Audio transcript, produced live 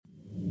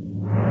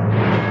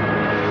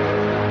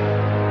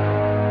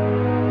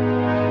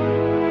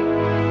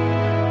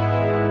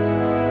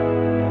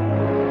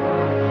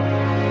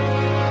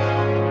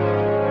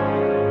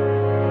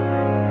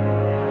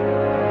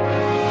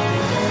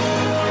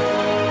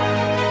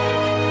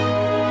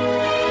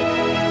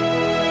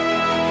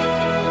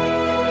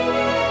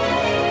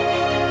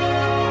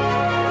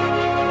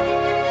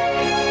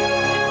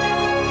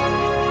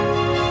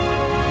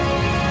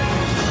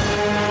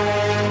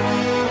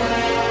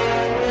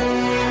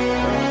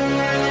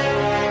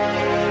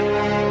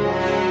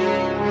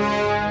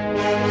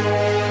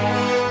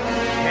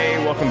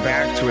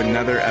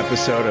another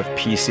episode of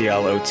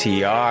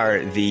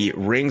PCLOTR, the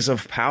Rings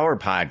of Power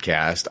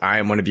podcast. I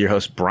am one of your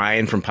hosts,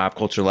 Brian from Pop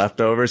Culture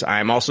Leftovers. I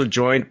am also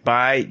joined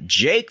by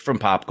Jake from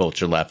Pop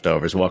Culture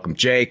Leftovers. Welcome,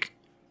 Jake.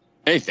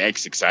 Hey,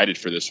 thanks. Excited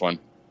for this one.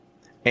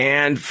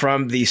 And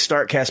from the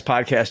Startcast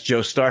podcast,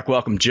 Joe Stark.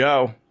 Welcome,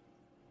 Joe.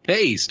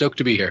 Hey, stoked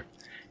to be here.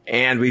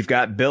 And we've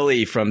got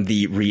Billy from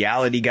the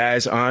Reality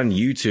Guys on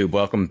YouTube.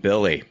 Welcome,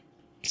 Billy.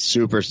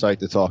 Super psyched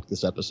to talk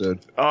this episode.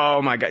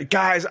 Oh my God.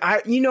 Guys,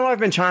 I've been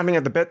chomping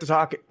at the bit to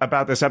talk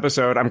about this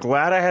episode. I'm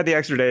glad I had the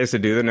extra days to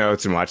do the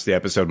notes and watch the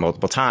episode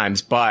multiple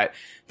times, but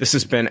this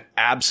has been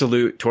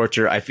absolute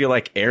torture. I feel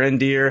like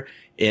Arondir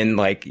in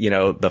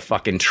the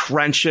fucking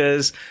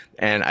trenches,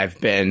 and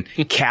I've been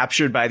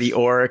captured by the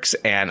orcs,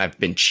 and I've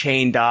been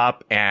chained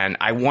up, and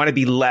I want to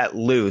be let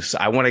loose.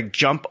 I want to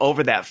jump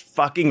over that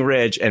fucking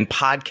ridge and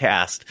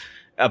podcast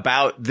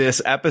about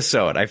this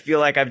episode. I feel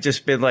like I've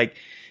just been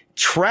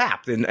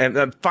trapped, and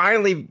I'm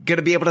finally going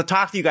to be able to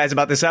talk to you guys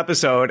about this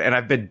episode, and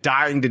I've been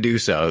dying to do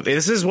so.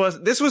 This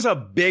was a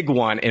big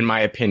one in my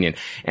opinion,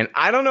 and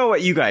I don't know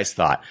what you guys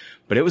thought,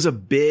 but it was a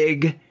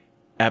big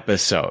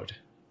episode.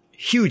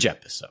 Huge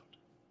episode.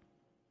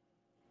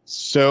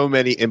 So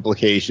many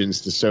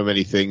implications to so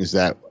many things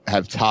that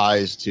have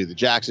ties to the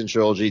Jackson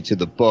trilogy, to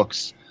the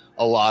books,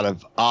 a lot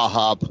of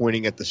aha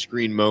pointing at the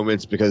screen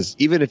moments, because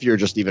even if you're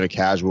just even a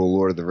casual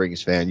Lord of the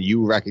Rings fan,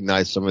 you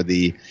recognize some of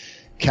the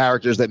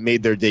characters that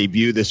made their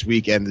debut this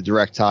week and the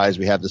direct ties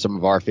we have to some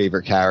of our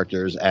favorite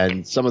characters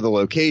and some of the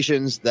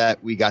locations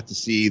that we got to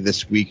see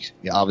this week.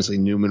 Obviously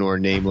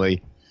Númenor,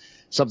 namely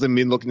something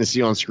we've been looking to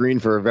see on screen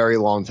for a very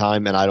long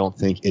time, and I don't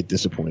think it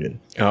disappointed.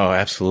 Oh,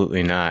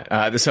 absolutely not.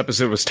 This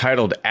episode was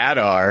titled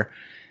Adar,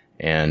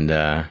 and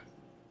that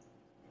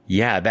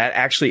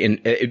actually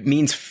it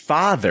means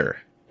father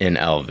in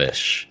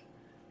Elvish.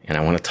 And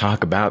I want to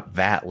talk about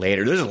that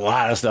later. There's a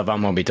lot of stuff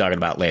I'm going to be talking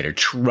about later.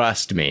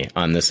 Trust me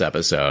on this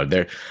episode.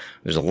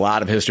 There's a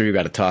lot of history we've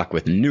got to talk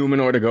with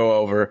Númenor to go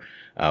over.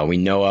 We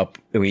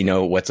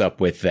know what's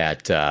up with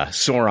that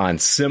SAURON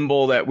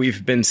symbol that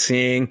we've been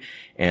seeing,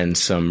 and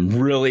some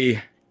really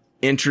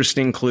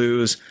interesting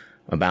clues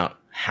about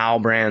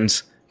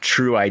Halbrand's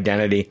true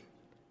identity.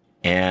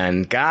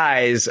 And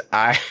guys,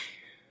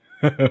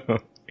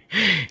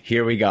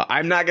 here we go.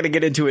 I'm not going to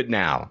get into it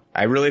now.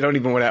 I really don't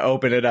even want to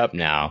open it up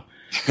now.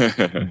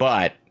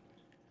 But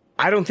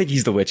I don't think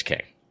he's the Witch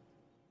King.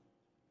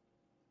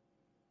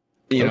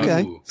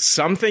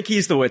 Some think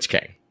he's the Witch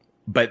King.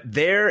 But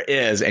there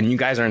is, and you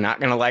guys are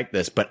not going to like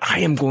this, but I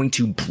am going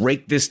to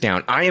break this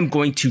down. I am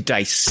going to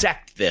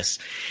dissect this,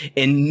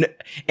 and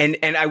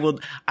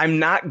I'm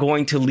not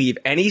going to leave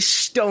any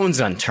stones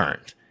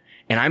unturned.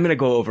 And I'm going to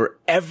go over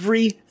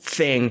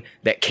everything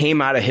that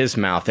came out of his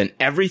mouth and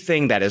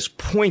everything that is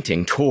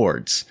pointing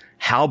towards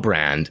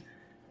Halbrand.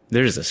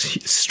 There's a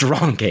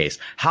strong case.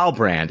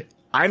 Halbrand.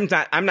 I'm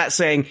not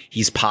saying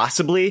he's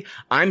possibly.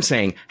 I'm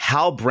saying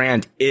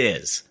Halbrand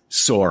is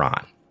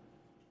Sauron.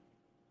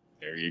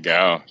 There you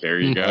go.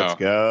 Let's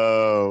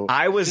go.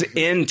 I was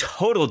in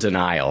total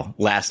denial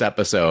last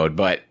episode,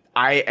 but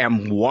I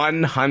am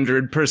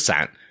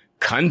 100%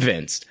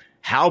 convinced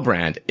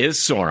Halbrand is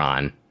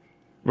Sauron.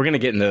 We're going to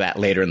get into that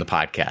later in the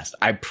podcast.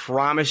 I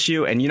promise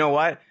you. And you know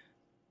what?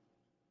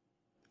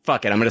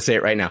 Fuck it. I'm going to say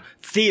it right now.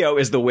 Theo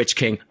is the Witch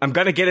King. I'm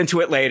going to get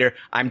into it later.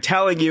 I'm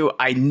telling you,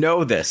 I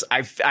know this.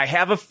 I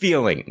have a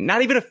feeling,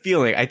 not even a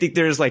feeling. I think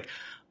there's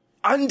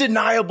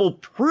undeniable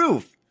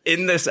proof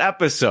in this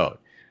episode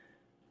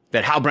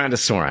that Halbrand is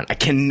Sauron. I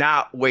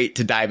cannot wait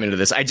to dive into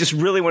this. I just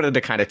really wanted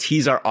to kind of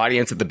tease our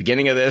audience at the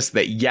beginning of this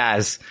that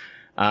yes,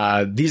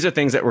 these are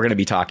things that we're going to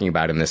be talking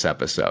about in this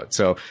episode.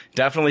 So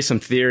definitely some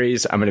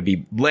theories. I'm going to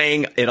be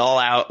laying it all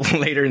out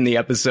later in the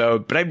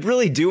episode, but I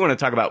really do want to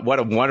talk about what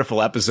a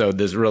wonderful episode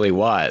this really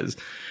was.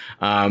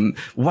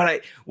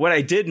 What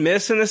I did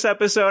miss in this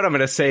episode, I'm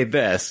going to say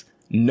this: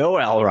 no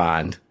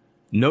Elrond,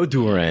 no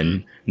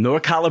Durin, nor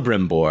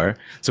Celebrimbor.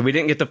 So we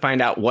didn't get to find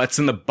out what's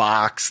in the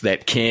box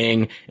that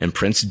King and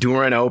Prince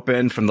Durin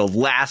opened from the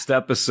last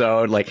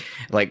episode. Like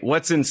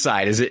what's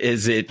inside? Is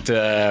it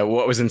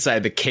what was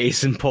inside the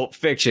case in Pulp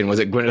Fiction? Was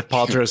it Gwyneth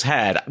Paltrow's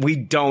head? We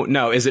don't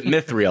know. Is it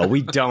Mithril?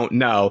 We don't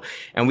know.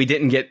 And we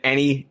didn't get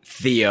any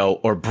Theo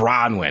or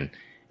Bronwyn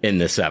in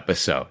this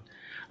episode.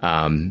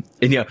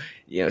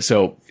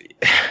 So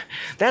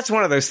that's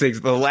one of those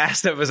things. The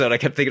last episode, I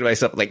kept thinking to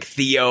myself,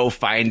 Theo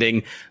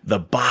finding the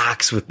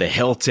box with the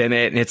hilt in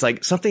it. And it's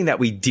something that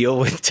we deal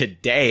with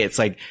today. It's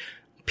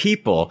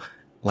people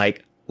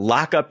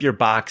lock up your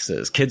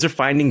boxes. Kids are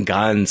finding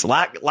guns.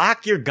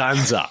 Lock your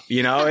guns up.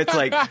 It's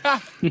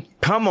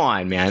come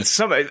on, man.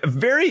 Some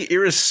very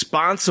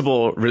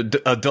irresponsible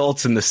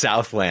adults in the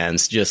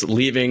Southlands just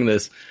leaving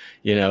this,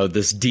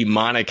 this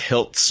demonic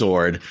hilt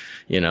sword,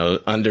 in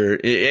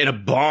a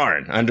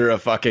barn under a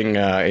fucking,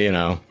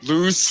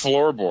 loose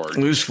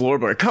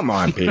floorboard. Come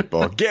on,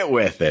 people. Get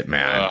with it,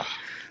 man.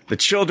 The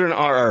children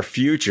are our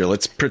future.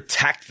 Let's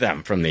protect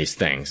them from these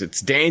things.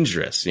 It's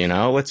dangerous, you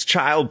know? Let's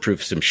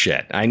childproof some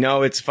shit. I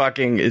know it's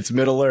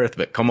Middle Earth,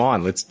 but come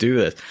on, let's do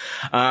this.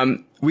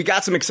 We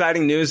got some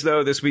exciting news,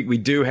 though. This week we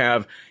do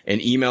have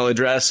an email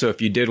address. So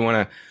if you did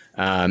want to,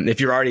 if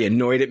you're already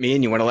annoyed at me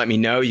and you want to let me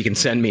know, you can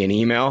send me an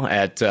email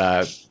at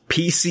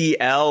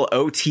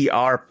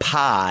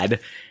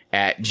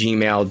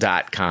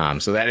pclotrpod@gmail.com.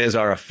 So that is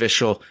our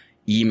official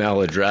email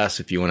address.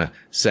 If you want to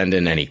send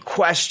in any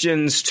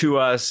questions to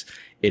us,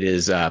 it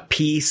is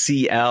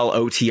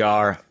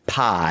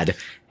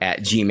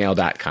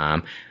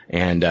pclotrpod@gmail.com.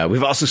 And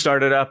we've also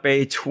started up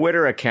a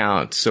Twitter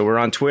account. So we're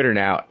on Twitter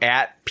now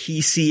at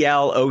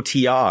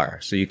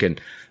PCLOTR. So you can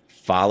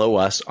follow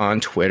us on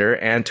Twitter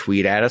and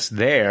tweet at us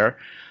there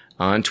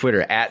on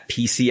Twitter at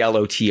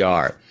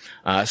PCLOTR.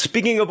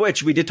 Speaking of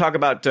which, we did talk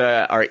about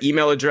our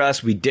email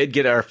address. We did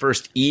get our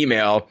first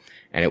email,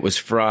 and it was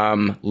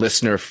from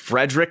listener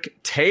Frederick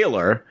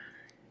Taylor.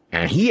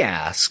 And he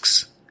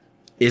asks,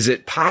 is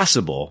it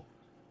possible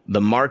the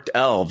marked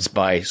elves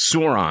by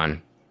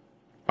Sauron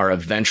are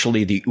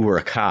eventually the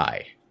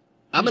Uruk-hai?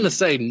 I'm going to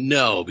say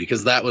no,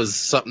 because that was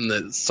something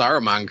that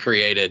Saruman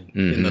created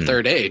in the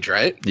Third Age,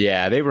 right?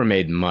 Yeah, they were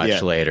made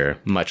much later.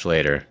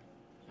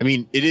 I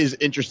mean, it is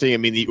interesting. I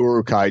mean, the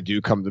Uruk-hai do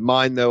come to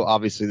mind, though.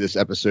 Obviously, this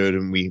episode,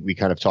 and we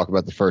kind of talk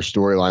about the first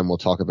storyline we'll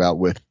talk about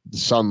with the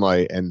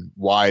sunlight and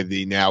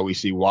now we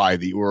see why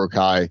the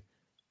Uruk-hai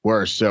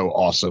were so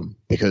awesome,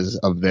 because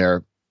of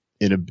their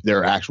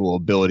actual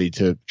ability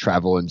to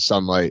travel in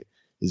sunlight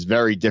is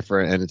very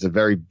different, and it's a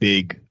very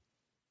big,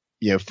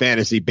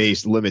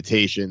 fantasy-based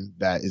limitation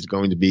that is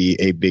going to be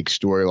a big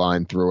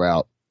storyline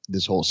throughout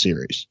this whole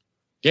series.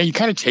 Yeah, you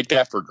kind of take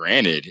that for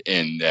granted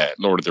in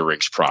Lord of the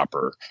Rings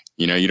proper.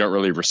 You don't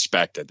really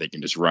respect that they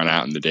can just run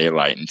out in the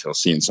daylight until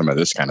seeing some of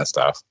this kind of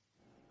stuff.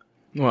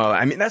 Well,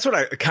 I mean, that's what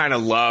I kind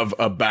of love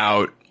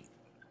about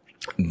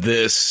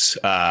this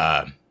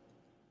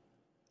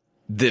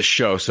this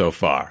show so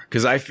far,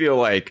 because I feel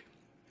like,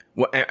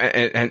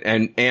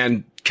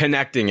 and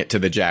connecting it to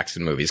the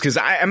Jackson movies, because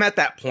I'm at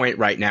that point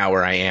right now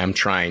where I am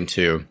trying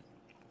to,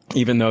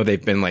 even though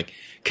they've been like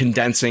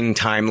condensing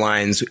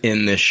timelines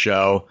in this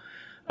show,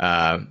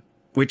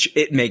 which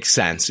it makes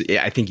sense.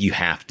 I think you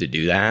have to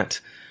do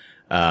that.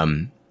 But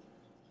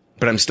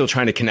I'm still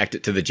trying to connect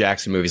it to the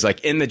Jackson movies.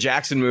 Like in the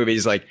Jackson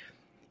movies, like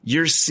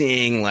you're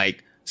seeing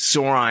like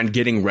Sauron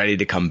getting ready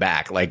to come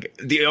back. Like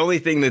the only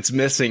thing that's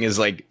missing is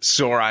like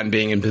Sauron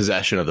being in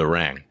possession of the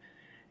ring.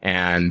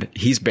 And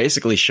he's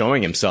basically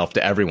showing himself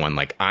to everyone.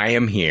 Like, I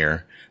am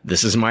here.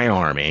 This is my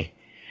army.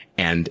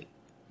 And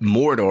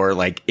Mordor,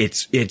 like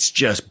it's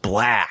just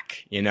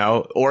black,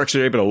 Orcs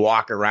are able to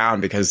walk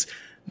around because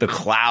the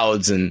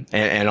clouds and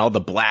all the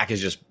black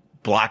is just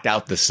blocked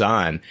out the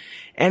sun.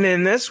 And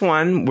in this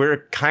one,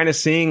 we're kind of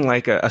seeing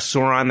like a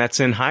Sauron that's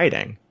in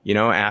hiding,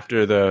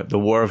 after the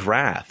War of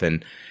Wrath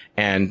and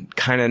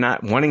kind of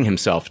not wanting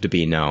himself to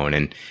be known.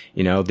 And,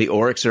 the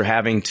orcs are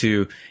having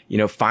to,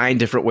 find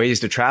different ways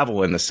to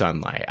travel in the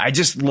sunlight. I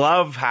just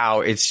love how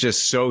it's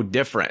just so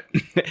different.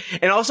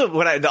 And also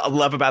what I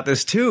love about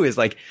this too is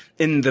like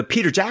in the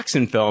Peter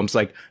Jackson films,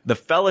 like the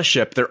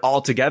Fellowship, they're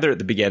all together at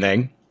the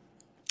beginning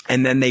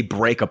and then they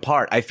break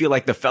apart. I feel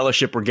like the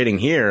Fellowship we're getting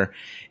here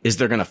is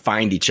they're going to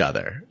find each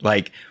other.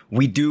 Like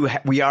we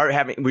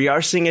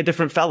are seeing a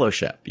different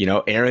Fellowship,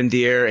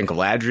 Arondir and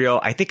Galadriel.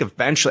 I think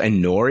eventually,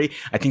 and Nori,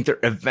 I think they're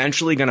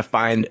eventually going to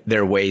find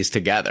their ways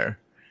together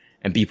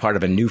and be part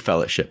of a new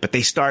Fellowship, but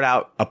they start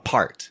out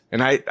apart.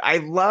 And I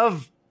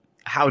love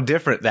how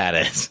different that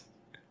is.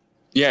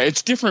 Yeah,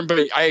 it's different, but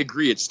I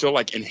agree. It still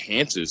like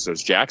enhances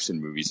those Jackson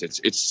movies.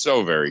 It's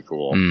so very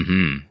cool.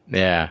 Mm-hmm.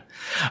 Yeah.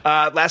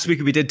 Last week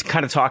we did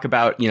kind of talk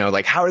about,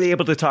 like how are they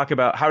going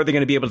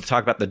to be able to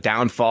talk about the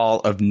downfall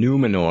of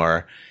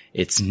Númenor?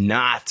 It's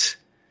not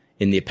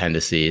in the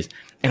appendices.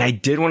 And I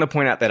did want to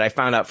point out that I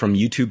found out from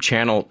YouTube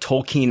channel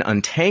Tolkien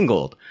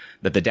Untangled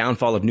that the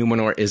downfall of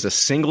Númenor is a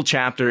single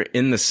chapter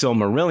in the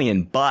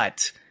Silmarillion,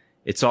 but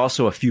it's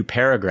also a few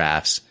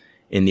paragraphs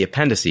in the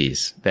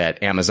appendices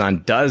that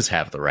Amazon does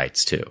have the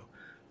rights to.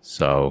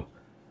 So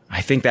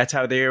I think that's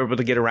how they're able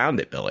to get around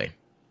it, Billy.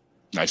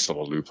 Nice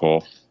little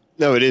loophole.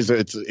 No, it is.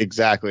 It's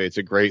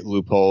a great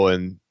loophole.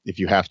 And if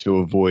you have to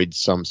avoid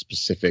some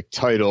specific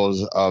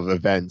titles of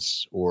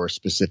events or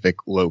specific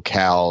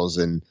locales,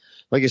 and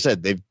like I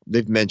said,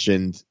 they've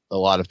mentioned a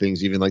lot of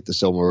things, even like the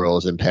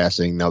Silmarils in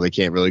passing. Now they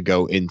can't really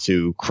go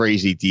into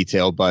crazy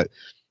detail, but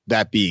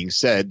that being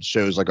said,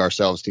 shows like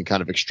ourselves can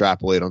kind of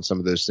extrapolate on some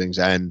of those things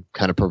and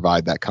kind of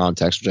provide that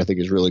context, which I think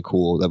is really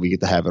cool that we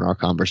get to have in our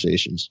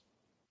conversations.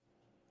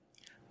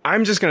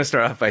 I'm just going to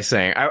start off by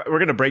saying we're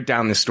going to break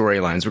down the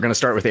storylines. We're going to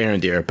start with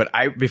Arondir, but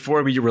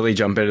before we really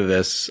jump into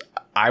this,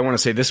 I want to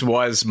say this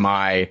was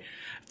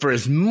for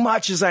as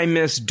much as I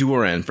miss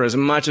Durin, for as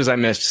much as I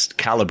missed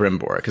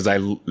Celebrimbor, because I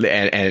didn't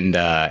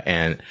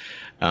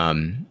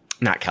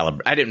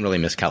really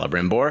miss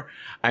Celebrimbor.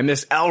 I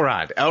missed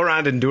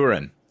Elrond and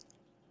Durin.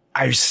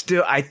 I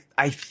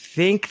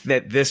think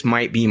that this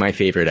might be my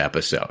favorite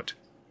episode.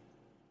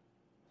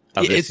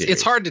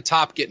 It's hard to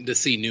top getting to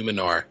see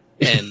Númenor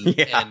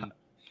and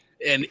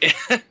and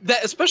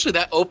that, especially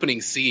that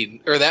opening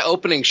scene or that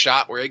opening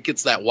shot where it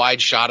gets that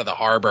wide shot of the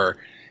harbor.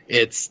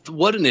 It's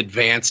what an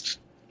advanced,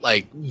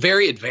 like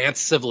very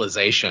advanced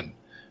civilization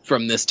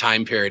from this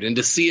time period, and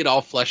to see it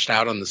all fleshed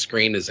out on the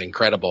screen is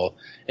incredible.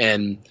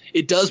 And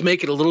it does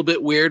make it a little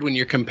bit weird when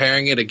you're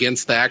comparing it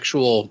against the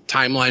actual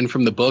timeline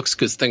from the books,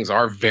 because things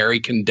are very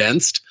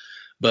condensed,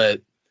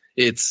 but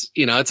it's,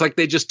 you know, it's like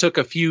they just took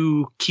a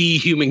few key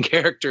human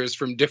characters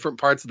from different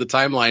parts of the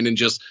timeline and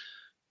just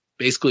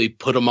basically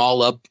put them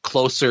all up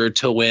closer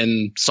to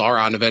when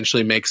Sauron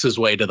eventually makes his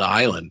way to the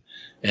island.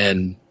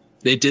 And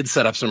they did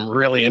set up some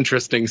really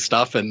interesting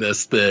stuff in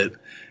this that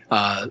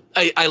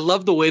I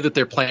love the way that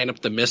they're playing up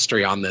the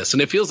mystery on this,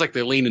 and it feels like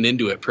they're leaning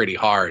into it pretty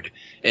hard.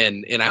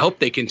 And I hope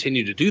they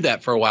continue to do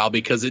that for a while,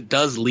 because it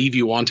does leave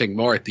you wanting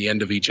more at the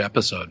end of each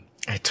episode.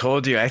 I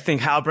told you, I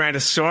think Halbrand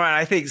is Sauron.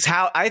 I think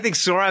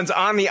Sauron's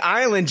on the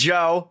island,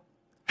 Joe.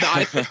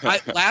 No,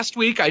 last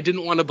week I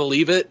didn't want to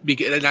believe it,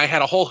 and I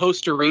had a whole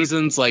host of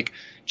reasons. Like,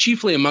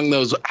 chiefly among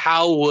those,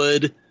 how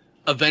would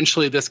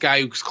eventually this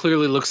guy who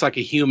clearly looks like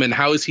a human,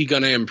 how is he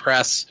going to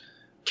impress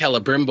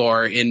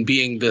Celebrimbor in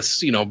being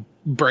this, you know,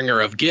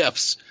 bringer of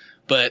gifts?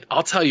 But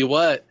I'll tell you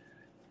what,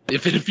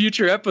 if in a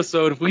future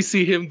episode, if we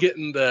see him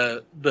getting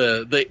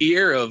the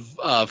ear of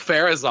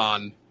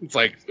Pharazôn, it's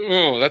like,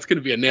 oh, that's going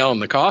to be a nail in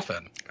the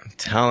coffin. I'm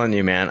telling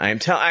you, man. I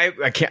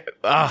can't.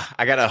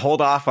 I got to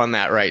hold off on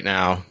that right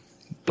now.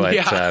 But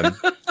yeah.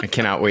 I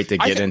cannot wait to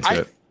get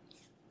into it.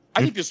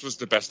 I think this was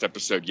the best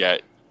episode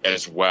yet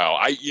as well.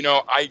 I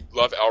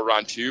love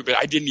Elrond too, but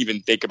I didn't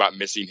even think about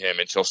missing him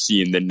until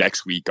seeing the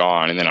next week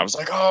on. And then I was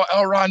like, oh,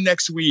 Elrond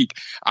next week.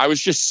 I was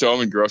just so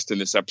engrossed in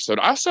this episode.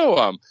 I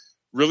also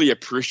really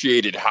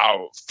appreciated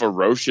how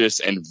ferocious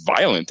and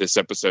violent this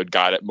episode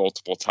got at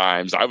multiple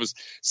times. I was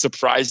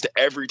surprised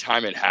every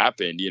time it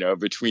happened, you know,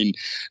 between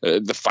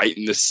the fight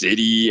in the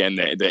city and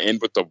the end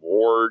with the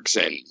wargs,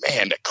 and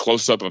man, the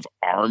close up of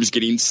arms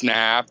getting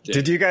snapped.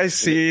 Did you guys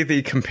see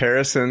the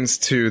comparisons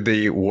to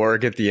the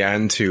warg at the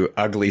end to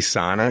Ugly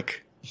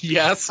Sonic?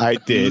 Yes, I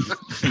did.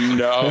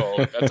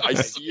 No, I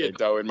see it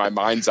though in my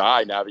mind's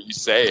eye now that you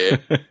say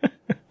it.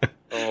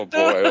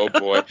 Oh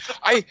boy.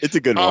 It's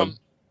a good one.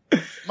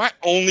 My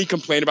only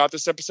complaint about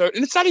this episode,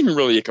 and it's not even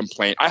really a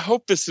complaint, I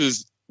hope this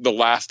is the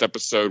last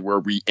episode where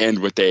we end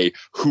with a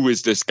who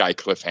is this guy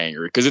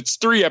cliffhanger, because it's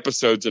 3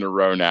 episodes in a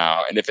row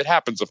now, and if it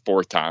happens a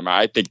 4th time,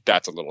 I think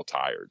that's a little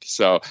tired.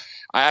 So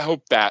I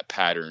hope that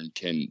pattern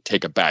can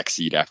take a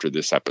backseat after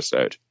this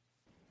episode.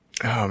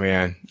 Oh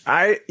man,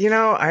 I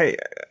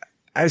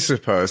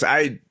suppose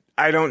I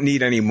don't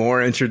need any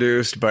more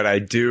introduced, but I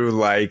do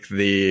like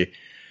the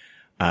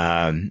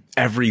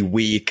every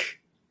week,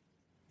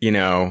 you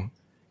know,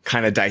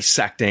 kind of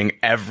dissecting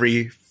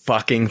every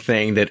fucking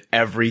thing that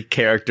every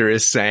character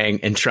is saying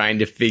and trying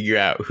to figure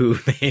out who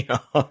they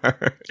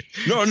are.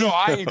 No,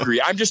 I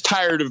agree. I'm just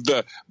tired of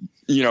the,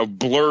 you know,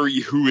 blurry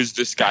who is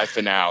this guy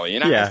finale.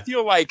 And I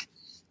feel like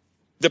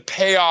the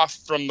payoff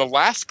from the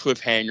last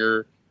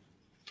cliffhanger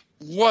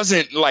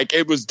wasn't like,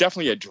 it was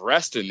definitely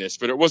addressed in this,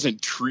 but it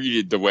wasn't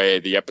treated the way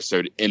the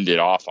episode ended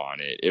off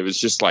on it. It was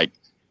just like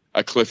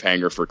a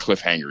cliffhanger for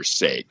cliffhanger's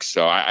sake.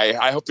 So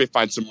I hope they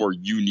find some more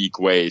unique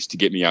ways to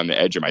get me on the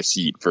edge of my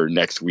seat for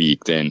next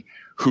week than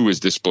who is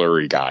this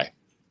blurry guy?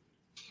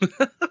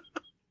 The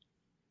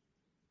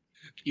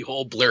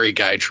whole blurry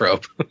guy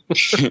trope. At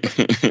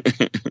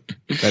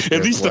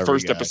least the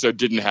first episode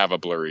didn't have a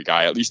blurry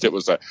guy. At least it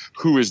was a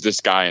who is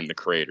this guy in the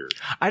crater?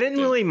 I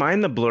didn't really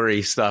mind the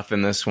blurry stuff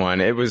in this one.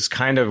 It was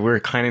let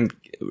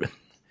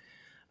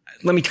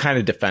me kind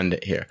of defend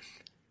it here.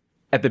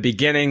 At the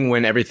beginning,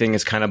 when everything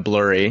is kind of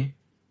blurry,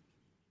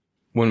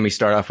 when we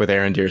start off with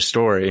Arondir's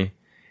story,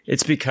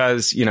 it's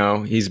because, you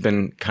know, he's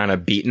been kind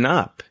of beaten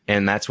up,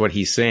 and that's what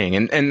he's saying.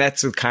 And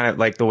that's kind of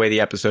like the way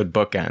the episode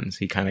bookends.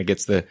 He kind of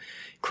gets the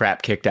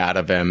crap kicked out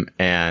of him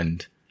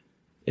and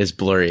is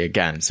blurry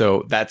again.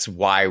 So that's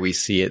why we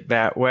see it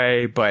that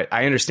way. But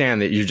I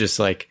understand that you're just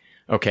like,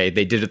 okay,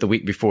 they did it the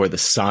week before. The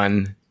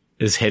sun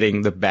is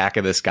hitting the back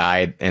of this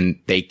guy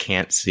and they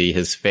can't see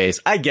his face.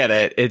 I get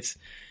it. It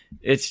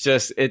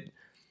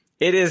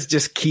is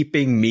just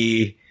keeping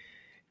me.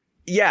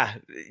 Yeah,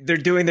 they're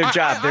doing their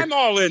job. I'm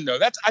all in though.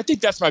 I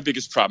think that's my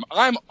biggest problem.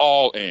 I'm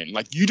all in.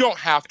 Like, you don't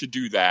have to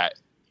do that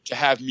to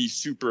have me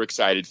super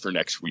excited for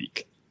next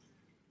week.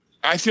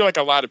 I feel like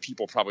a lot of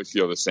people probably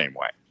feel the same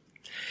way.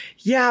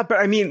 Yeah, but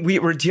I mean,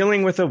 we're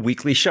dealing with a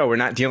weekly show. We're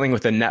not dealing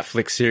with a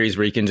Netflix series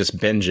where you can just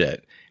binge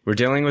it. We're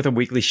dealing with a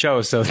weekly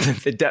show, so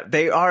they got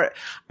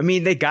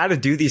to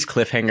do these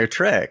cliffhanger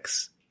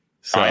tricks.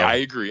 So I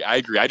agree.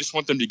 I just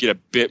want them to get a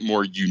bit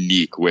more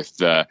unique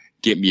with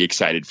get me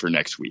excited for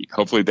next week.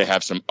 Hopefully they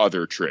have some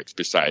other tricks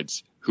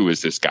besides who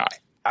is this guy.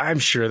 I'm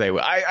sure they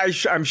will.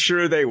 I'm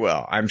sure they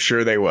will.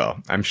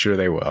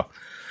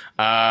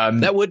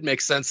 That would make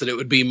sense that it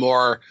would be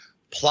more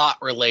plot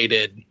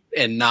related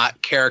and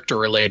not character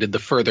related the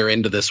further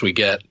into this we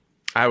get.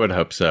 I would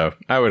hope so.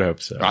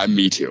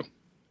 Me too.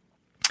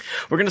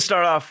 We're going to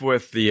start off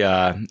with the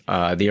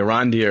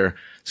Arondir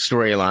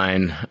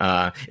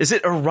storyline. Is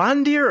it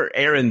Arondir or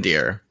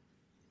Arondir?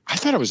 I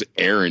thought it was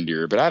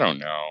Arondir, but I don't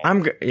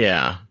know.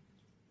 Yeah.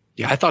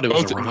 Yeah, I thought it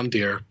was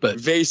Arondir, but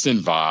Vase and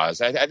Vaz.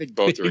 I think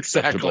both are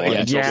acceptable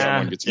until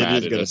someone gets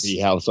mad it is going to be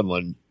how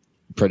someone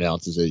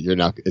pronounces it.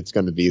 It's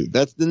going to be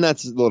that's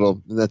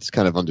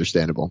kind of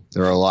understandable.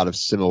 There are a lot of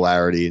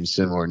similarity and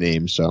similar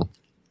names, so.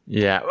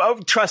 Yeah. Oh,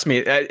 trust me,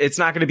 it's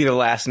not going to be the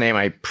last name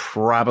I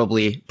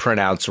probably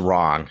pronounce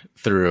wrong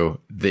through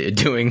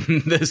doing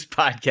this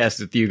podcast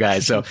with you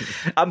guys. So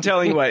I'm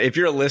telling you what, if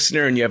you're a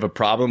listener and you have a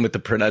problem with the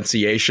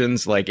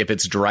pronunciations, like if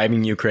it's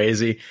driving you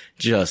crazy,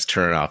 just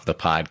turn off the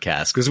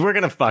podcast because we're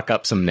going to fuck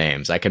up some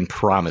names. I can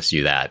promise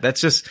you that.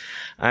 That's just,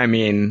 I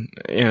mean,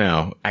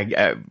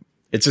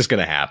 it's just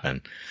going to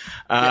happen.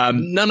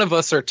 None of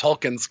us are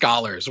Tolkien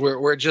scholars.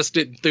 We're just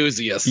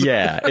enthusiasts.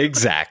 Yeah,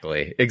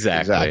 exactly.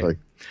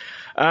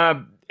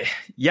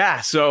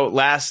 So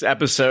last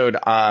episode,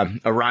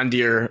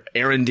 Arondir,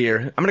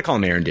 I'm going to call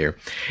him Arondir.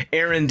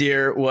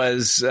 Arondir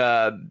was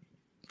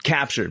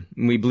captured.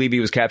 We believe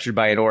he was captured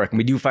by an orc, and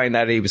we do find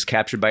that he was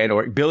captured by an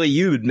orc. Billy,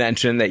 you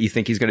mentioned that you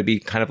think he's going to be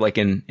kind of like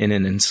in an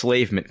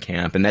enslavement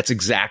camp, and that's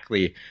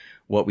exactly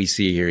what we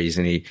see here. He's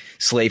in a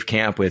slave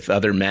camp with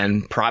other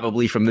men,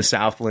 probably from the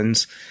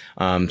Southlands.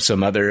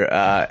 Some other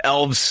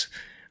elves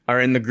are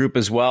in the group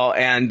as well,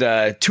 and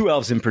two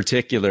elves in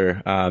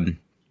particular,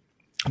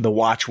 the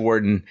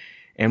Watchwarden,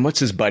 and what's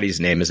his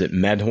buddy's name? Is it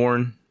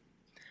Medhorn?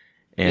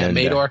 And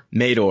Mador.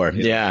 Mador,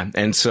 yeah.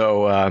 And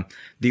so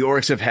the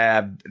orcs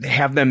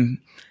have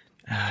them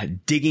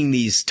digging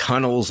these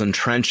tunnels and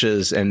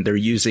trenches, and they're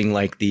using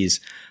like these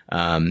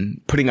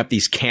putting up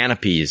these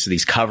canopies,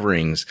 these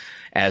coverings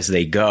as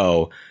they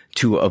go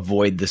to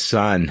avoid the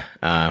sun,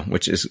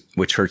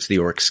 which hurts the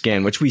orc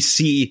skin, which we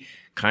see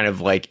kind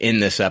of like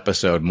in this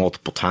episode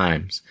multiple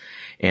times.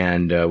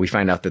 And we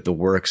find out that the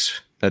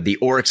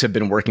orcs have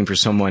been working for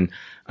someone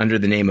under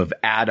the name of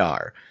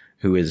Adar,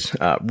 who is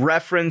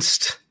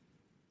referenced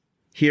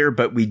here,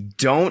 but we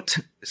don't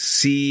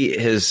see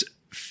his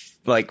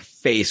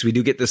face. We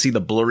do get to see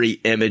the blurry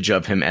image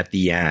of him at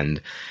the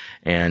end.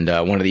 And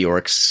one of the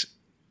orcs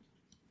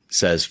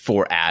says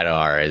for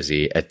Adar as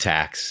he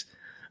attacks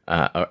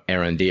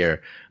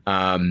Arondir.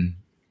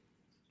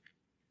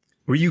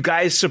 Were you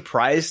guys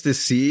surprised to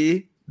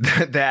see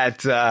that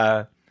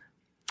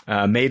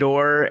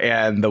Mador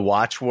and the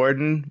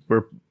Watchwarden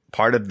were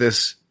part of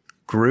this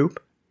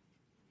group?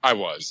 I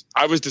was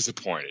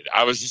disappointed.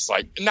 I was just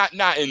like,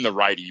 not in the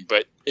writing,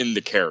 but in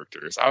the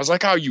characters. I was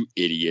like, oh, you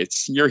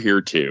idiots. You're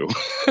here too.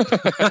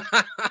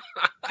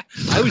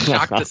 I was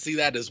shocked to see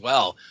that as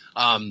well.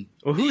 Well,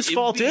 whose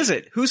fault is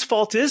it? Whose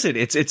fault is it?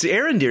 It's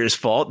Arondir's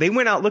fault. They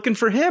went out looking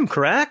for him,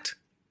 correct?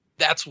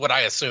 That's what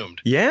I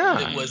assumed.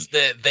 Yeah. It was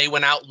that they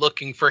went out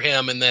looking for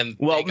him and then...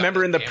 Well,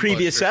 remember in the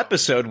previous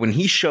episode when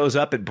he shows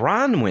up at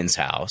Bronwyn's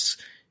house,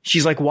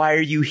 she's like, why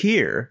are you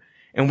here?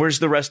 And where's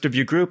the rest of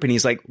your group? And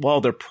he's like,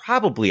 well, they're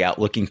probably out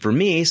looking for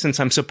me since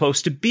I'm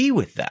supposed to be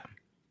with them.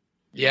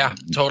 Yeah,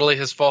 totally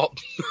his fault.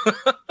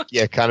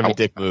 Yeah, kind of a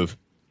dick move.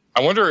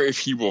 I wonder if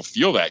he will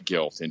feel that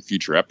guilt in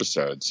future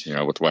episodes,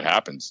 with what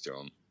happens to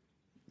him.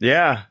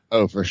 Yeah.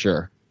 Oh, for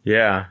sure.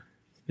 Yeah.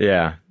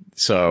 Yeah.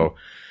 So,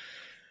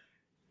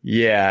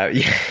 yeah.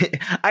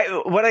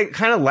 What I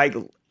kind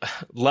of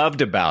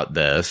loved about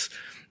this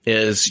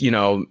is,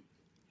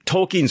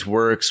 Tolkien's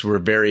works were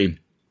very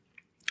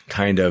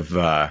kind of,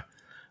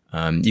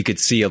 you could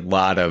see a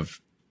lot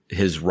of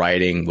his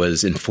writing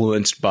was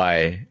influenced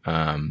by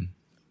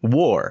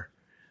war,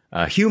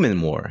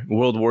 human war,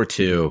 World War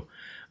II.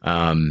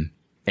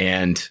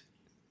 And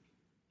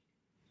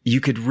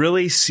you could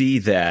really see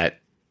that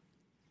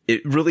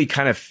it really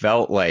kind of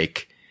felt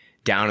like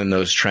down in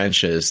those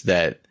trenches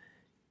that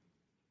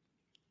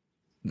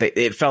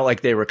it felt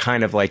like they were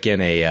kind of like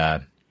in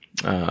a,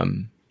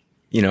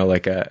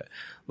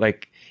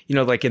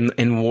 like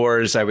in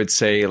wars, I would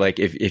say, like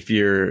if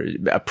you're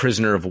a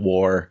prisoner of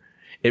war,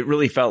 it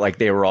really felt like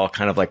they were all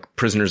kind of like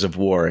prisoners of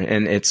war.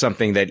 And it's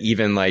something that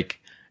even like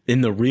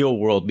in the real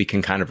world, we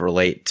can kind of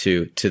relate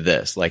to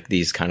this, like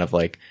these kind of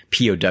like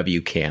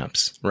POW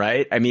camps,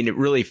 right? I mean, it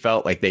really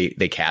felt like they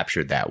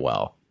captured that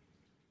well.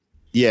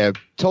 Yeah.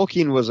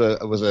 Tolkien was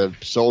a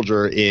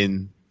soldier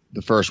in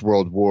the First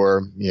World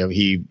War.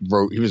 He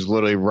was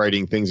literally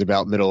writing things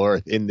about Middle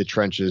Earth in the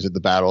trenches at the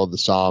Battle of the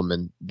Somme.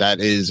 And that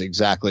is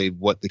exactly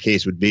what the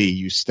case would be.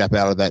 You step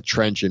out of that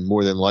trench and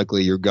more than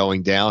likely you're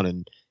going down.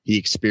 And he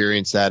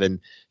experienced that, and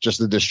just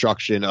the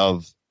destruction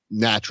of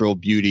natural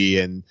beauty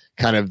and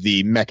kind of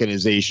the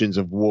mechanizations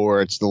of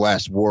war. It's the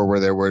last war where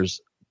there was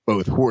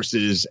both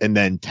horses and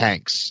then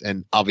tanks.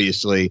 And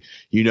obviously,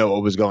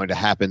 what was going to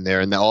happen there.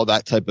 And all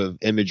that type of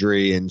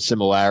imagery and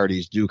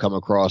similarities do come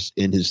across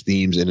in his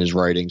themes, in his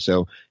writing.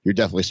 So you're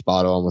definitely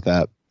spot on with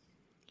that.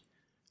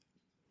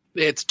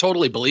 It's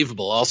totally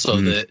believable also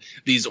that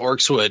these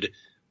orcs would,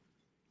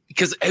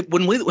 because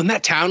when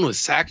that town was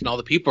sacked and all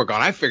the people are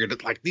gone, I figured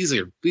it like, these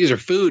are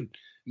food,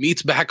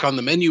 meat's back on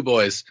the menu,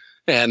 boys.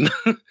 And,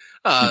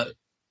 but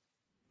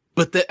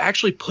but that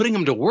actually putting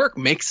them to work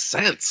makes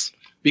sense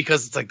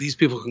because it's like these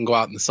people can go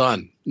out in the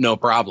sun, no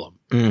problem.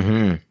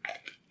 Mm-hmm.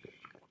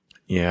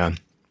 Yeah.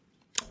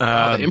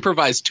 The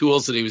improvised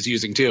tools that he was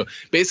using too,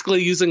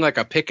 basically using like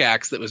a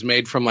pickaxe that was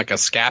made from like a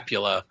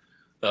scapula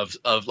of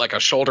like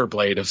a shoulder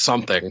blade of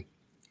something.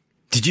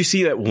 Did you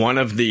see that one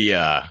of the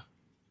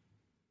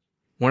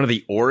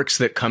orcs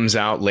that comes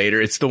out later,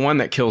 it's the one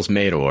that kills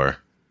Mador,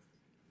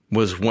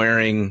 was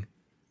wearing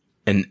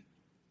an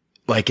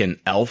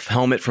elf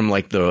helmet from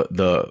like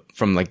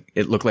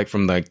it looked like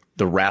from like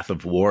the Wrath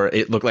of War.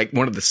 It looked like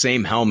one of the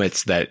same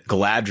helmets that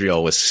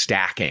Galadriel was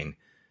stacking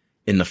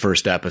in the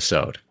first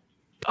episode.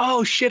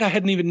 Oh shit, I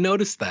hadn't even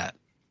noticed that.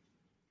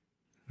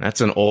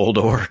 That's an old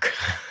orc.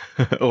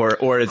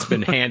 or it's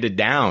been handed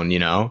down, you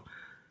know?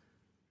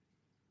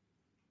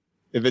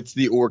 If it's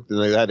the orc, then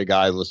they had a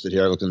guy listed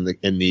here. I looked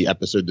in the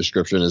episode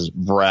description as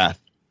Wrath,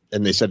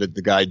 and they said that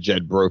the guy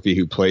Jed Brophy,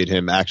 who played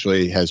him,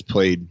 actually has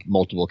played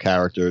multiple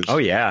characters. Oh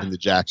yeah, in the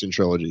Jackson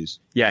trilogies.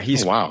 Yeah,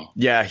 he's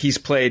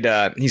played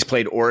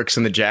orcs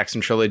in the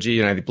Jackson trilogy,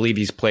 and I believe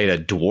he's played a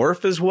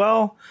dwarf as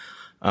well.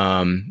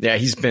 Yeah,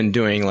 he's been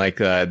doing like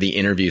the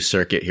interview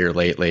circuit here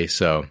lately,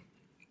 so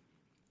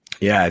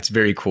yeah, it's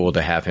very cool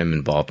to have him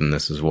involved in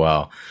this as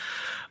well.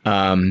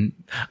 Another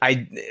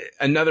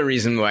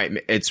reason why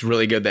it's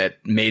really good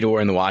that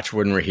Mador and the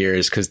Watchwarden were here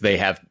is because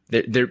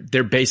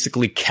they're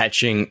basically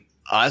catching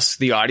us,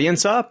 the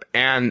audience, up,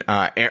 and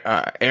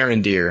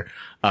Arondir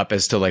up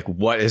as to like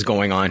what is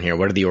going on here,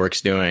 what are the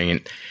orcs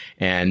doing,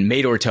 and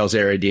Mador tells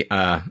Arondir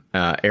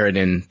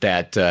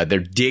that they're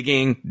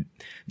digging.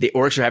 The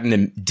orcs are having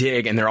them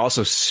dig, and they're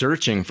also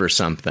searching for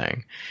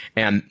something.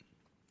 And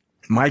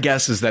my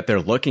guess is that they're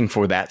looking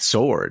for that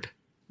sword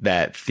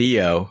that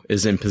Theo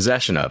is in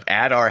possession of.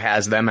 Adar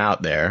has them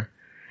out there.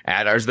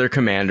 Adar's their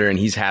commander, and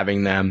he's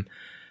having them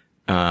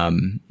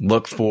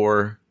look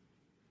for...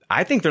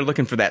 I think they're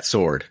looking for that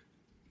sword.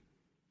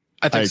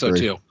 I think so,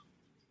 too.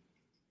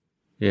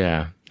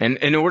 Yeah. And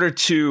in order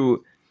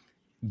to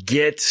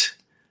get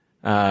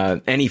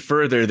any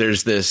further,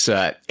 there's this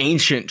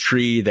ancient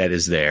tree that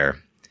is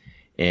there.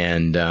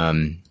 And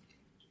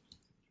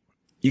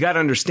you got to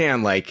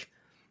understand, like,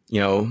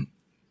 you know,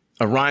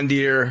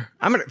 Arondir.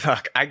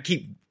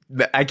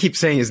 I keep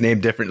saying his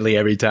name differently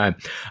every time.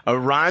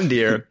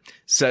 Arondir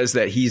says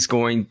that he's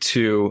going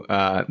to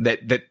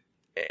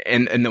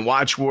and the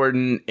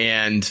Watchwarden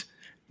and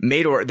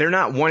Mador, they're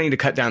not wanting to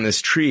cut down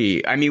this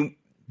tree. I mean,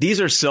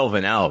 these are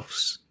Sylvan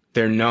elves.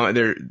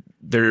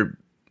 They're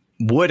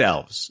wood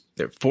elves.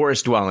 They're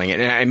forest dwelling.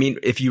 And I mean,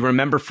 if you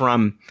remember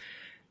from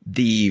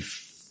the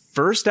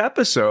first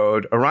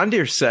episode,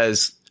 Arondir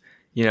says,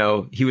 you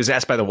know, he was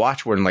asked by the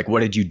Watchwarden, like,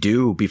 what did you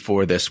do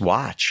before this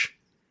watch?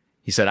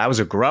 He said, I was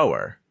a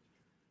grower.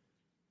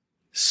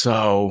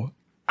 So,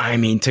 I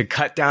mean, to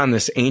cut down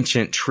this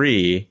ancient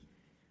tree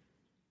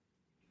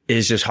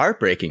is just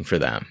heartbreaking for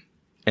them.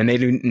 And they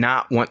do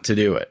not want to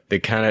do it. They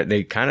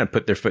kind of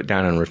put their foot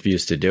down and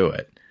refuse to do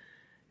it.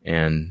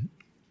 And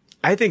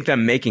I think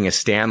them making a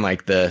stand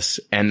like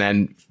this, and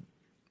then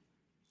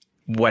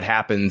what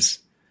happens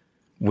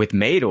with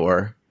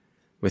Mador,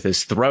 with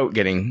his throat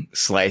getting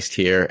sliced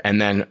here, and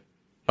then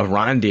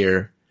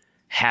Arondir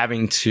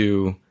having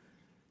to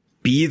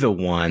be the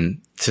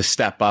one to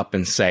step up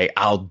and say,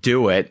 I'll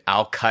do it.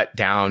 I'll cut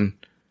down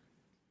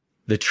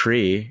the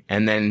tree.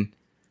 And then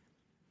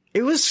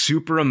it was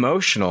super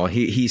emotional.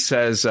 He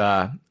says,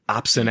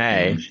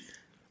 Opsene,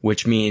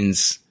 which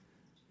means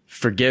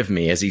forgive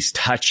me, as he's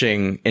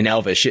touching, in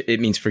Elvish, it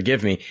means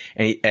forgive me.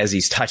 And as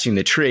he's touching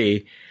the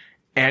tree.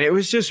 And it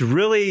was just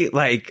really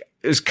like,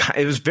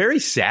 it was very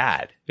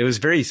sad. It was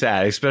very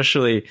sad,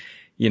 especially,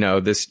 you know,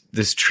 this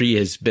tree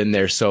has been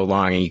there so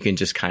long, and you can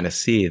just kind of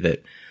see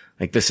that,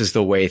 like, this is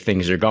the way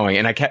things are going.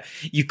 And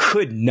you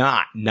could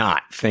not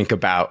think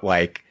about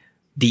like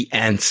the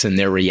Ents and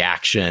their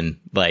reaction,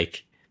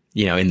 like,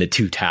 you know, in the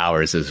Two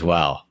Towers as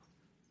well.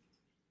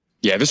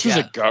 Yeah, this was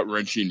a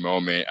gut-wrenching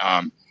moment.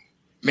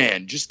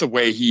 Man, just the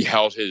way he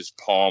held his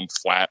palm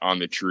flat on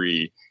the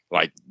tree,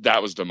 like,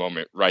 that was the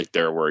moment right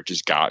there where it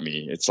just got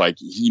me. It's like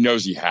he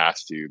knows he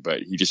has to,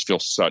 but he just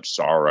feels such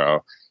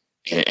sorrow.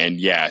 And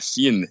yeah,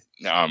 seeing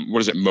what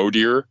is it,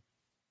 Modir?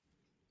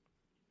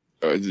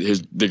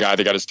 The guy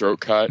that got his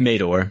throat cut?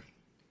 Mador.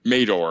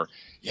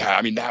 Yeah,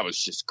 I mean, that was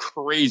just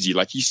crazy.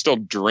 Like, he's still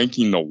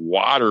drinking the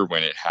water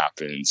when it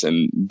happens.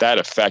 And that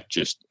effect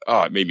just,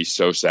 it made me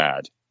so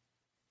sad.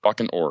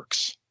 Fucking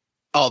orcs.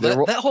 Oh,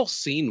 that whole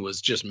scene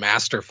was just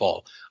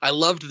masterful. I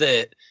loved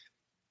that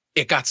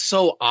it got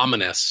so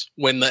ominous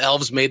when the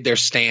elves made their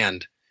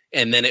stand.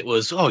 And then it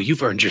was,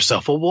 you've earned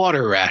yourself a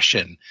water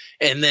ration.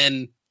 And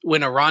then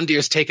when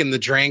Arondir's taking the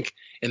drink,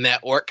 and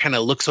that orc kind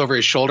of looks over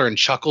his shoulder and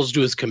chuckles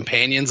to his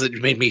companions, it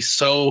made me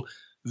so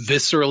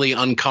viscerally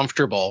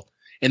uncomfortable.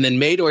 And then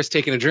Mador's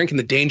taking a drink, and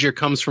the danger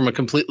comes from a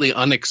completely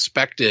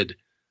unexpected,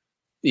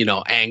 you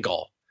know,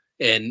 angle.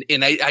 And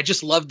I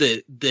just love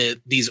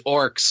that these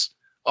orcs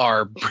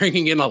are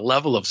bringing in a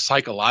level of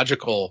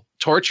psychological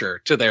torture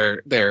to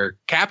their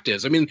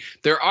captives. I mean,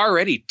 they're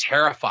already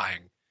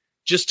terrifying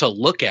just to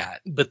look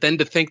at, but then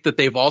to think that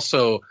they've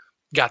also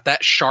got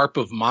that sharp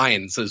of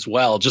minds as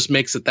well. Just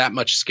makes it that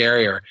much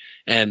scarier.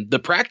 And the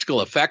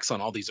practical effects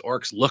on all these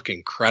orcs look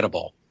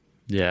incredible.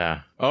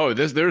 Yeah. Oh,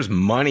 there's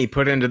money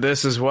put into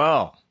this as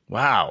well.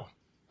 Wow.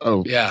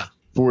 Oh, yeah,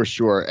 for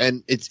sure.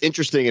 And it's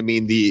interesting. I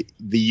mean, the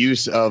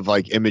use of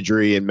like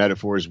imagery and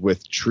metaphors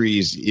with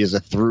trees is a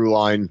through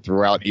line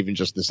throughout even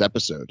just this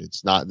episode.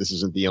 This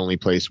isn't the only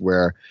place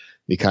where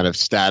the kind of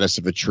status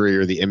of a tree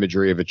or the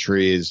imagery of a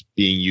tree is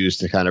being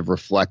used to kind of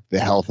reflect the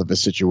health of a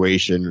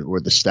situation or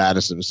the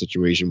status of a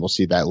situation. We'll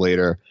see that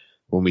later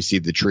when we see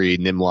the tree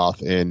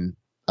Nimloth in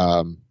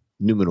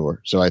Númenor.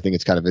 So I think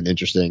it's kind of an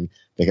interesting,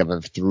 they have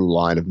a through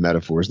line of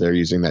metaphors there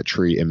using that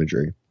tree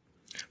imagery.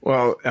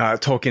 Well,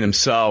 Tolkien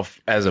himself,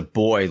 as a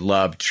boy,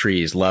 loved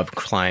trees, loved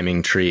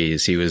climbing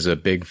trees. He was a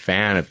big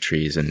fan of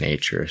trees and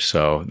nature.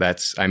 So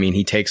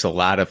he takes a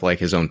lot of like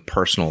his own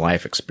personal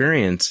life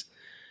experience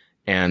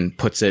and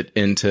puts it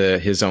into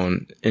his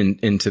own,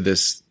 into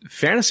this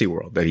fantasy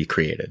world that he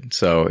created.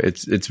 So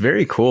it's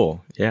very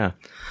cool. Yeah.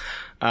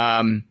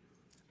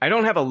 I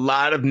don't have a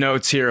lot of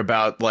notes here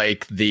about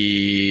like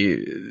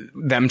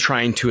them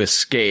trying to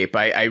escape.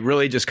 I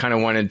really just kind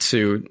of wanted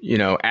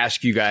to,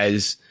 ask you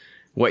guys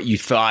what you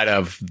thought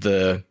of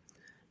the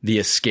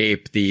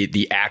escape,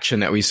 the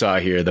action that we saw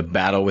here, the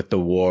battle with the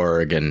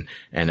warg and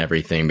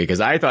everything, because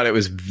I thought it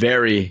was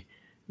very,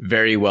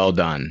 very well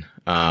done.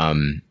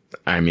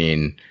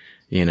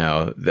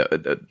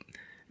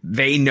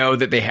 They know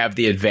that they have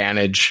the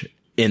advantage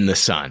in the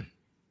sun.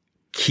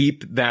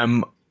 Keep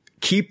them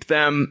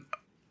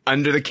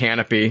under the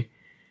canopy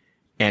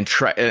and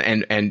try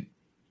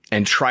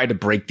to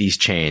break these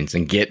chains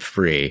and get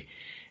free.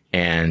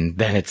 And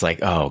then it's like,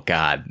 oh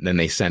God, then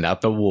they send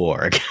out the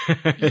warg.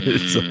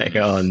 It's like,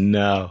 oh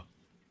no.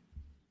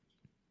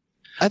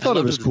 I thought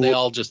it was cool. They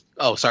all just,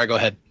 oh, sorry, go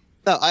ahead.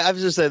 No, I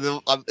was just saying,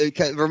 it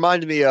kind of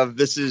reminded me of,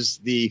 this is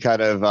the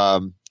kind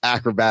of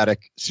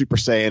acrobatic Super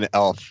Saiyan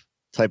elf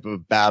type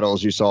of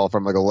battles you saw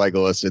from like a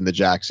Legolas in the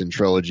Jackson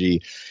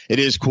trilogy. It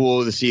is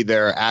cool to see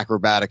their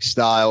acrobatic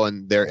style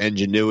and their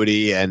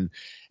ingenuity, and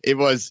it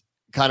was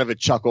kind of a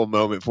chuckle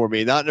moment for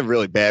me, not in a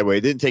really bad way.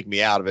 It didn't take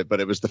me out of it, but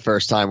it was the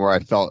first time where I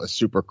felt a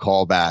super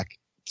callback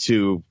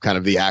to kind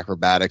of the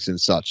acrobatics and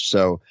such.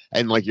 So,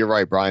 and like you're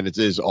right, Brian, it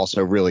is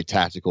also really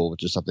tactical,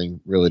 which is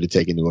something really to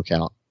take into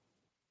account.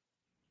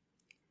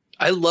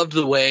 I loved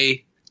the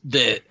way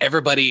that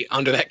everybody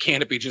under that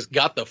canopy just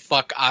got the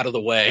fuck out of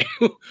the way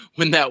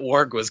when that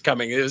warg was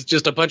coming. It was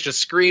just a bunch of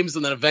screams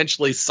and then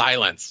eventually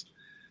silence.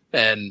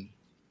 And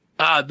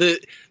the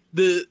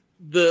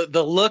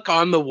look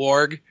on the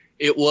warg,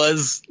 it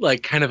was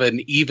like kind of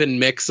an even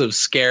mix of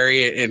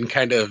scary and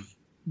kind of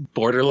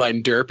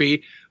borderline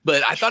derpy,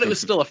 but I thought it was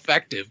still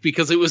effective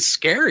because it was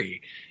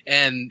scary.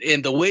 And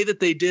in the way that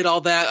they did all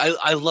that,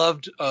 I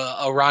loved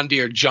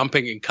Arondir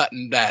jumping and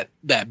cutting that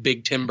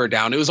big timber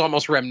down. It was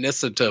almost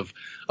reminiscent of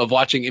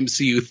watching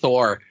MCU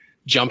Thor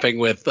jumping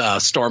with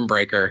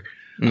Stormbreaker.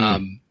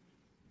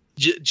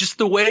 Just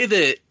the way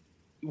that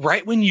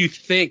right when you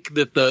think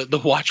that the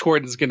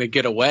Watchwarden is going to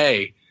get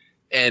away,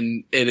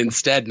 and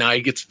instead now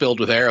he gets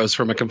filled with arrows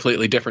from a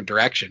completely different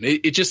direction.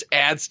 It just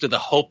adds to the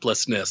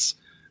hopelessness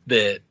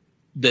that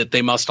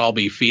they must all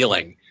be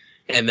feeling.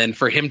 And then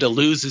for him to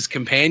lose his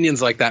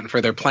companions like that and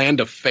for their plan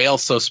to fail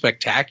so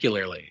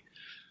spectacularly.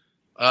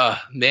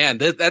 Man,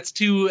 that's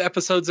 2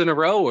 episodes in a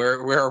row where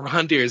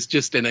Arondir is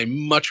just in a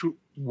much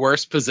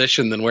worse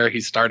position than where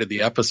he started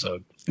the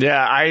episode.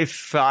 Yeah, I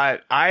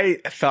thought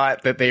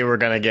that they were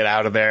going to get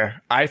out of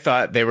there. I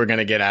thought by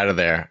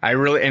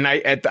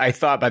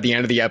the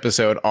end of the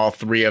episode, all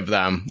 3 of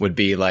them would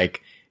be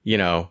like,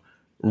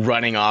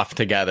 running off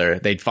together.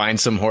 They'd find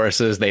some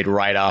horses, they'd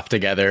ride off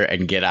together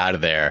and get out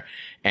of there.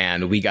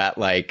 And we got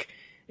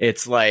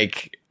it's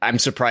like, I'm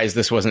surprised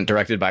this wasn't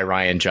directed by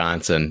Rian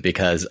Johnson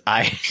because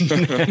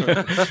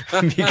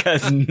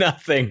because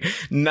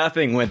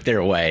nothing went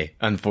their way,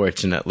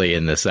 unfortunately,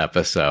 in this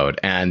episode.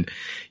 And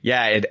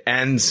yeah, it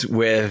ends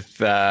with,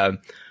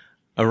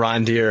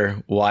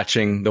 Arondir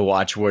watching the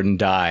Watchwarden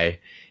die.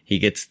 He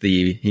gets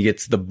the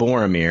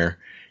Boromir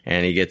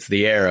and he gets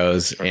the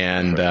arrows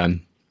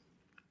and,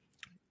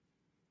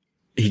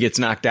 he gets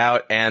knocked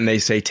out and they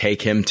say,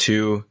 take him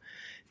to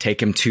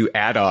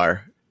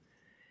Adar.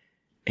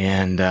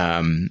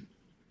 And,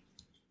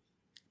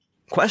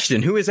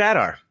 question, who is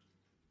Adar?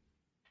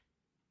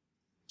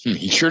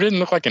 He sure didn't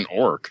look like an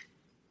orc.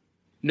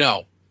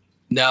 No,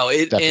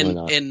 Definitely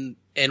not.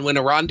 And when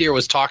Arondir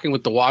was talking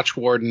with the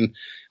Watchwarden,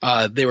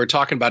 they were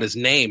talking about his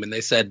name and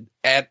they said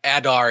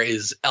Adar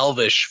is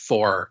Elvish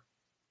for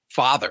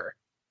father.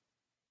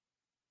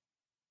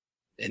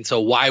 And so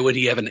why would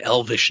he have an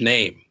Elvish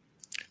name?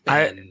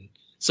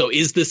 So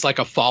is this like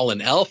a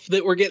fallen elf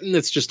that we're getting?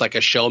 That's just like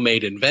a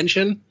show-made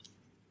invention?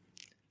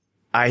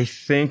 I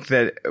think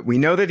that we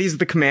know that he's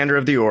the commander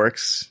of the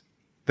orcs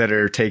that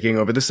are taking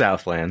over the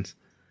Southlands.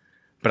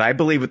 But I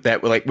believe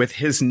that, like, with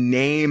his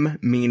name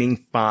meaning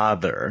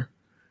father,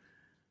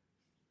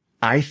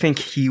 I think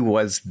he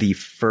was the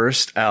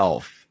first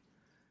elf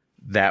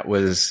that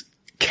was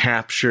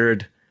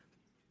captured,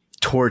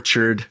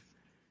 tortured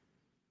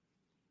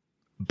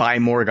by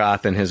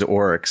Morgoth and his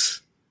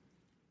orcs,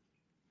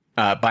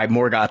 by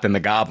Morgoth and the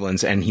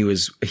goblins, and he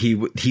was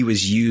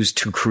used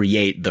to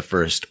create the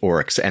first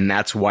orcs, and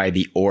that's why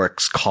the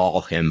orcs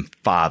call him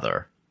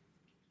father.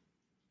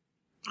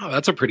 Oh,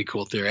 that's a pretty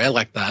cool theory. I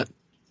like that.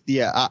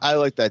 Yeah, I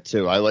like that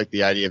too. I like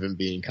the idea of him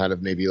being kind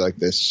of maybe like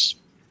this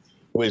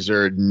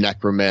wizard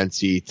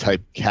necromancy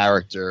type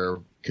character.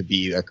 Could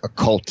be a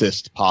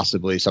cultist,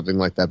 possibly something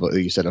like that. But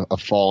like you said, a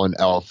fallen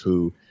elf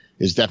who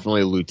is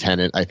definitely a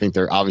lieutenant. I think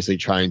they're obviously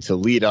trying to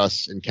lead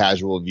us and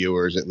casual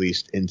viewers, at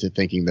least, into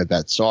thinking that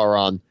that's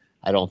Sauron.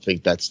 I don't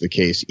think that's the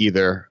case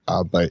either.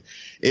 But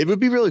it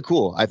would be really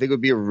cool. I think it would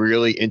be a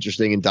really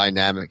interesting and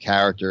dynamic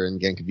character, and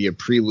again, could be a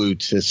prelude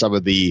to some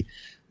of the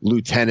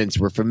lieutenants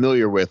we're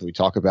familiar with. We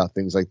talk about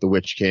things like the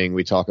Witch King.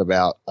 We talk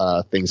about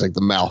things like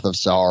the Mouth of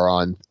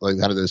Sauron, like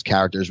kind of those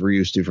characters we're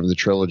used to from the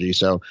trilogy.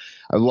 So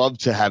I love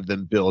to have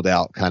them build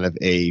out kind of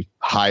a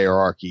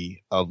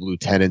hierarchy of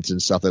lieutenants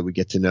and stuff that we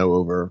get to know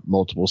over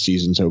multiple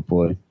seasons,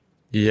 hopefully.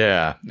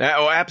 Yeah.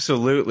 Oh,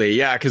 absolutely.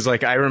 Yeah. Cause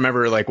like I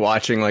remember like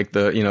watching like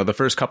the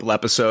first couple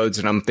episodes,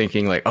 and I'm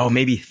thinking like, oh,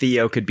 maybe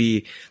Theo could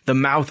be the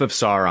Mouth of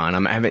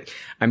Sauron.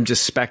 I'm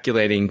just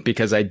speculating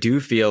because I do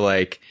feel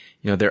like,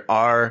 there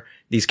are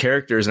these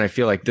characters, and I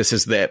feel like this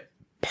is the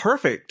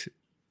perfect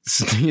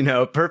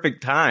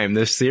time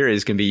this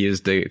series can be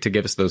used to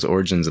give us those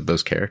origins of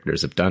those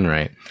characters if done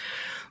right.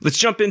 Let's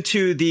jump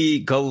into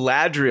the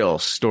Galadriel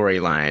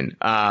storyline.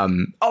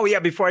 Oh yeah,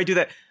 before I do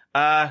that,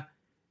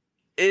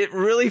 it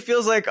really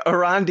feels like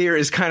Arondir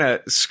is kind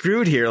of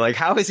screwed here. Like,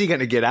 how is he going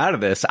to get out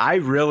of this? I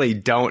really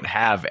don't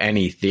have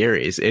any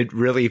theories. It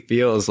really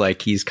feels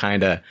like he's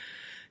kind of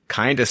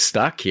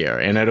stuck here,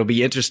 and it'll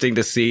be interesting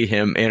to see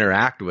him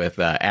interact with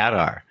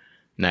Adar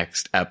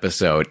next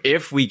episode.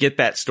 If we get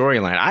that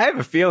storyline, I have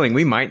a feeling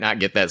we might not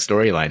get that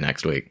storyline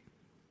next week.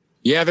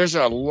 Yeah, there's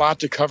a lot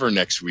to cover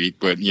next week,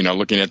 but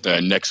looking at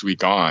the next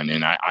week on,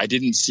 and I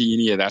didn't see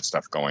any of that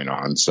stuff going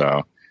on.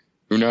 So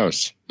who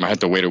knows? Might have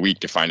to wait a week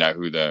to find out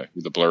who the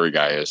blurry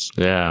guy is.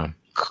 Yeah.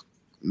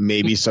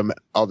 Maybe some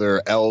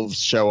other elves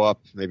show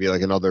up, maybe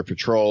like another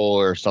patrol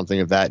or something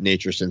of that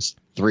nature, since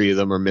 3 of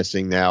them are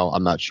missing now.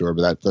 I'm not sure,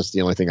 but that's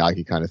the only thing I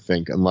could kind of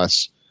think,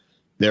 unless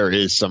there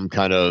is some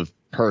kind of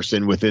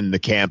person within the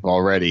camp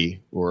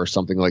already or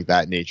something like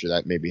that nature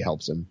that maybe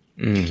helps him.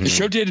 Mm-hmm. The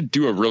show did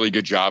do a really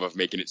good job of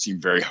making it seem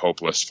very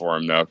hopeless for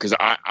him, though, because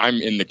I'm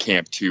in the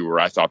camp too, where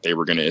I thought they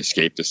were going to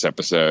escape this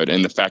episode,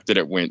 and the fact that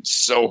it went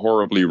so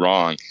horribly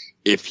wrong,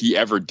 if he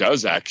ever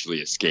does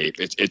actually escape,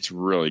 it's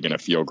really going to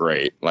feel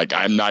great. Like,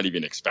 I'm not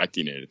even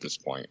expecting it at this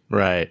point.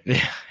 Right.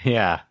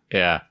 Yeah.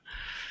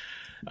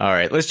 All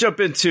right, let's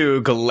jump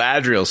into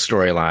Galadriel's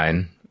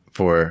storyline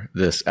for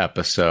this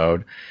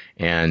episode,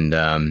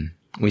 and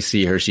we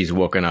see her. She's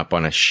woken up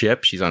on a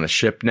ship. She's on a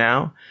ship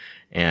now,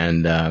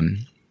 and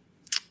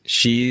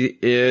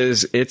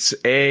it's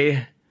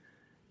a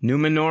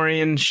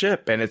Númenorian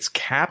ship, and it's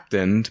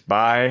captained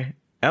by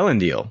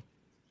Elendil.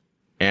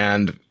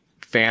 And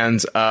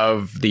fans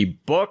of the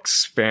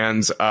books,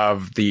 fans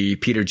of the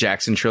Peter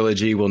Jackson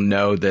trilogy will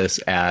know this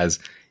as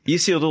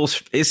Isildur's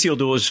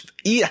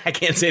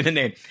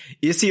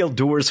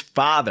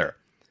father.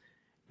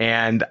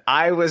 And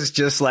I was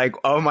just like,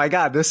 oh my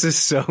God, this is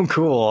so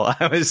cool.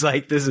 I was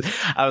like,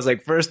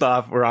 first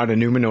off, we're on a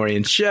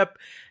Númenorian ship,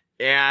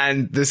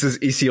 and this is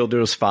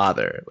Isildur's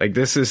father. Like,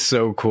 this is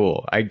so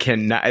cool. I could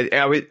not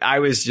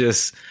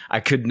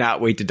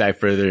wait to dive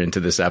further into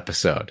this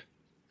episode.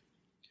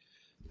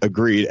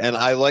 Agreed. And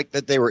I like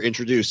that they were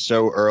introduced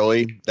so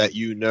early that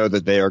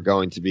that they are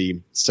going to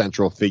be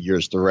central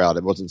figures throughout.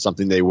 It wasn't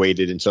something they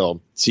waited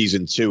until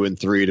season 2 and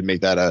 3 to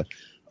make that a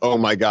oh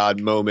my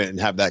God moment and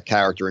have that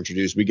character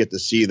introduced. We get to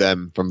see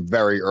them from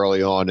very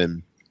early on,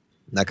 and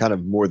that kind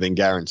of more than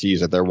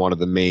guarantees that they're one of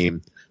the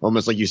main,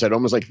 almost like you said,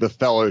 almost like the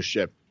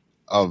fellowship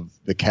of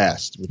the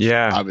cast, which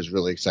I was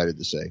really excited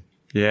to see.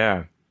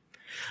 Yeah.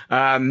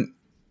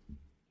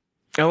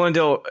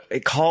 Elendil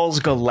calls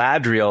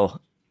Galadriel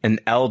an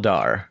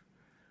Eldar,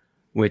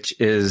 which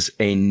is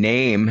a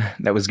name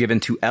that was given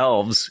to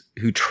elves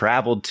who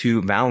traveled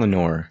to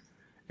Valinor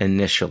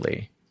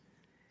initially.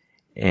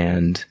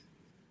 And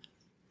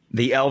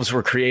the elves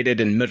were created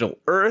in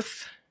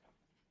Middle-earth,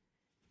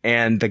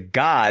 and the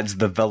gods,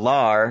 the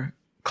Valar,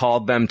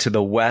 called them to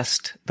the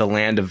west, the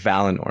land of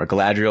Valinor.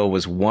 Galadriel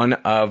was one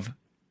of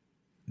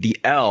the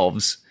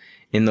elves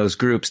in those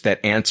groups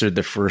that answered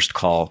the first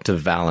call to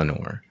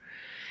Valinor.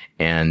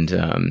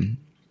 And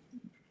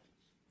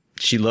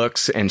she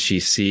looks and she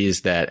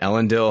sees that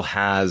Elendil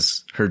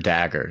has her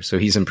dagger. So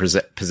he's in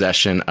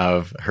possession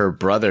of her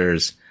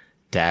brother's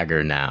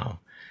dagger now.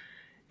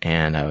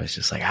 And I was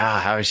just like,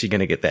 how is she going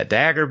to get that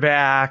dagger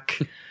back?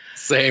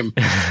 Same.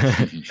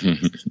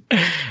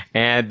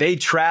 And they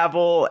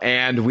travel,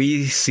 and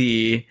we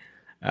see,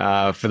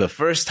 for the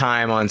first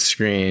time on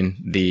screen,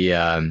 the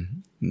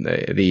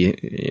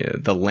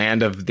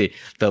land of the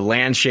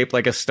land shaped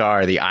like a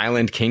star, the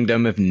island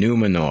kingdom of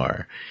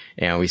Númenor.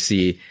 And we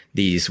see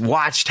these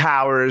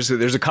watchtowers.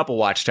 There's a couple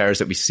watchtowers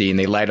that we see, and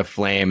they light a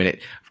flame. And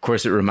of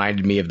course, it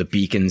reminded me of the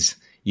beacons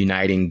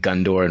uniting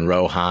Gondor and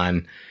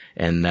Rohan.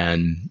 And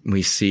then we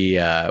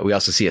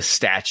also see a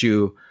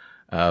statue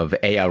of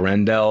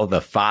Earendil,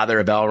 the father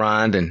of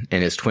Elrond, and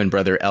his twin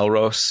brother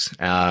Elros.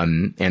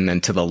 And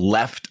then to the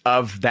left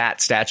of that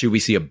statue, we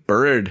see a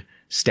bird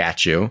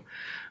statue,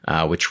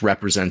 which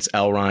represents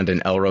Elrond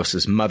and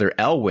Elros's mother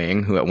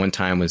Elwing, who at one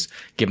time was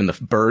given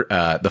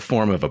the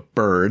form of a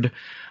bird.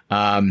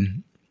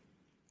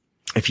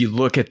 If you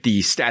look at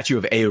the statue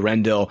of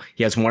Earendil,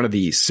 he has one of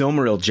the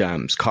Silmaril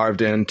gems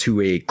carved into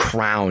a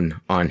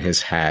crown on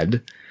his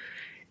head.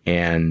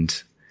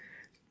 And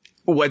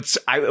what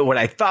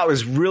I thought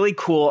was really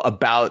cool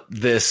about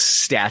this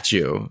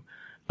statue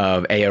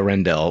of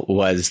Earendil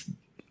was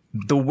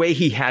the way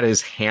he had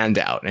his hand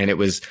out, and it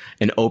was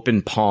an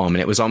open palm,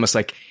 and it was almost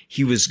like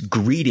he was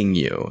greeting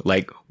you,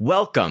 like,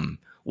 welcome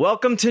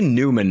to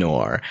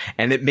Númenor.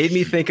 And it made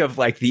me think of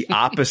like the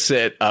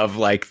opposite of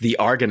like the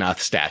Argonath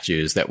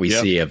statues that we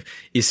see of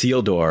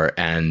Isildur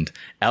and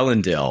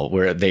Elendil,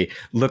 where they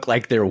look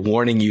like they're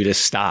warning you to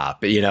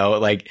stop,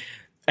 like,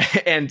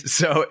 and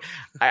so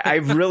I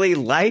really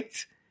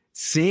liked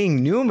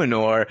seeing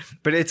Númenor,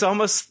 but it's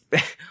almost,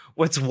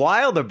 what's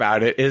wild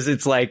about it is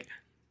it's like,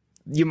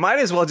 you might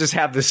as well just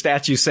have the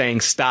statue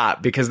saying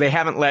stop, because they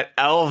haven't let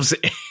elves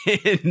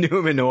in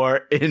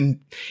Númenor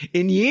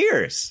in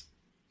years.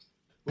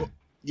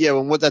 Yeah,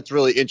 well, what that's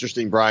really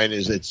interesting, Brian,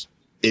 is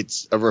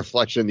it's a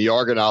reflection. The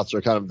Argonauts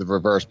are kind of the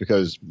reverse,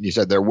 because you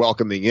said they're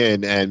welcoming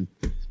in, and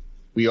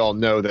we all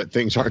know that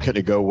things aren't going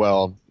to go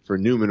well for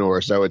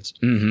Númenor. So it's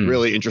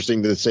really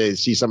interesting to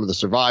see some of the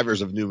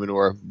survivors of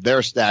Númenor.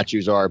 Their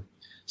statues are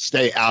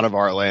stay out of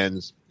our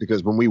lands,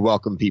 because when we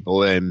welcome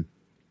people in,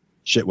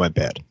 shit went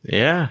bad.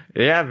 Yeah,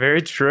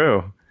 very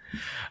true.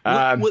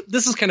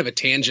 This is kind of a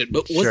tangent,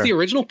 but was the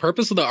original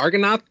purpose of the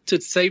Argonaut to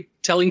say,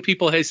 telling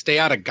people, hey, stay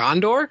out of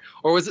Gondor?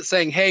 Or was it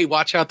saying, hey,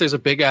 watch out, there's a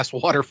big ass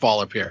waterfall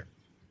up here?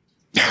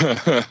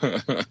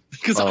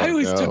 Because I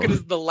always took it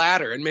as the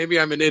latter, and maybe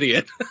I'm an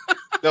idiot.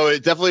 No,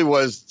 it definitely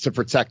was to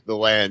protect the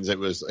lands. It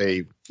was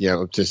to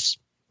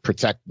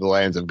protect the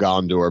lands of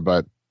Gondor,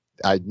 but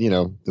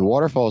the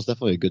waterfall is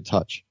definitely a good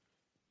touch.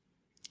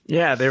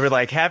 Yeah, they were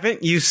like,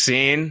 haven't you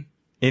seen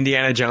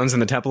Indiana Jones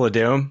and the Temple of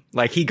Doom?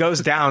 Like, he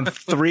goes down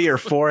 3 or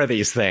 4 of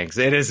these things.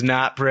 It is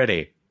not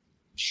pretty.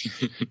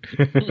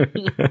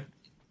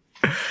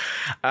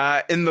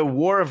 In the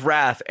War of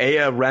Wrath,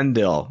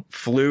 Earendil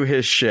flew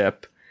his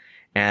ship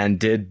and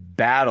did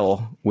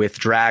battle with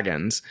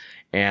dragons.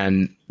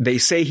 And they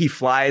say he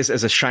flies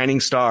as a shining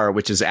star,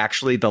 which is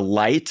actually the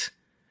light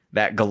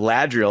that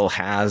Galadriel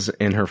has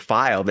in her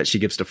phial that she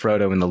gives to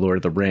Frodo in The Lord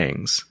of the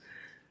Rings.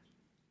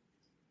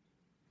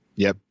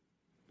 Yep.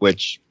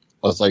 Which,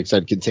 like I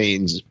said,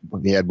 contains,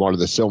 he had one of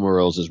the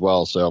Silmarils as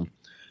well. So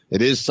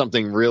it is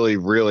something really,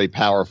 really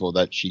powerful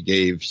that she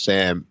gave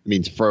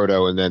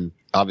Frodo, and then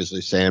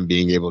obviously Sam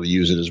being able to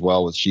use it as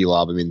well with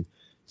Shelob. I mean,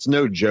 it's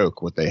no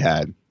joke what they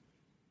had.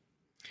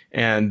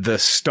 And the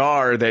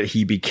star that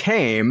he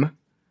became,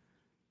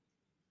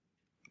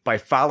 by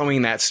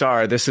following that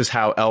star, this is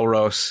how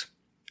Elros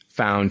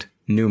found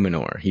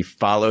Númenor. He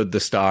followed the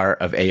star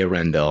of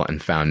Earendil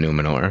and found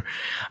Númenor.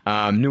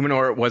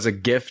 Númenor was a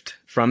gift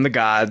from the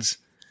gods,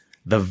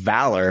 the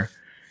valor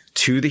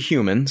to the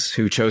humans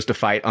who chose to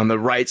fight on the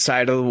right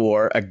side of the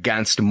war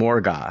against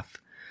Morgoth.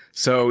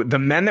 So the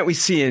men that we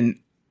see in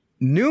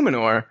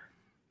Númenor,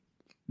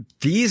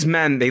 these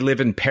men, they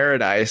live in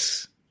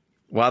paradise,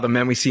 while the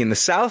men we see in the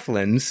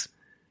Southlands,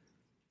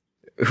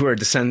 who are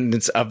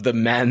descendants of the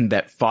men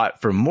that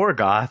fought for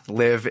Morgoth,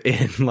 live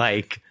in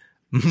like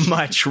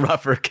much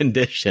rougher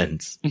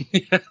conditions.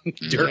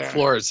 Dirt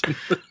floors.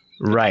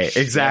 Right,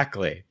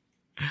 exactly.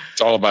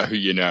 It's all about who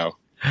you know.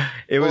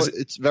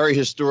 It's very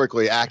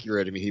historically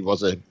accurate. I mean, he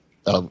was a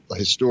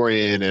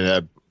historian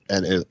and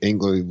an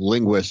English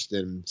linguist,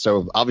 and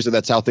so obviously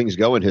that's how things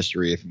go in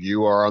history. If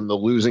you are on the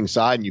losing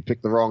side and you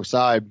pick the wrong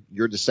side,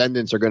 your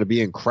descendants are going to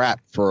be in crap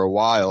for a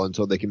while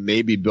until they can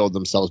maybe build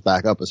themselves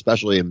back up,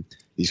 especially in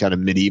these kind of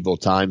medieval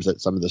times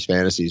that some of this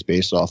fantasy is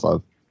based off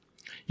of.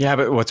 Yeah,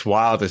 but what's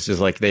wild is just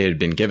like they had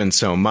been given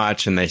so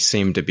much, and they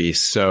seem to be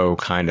so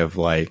kind of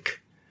like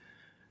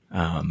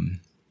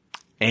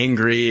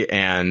angry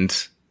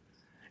and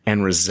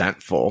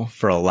resentful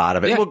for a lot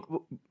of it. Yeah.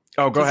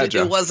 Well, go ahead,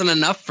 Joe. It wasn't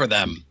enough for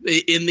them.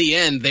 In the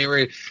end, they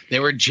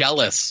were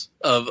jealous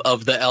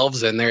of the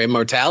elves and their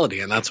immortality,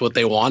 and that's what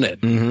they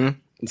wanted. Mm-hmm.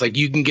 It's like,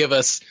 you can give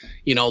us,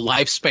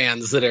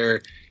 lifespans that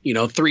are,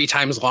 3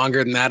 times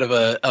longer than that of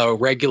a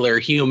regular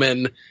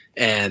human,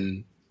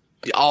 and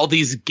all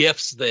these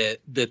gifts that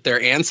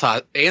their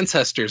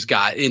ancestors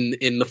got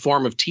in the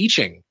form of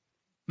teaching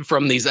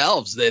from these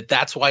elves,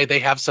 that's why they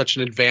have such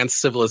an advanced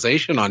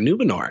civilization on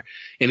Númenor.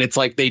 And it's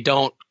like they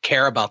don't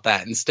care about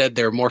that. Instead,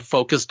 they're more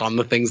focused on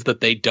the things that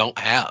they don't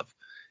have.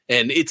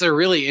 And it's a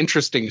really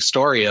interesting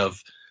story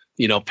of,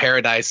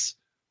 paradise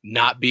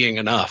not being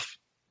enough.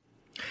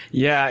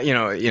 Yeah,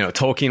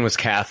 Tolkien was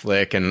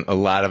Catholic, and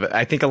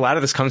I think a lot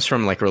of this comes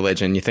from like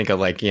religion. You think of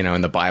like,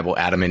 in the Bible,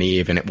 Adam and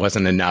Eve, and it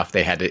wasn't enough.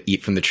 They had to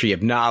eat from the tree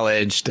of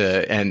knowledge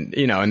and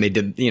they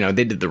did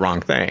the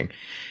wrong thing.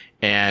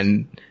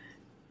 And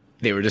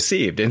they were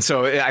deceived. And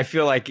so I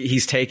feel like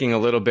he's taking a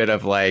little bit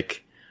of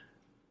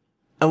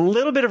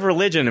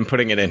religion and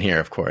putting it in here,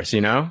 of course,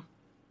 you know?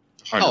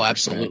 100%. Oh,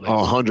 absolutely.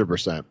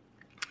 100%.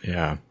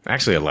 Yeah.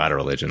 Actually, a lot of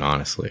religion,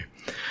 honestly.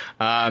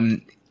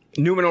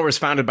 Númenor was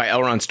founded by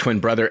Elrond's twin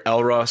brother,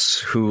 Elros,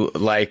 who,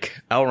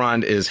 like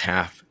Elrond, is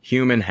half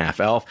human, half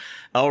elf.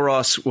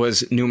 Elros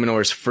was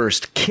Númenor's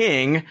first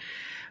king.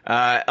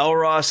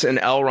 Elros and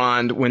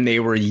Elrond, when they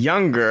were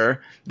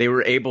younger, they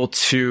were able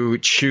to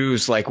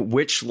choose like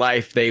which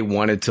life they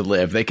wanted to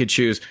live. They could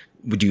choose,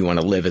 do you want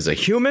to live as a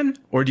human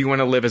or do you want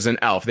to live as an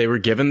elf? They were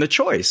given the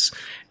choice.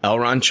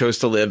 Elrond chose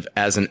to live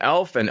as an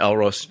elf and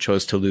Elros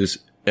chose to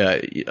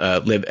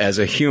live as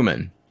a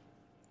human.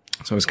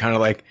 So it was kind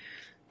of like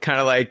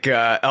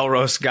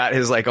Elros got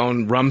his like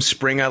own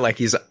Rumspringa, like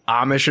he's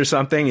Amish or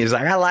something. He's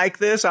like, I like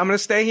this. I'm going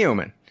to stay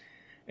human.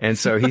 And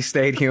so he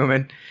stayed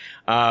human.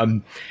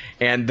 And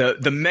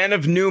the men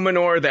of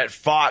Númenor that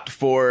fought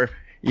for,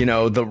 you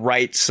know, the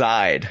right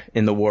side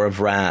in the War of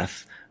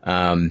Wrath,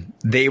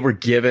 they were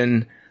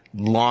given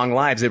long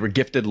lives. They were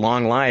gifted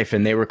long life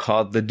and they were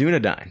called the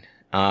Dunedain.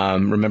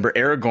 Remember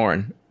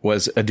Aragorn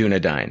was a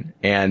Dunedain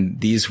and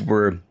these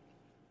were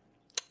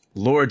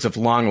lords of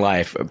long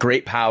life,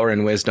 great power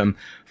and wisdom,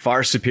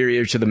 far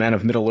superior to the men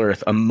of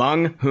Middle-earth,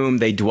 among whom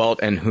they dwelt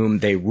and whom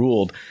they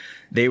ruled.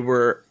 They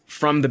were,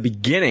 from the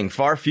beginning,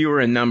 far fewer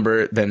in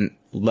number than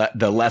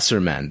the lesser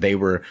men. They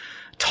were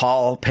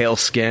tall,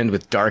 pale-skinned,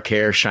 with dark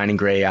hair, shining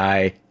gray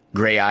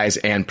eyes,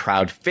 and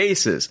proud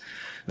faces.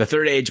 The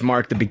Third Age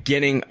marked the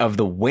beginning of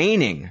the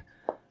waning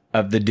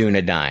of the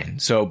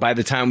Dunedain. So by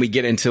the time we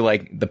get into,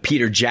 like, the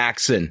Peter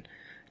Jackson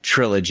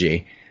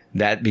trilogy,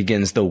 that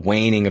begins the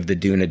waning of the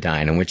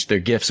Dunedain, in which their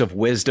gifts of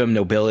wisdom,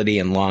 nobility,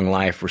 and long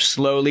life were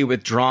slowly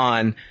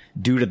withdrawn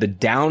due to the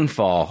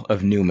downfall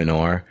of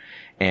Númenor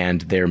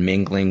and their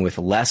mingling with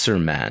lesser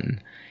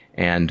men.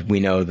 And we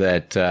know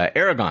that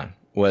Aragorn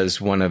was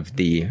one of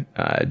the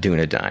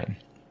Dunedain.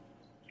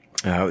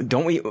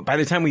 Don't we? By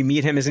the time we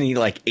meet him, isn't he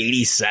like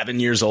 87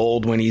 years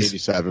old when he's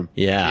 87?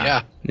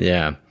 Yeah.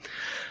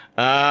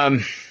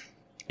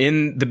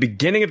 In the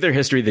beginning of their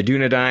history, the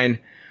Dunedain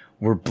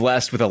were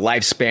blessed with a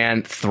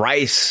lifespan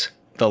thrice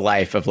the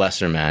life of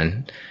lesser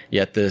men,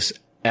 yet this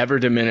ever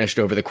diminished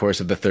over the course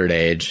of the Third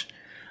Age.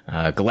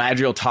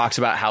 Galadriel talks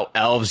about how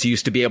elves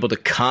used to be able to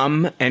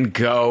come and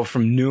go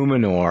from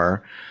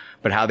Númenor,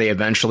 but how they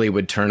eventually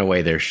would turn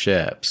away their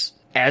ships.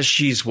 As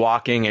she's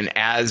walking and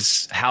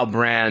as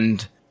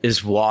Halbrand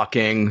is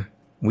walking,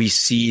 we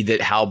see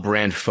that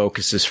Halbrand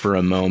focuses for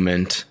a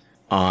moment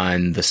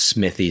on the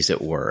smithies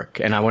at work.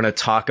 And I want to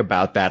talk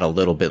about that a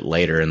little bit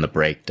later in the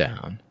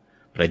breakdown.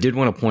 But I did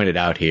want to point it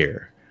out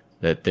here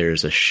that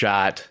there's a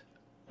shot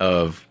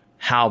of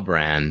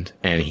Halbrand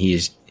and he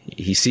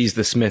sees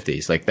the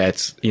smithies. Like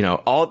that's, you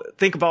know,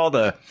 think of all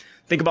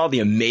the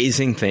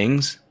amazing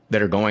things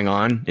that are going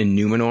on in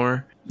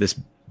Númenor, this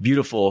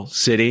beautiful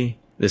city,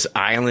 this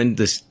island,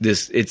 this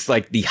it's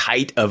like the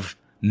height of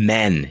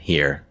men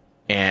here.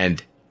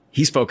 And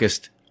he's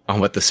focused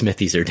on what the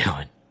smithies are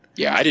doing.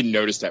 Yeah, I didn't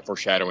notice that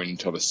foreshadowing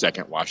until the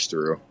second watch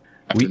through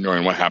after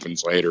knowing what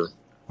happens later.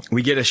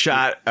 We get a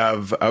shot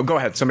of... Oh, go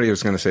ahead. Somebody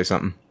was going to say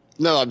something.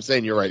 No, I'm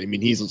saying you're right. I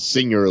mean, he's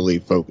singularly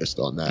focused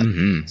on that.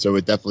 Mm-hmm. So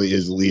it definitely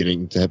is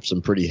leading to have some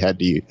pretty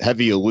heavy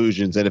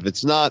illusions. And if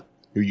it's not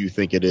who you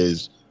think it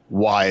is,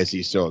 why is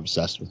he so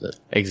obsessed with it?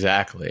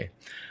 Exactly.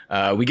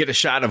 We get a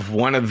shot of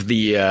one of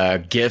the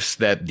gifts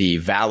that the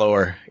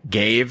Valor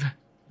gave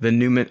the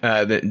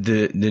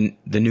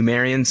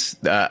Numerians,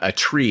 a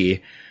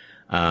tree,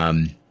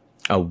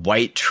 a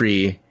white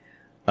tree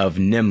of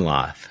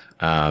Nimloth.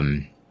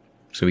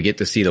 So we get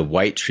to see the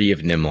white tree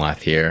of Nimloth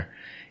here.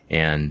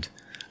 And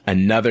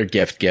another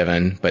gift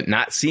given, but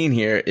not seen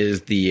here,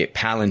 is the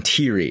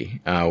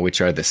Palantiri,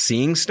 which are the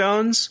Seeing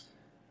Stones.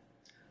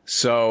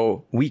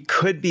 So we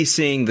could be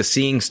seeing the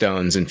Seeing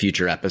Stones in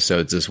future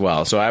episodes as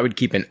well. So I would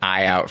keep an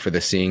eye out for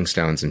the Seeing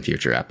Stones in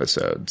future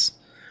episodes.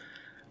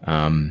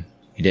 You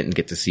didn't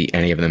get to see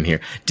any of them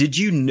here. Did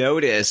you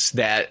notice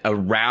that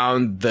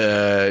around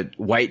the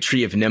white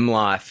tree of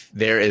Nimloth,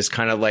 there is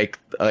kind of like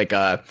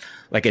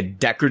a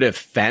decorative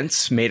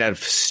fence made out of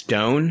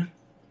stone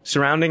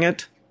surrounding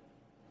it?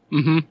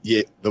 Mm-hmm.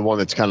 Yeah, the one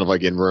that's kind of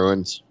like in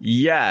ruins.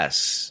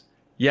 Yes.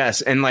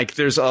 And like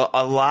there's a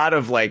lot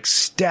of like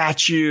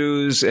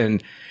statues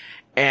and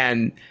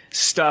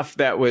stuff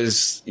that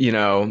was, you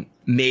know,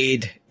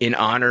 made in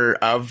honor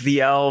of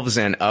the elves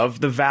and of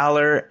the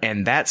Valor,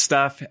 and that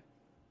stuff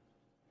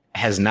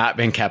has not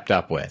been kept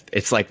up with.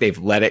 It's like they've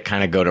let it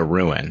kind of go to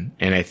ruin.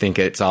 And I think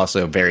it's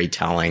also very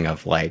telling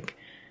of like,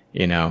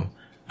 you know,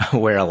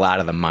 where a lot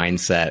of the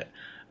mindset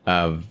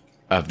of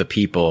the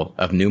people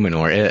of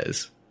Númenor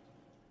is.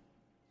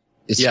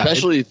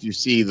 Especially if you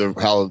see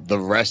how the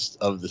rest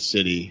of the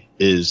city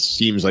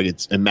seems like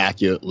it's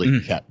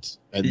immaculately kept.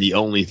 And the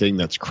only thing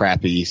that's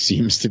crappy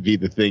seems to be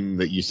the thing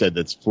that you said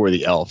that's for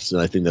the elves.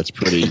 And I think that's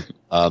pretty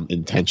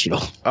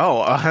intentional.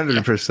 Oh,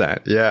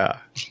 100%. Yeah.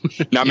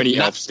 Not many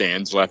elf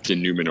stands left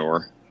in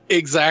Númenor.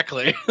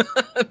 Exactly.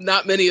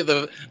 Not many of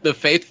the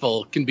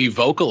faithful can be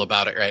vocal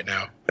about it right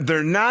now.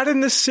 They're not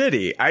in the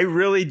city. I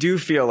really do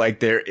feel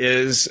like there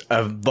is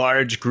a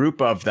large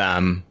group of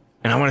them.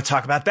 And I want to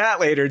talk about that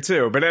later,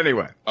 too. But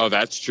anyway. Oh,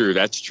 that's true.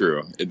 That's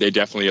true. They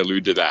definitely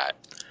allude to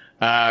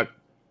that.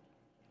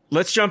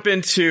 Let's jump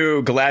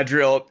into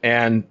Galadriel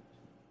and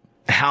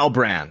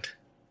Halbrand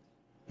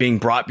being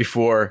brought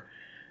before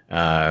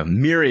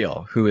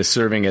Muriel, who is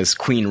serving as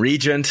Queen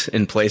Regent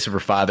in place of her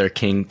father,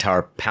 King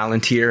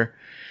Palantir.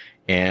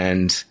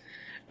 And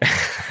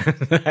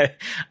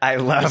I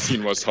love... The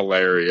scene was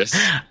hilarious.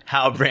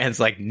 Halbrand's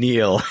like,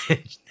 kneel.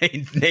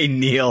 they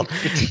kneel.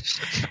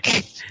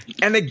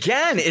 And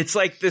again, it's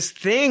like this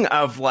thing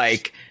of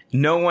like,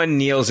 no one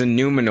kneels in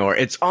Númenor.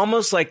 It's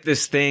almost like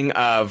this thing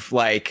of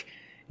like,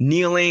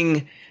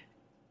 kneeling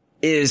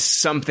is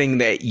something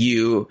that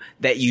you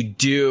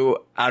do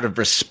out of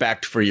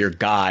respect for your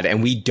God.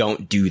 And we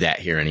don't do that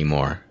here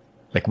anymore.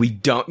 Like we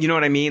don't, you know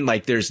what I mean?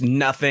 Like there's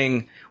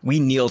nothing, we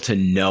kneel to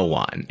no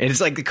one. And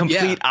it's like the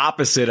complete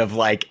opposite of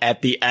like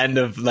at the end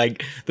of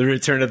like the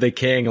Return of the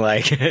King,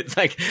 like it's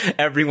like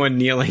everyone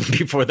kneeling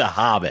before the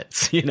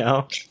hobbits, you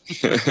know?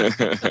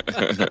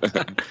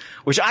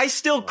 Which I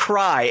still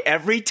cry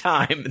every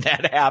time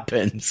that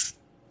happens.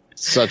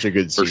 Such a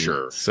good scene. For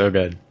sure. So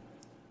good.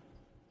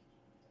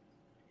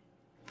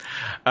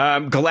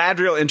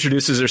 Galadriel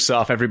introduces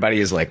herself.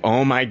 Everybody is like,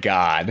 oh my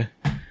God.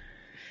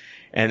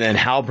 And then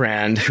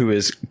Halbrand, who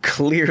is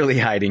clearly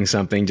hiding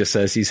something, just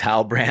says he's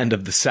Halbrand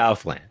of the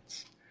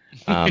Southlands.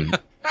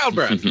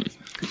 Halbrand.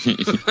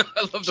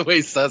 I love the way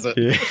he says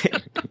it.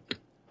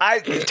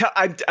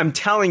 I'm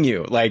telling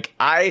you, like,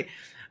 I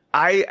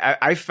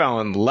fell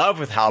in love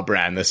with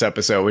Halbrand this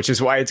episode, which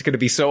is why it's going to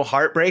be so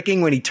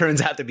heartbreaking when he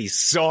turns out to be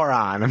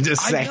Sauron. I'm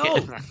just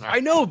saying.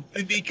 I know,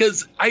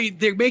 because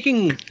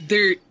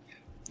they're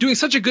doing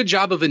such a good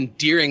job of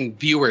endearing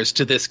viewers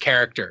to this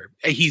character.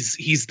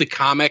 He's the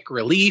comic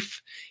relief.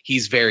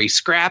 He's very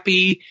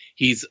scrappy.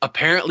 He's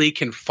apparently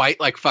can fight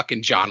like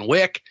fucking John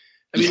Wick.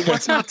 I mean,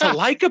 what's not to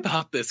like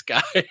about this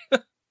guy?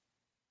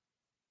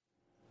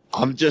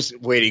 I'm just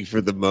waiting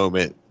for the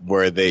moment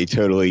where they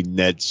totally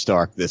Ned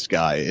Stark this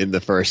guy in the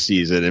first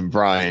season and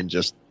Brian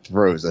just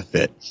throws a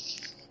fit.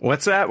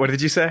 What's that? What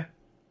did you say?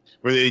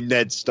 Where they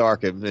Ned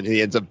Stark him and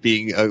he ends up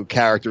being a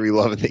character we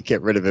love and they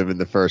get rid of him in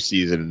the first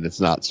season and it's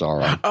not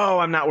Sauron. Oh,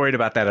 I'm not worried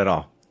about that at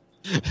all.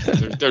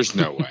 There's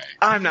no way.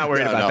 I'm not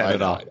worried about that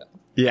at all.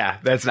 Yeah,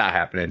 that's not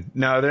happening.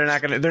 No, they're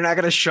not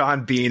gonna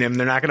Sean Bean him.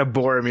 They're not gonna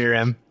Boromir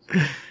him.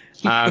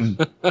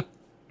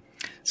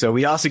 So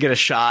we also get a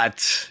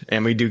shot,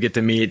 and we do get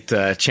to meet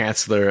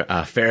Chancellor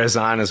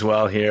Pharazôn as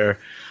well here.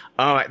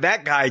 Oh,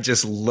 that guy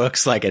just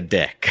looks like a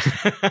dick.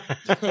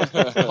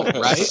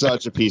 Right?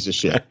 Such a piece of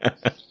shit.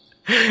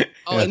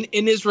 Oh, and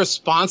in his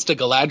response to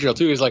Galadriel,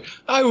 too, he's like,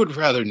 I would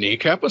rather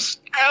kneecap a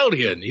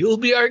stallion. He'll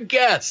be our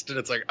guest. And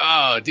it's like,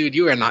 oh, dude,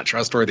 you are not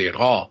trustworthy at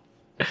all.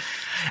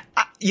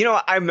 You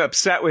know, I'm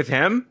upset with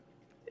him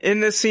in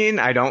this scene.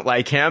 I don't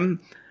like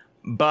him.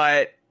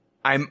 But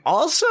I'm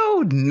also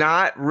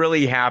not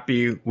really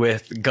happy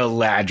with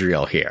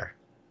Galadriel here.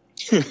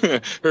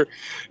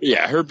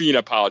 her being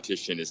a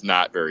politician is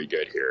not very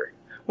good here.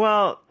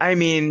 Well, I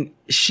mean,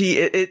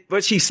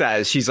 what she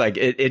says, she's like,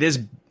 it is...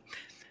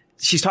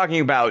 She's talking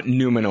about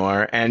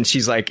Númenor, and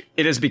she's like,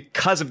 it is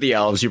because of the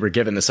elves you were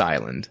given this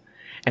island.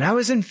 And I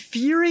was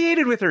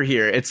infuriated with her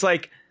here. It's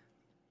like,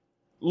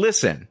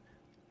 listen,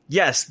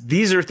 yes,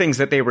 these are things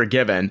that they were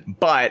given,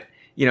 but,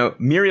 you know,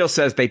 Muriel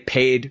says they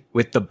paid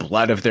with the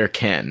blood of their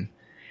kin.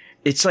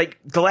 It's like,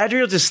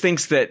 Galadriel just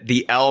thinks that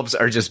the elves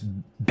are just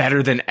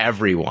better than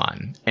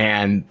everyone,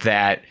 and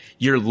that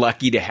you're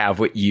lucky to have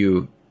what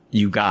you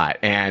got.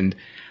 And,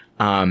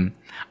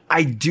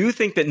 I do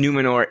think that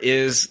Númenor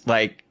is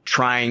like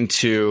trying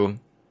to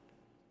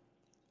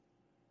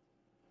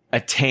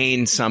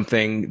attain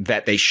something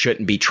that they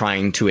shouldn't be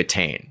trying to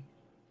attain.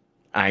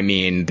 I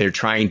mean,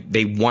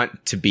 they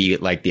want to be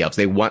like the elves.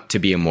 They want to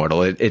be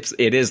immortal. It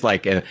is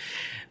like in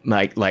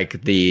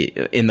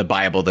the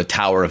Bible, the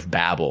Tower of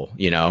Babel,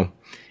 you know?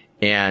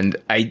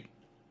 So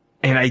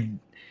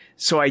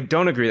I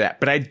don't agree with that,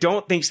 but I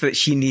don't think that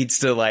she needs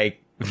to like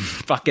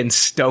fucking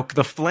stoke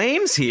the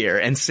flames here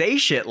and say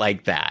shit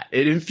like that.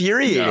 It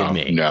infuriated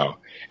me. No.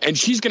 And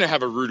she's going to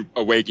have a rude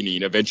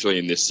awakening eventually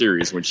in this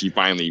series when she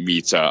finally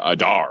meets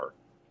Adar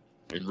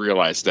and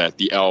realizes that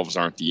the elves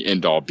aren't the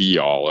end-all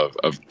be-all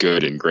of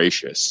good and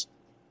gracious.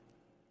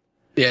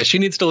 Yeah, she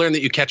needs to learn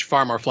that you catch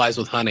far more flies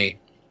with honey.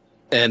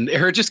 And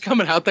her just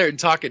coming out there and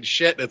talking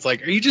shit, it's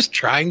like, are you just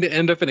trying to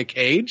end up in a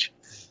cage?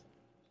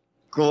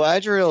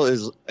 Galadriel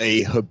is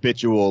a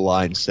habitual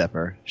line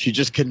stepper. She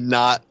just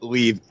cannot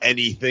leave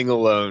anything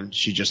alone.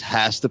 She just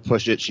has to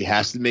push it. She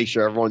has to make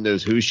sure everyone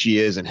knows who she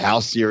is and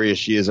how serious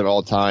she is at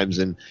all times.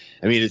 And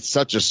I mean, it's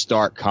such a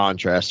stark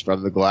contrast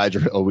from the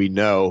Galadriel we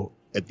know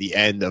at the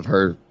end of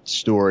her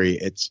story.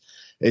 It's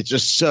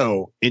just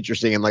so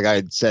interesting. And like I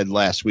had said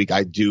last week,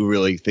 I do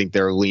really think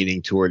they're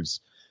leaning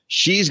towards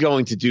she's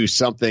going to do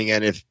something.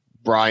 And if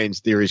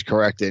Brian's theory is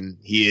correct and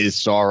he is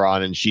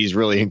Sauron and she's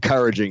really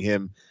encouraging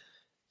him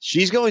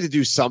she's going to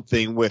do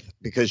something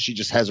because she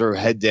just has her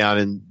head down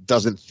and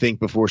doesn't think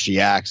before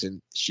she acts,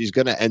 and she's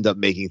going to end up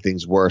making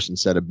things worse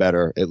instead of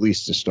better, at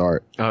least to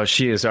start. Oh,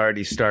 she has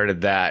already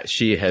started that.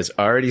 She has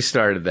already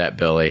started that,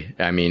 Billy.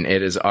 I mean,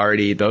 it is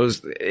already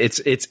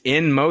it's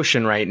in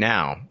motion right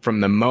now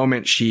from the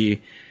moment she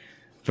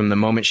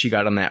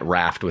got on that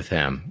raft with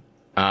him.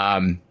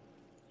 And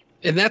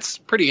that's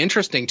pretty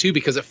interesting too,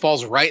 because it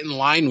falls right in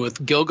line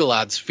with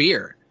Gil-galad's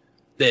fear.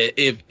 That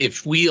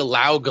if we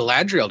allow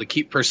Galadriel to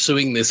keep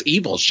pursuing this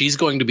evil, she's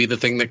going to be the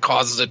thing that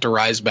causes it to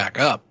rise back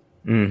up.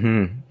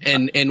 Mm-hmm.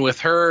 And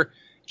with her,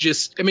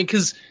 just I mean,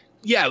 because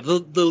the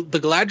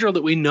Galadriel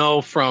that we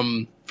know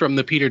from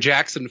the Peter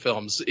Jackson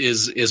films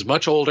is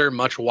much older,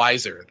 much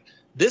wiser.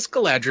 This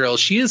Galadriel,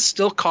 she is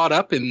still caught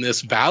up in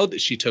this vow that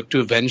she took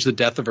to avenge the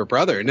death of her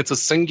brother, and it's a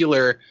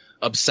singular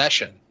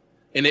obsession.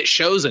 And it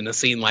shows in a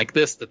scene like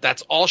this that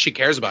that's all she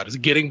cares about is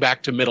getting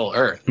back to Middle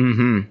Earth.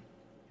 Mm-hmm.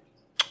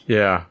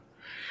 Yeah.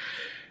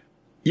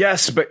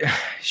 Yes, but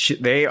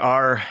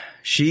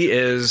she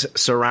is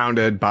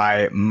surrounded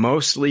by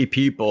mostly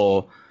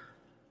people,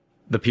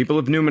 the people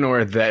of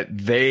Númenor, that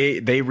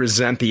they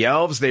resent the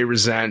elves, they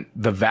resent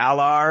the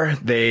Valar,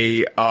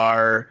 they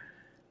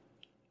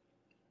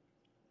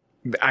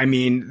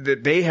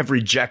have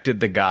rejected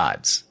the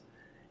gods.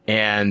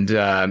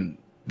 And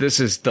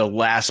this is the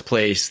last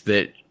place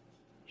that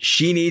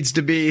she needs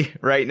to be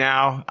right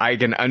now. I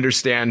can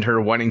understand her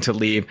wanting to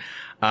leave.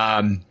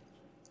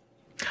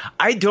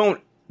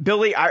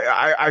 Billy,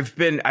 I've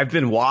been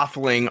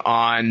waffling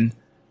on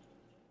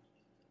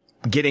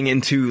getting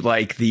into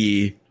like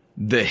the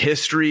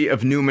history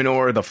of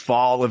Númenor, the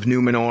fall of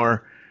Númenor,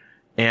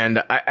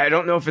 and I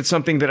don't know if it's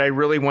something that I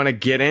really want to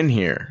get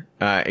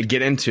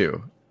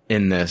into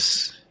in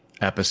this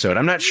episode.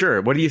 I'm not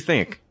sure. What do you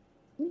think?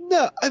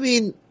 No, I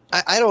mean,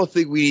 I don't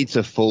think we need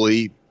to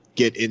fully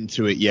get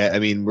into it yet. I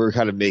mean, we're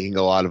kind of making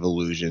a lot of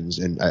allusions,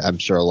 and I'm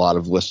sure a lot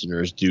of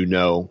listeners do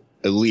know,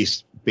 at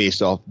least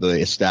based off the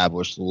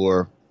established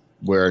lore,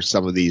 where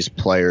some of these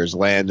players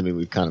land. I mean,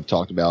 we've kind of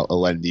talked about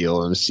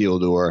Elendil and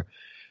Isildur.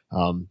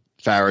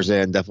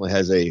 Farazan definitely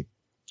has a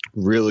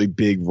really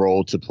big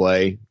role to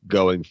play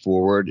going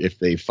forward if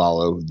they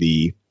follow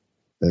the,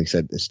 like I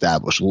said,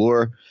 established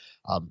lore.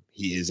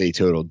 He is a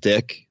total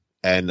dick.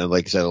 And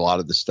like I said, a lot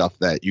of the stuff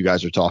that you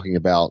guys are talking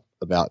about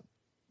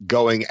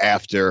going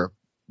after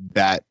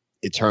that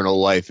eternal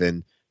life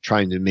and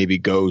trying to maybe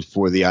go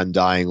for the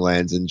undying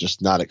lands and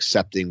just not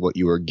accepting what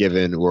you were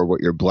given or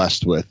what you're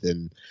blessed with.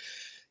 And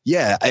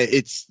yeah,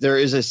 there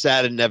is a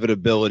sad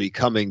inevitability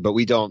coming, but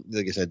we don't,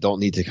 like I said, don't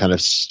need to kind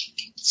of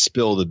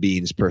spill the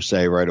beans per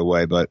se right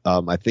away. But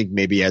I think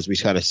maybe as we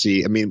kind of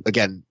see, I mean,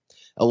 again,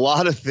 a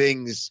lot of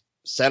things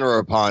center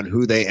upon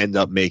who they end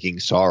up making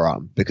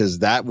Sauron, because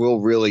that will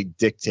really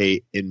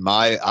dictate, in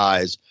my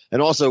eyes,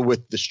 and also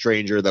with the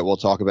stranger that we'll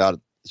talk about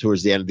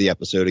towards the end of the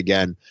episode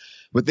again,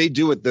 what they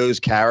do with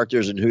those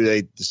characters and who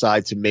they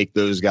decide to make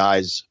those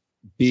guys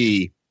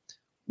be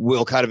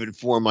will kind of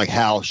inform like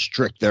how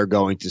strict they're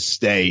going to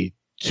stay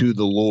to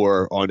the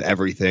lore on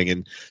everything.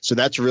 And so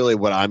that's really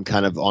what I'm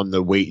kind of on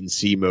the wait and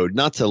see mode,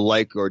 not to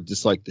like or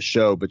dislike the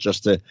show, but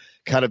just to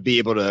kind of be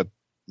able to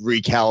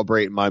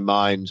recalibrate in my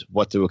mind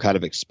what to kind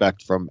of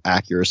expect from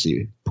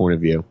accuracy point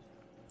of view.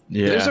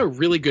 Yeah. There's a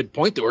really good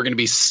point that we're going to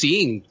be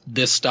seeing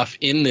this stuff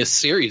in this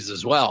series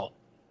as well.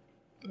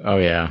 Oh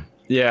yeah.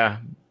 Yeah.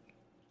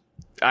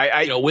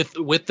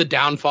 With the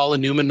downfall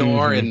of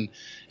Númenor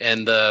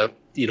and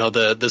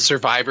the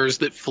survivors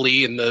that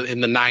flee in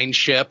the 9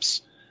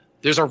 ships,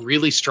 there's a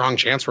really strong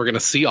chance we're going to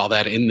see all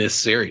that in this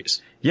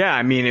series. Yeah,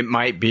 I mean, it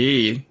might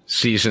be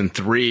season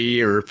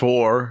 3 or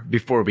 4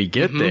 before we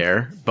get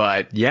there,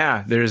 but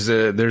yeah, there's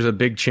a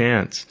big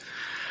chance.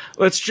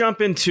 Let's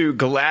jump into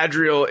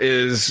Galadriel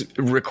is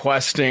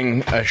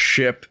requesting a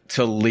ship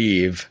to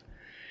leave,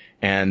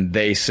 and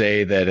they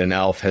say that an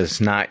elf has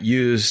not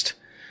used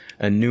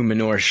a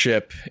Númenor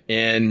ship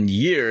in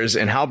years,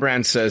 and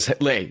Halbrand says,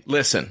 hey,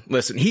 listen,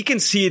 he can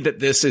see that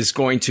this is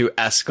going to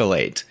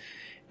escalate,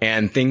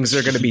 and things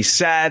are going to be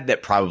said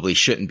that probably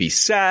shouldn't be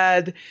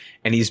said,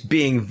 and he's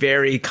being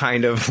very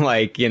kind of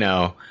like,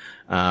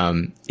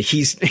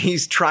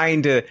 he's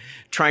trying to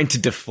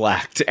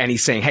deflect, and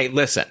he's saying, hey,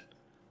 listen,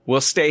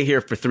 we'll stay here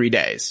for 3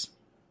 days,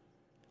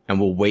 and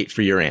we'll wait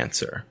for your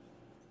answer.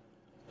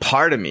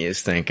 Part of me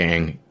is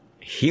thinking,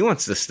 he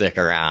wants to stick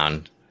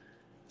around,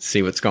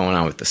 see what's going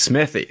on with the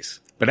smithies.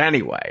 But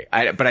anyway,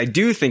 I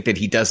do think that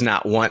he does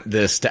not want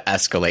this to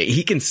escalate.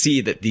 He can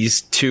see that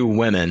these two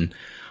women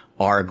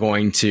are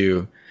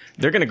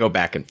they're going to go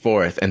back and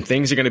forth, and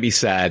things are going to be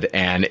said,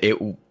 and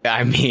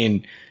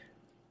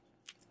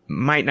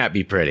might not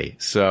be pretty.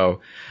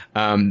 So,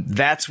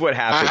 that's what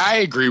happened. I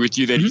agree with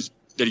you that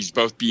he's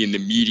both being the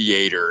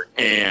mediator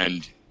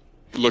and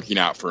looking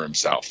out for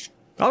himself.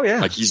 Oh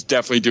yeah. Like he's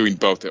definitely doing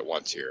both at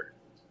once here.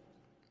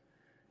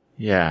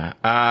 Yeah.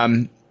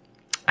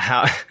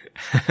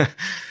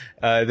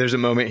 There's a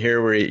moment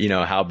here where,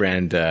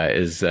 Halbrand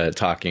is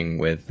talking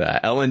with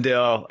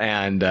Elendil,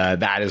 and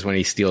that is when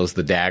he steals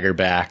the dagger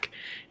back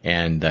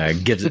and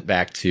gives it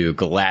back to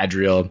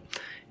Galadriel.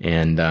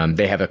 And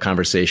they have a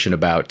conversation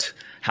about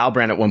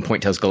Halbrand at one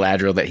point tells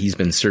Galadriel that he's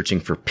been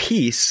searching for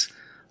peace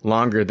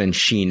longer than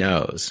she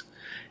knows.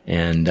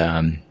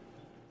 And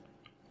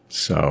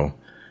so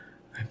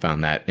I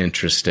found that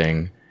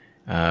interesting.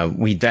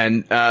 We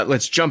then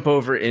let's jump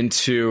over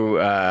into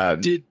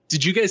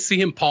Did you guys see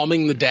him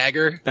palming the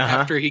dagger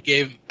after he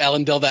gave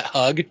Elendil that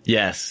hug?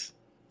 Yes.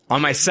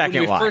 On my second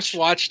when we watch. first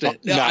watched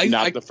it.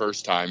 Not the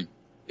first time.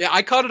 Yeah,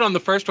 I caught it on the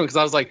first one because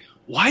I was like,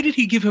 why did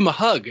he give him a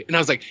hug? And I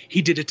was like,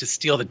 he did it to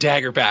steal the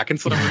dagger back. And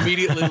so I'm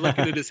immediately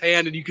looking at his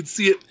hand, and you could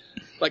see it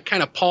like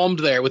kind of palmed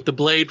there with the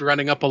blade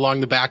running up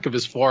along the back of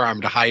his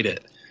forearm to hide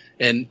it.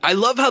 And I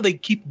love how they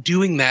keep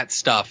doing that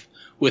stuff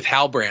with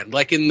Halbrand.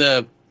 Like in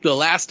the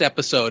last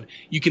episode,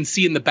 you can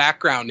see in the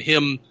background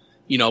him,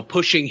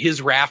 pushing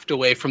his raft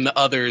away from the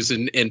others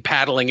and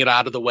paddling it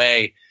out of the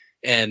way.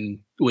 And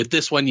with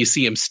this one, you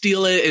see him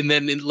steal it. And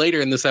then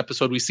later in this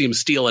episode, we see him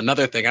steal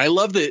another thing. I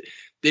love that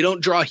they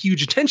don't draw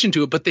huge attention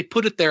to it, but they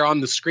put it there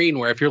on the screen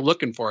where if you're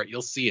looking for it,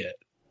 you'll see it.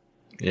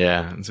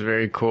 Yeah, it's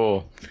very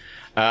cool.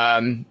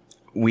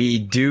 We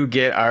do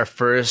get our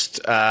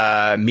first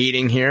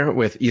meeting here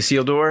with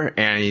Isildur,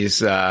 and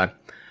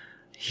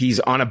he's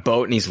on a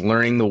boat and he's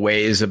learning the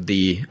ways of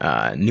the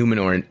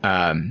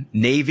Númenor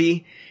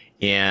navy.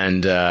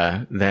 And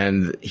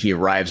then he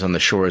arrives on the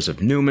shores of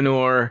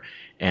Númenor,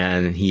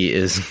 and he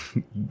is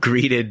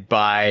greeted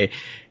by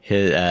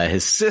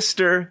his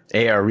sister,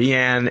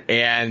 Eärien,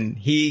 and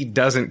he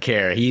doesn't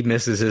care. He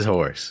misses his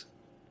horse.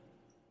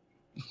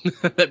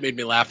 That made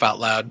me laugh out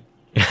loud.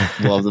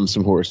 Love them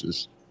some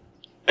horses.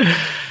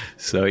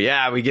 So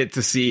yeah, we get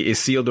to see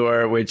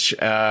Isildur, which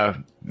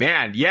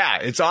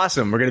it's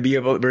awesome. We're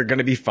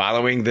gonna be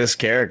following this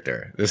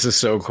character. This is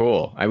so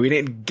cool. We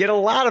didn't get a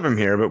lot of him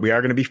here, but we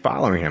are gonna be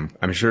following him,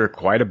 I'm sure,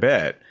 quite a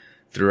bit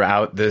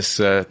throughout this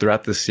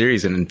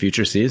series and in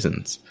future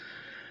seasons.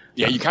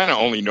 Yeah, you kind of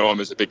only know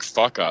him as a big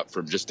fuck up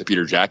from just the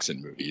Peter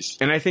Jackson movies.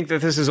 And I think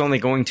that this is only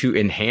going to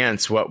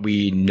enhance what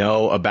we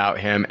know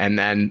about him. And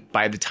then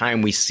by the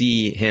time we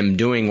see him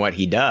doing what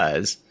he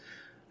does,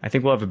 I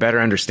think we'll have a better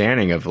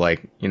understanding of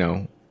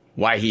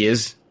why he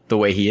is the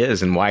way he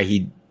is and why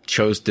he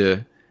chose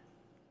to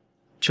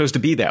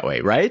be that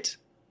way. Right?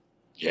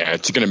 Yeah,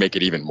 it's going to make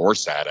it even more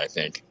sad, I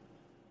think.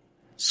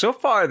 So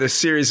far, this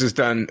series has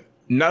done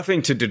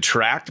nothing to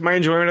detract my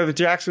enjoyment of the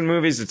Jackson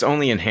movies. It's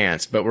only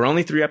enhanced, but we're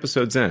only 3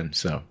 episodes in,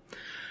 so.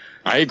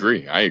 I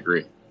agree.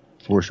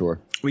 For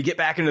sure. We get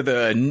back into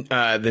the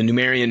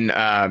Numerian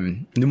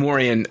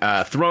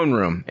throne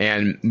room,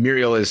 and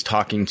Muriel is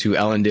talking to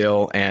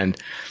Elendil, and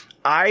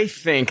I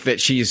think that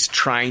she's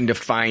trying to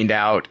find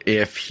out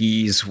if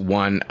he's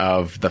one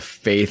of the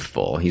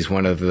faithful. He's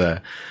one of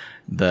the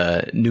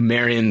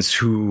Numerians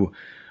who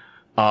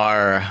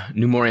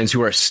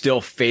are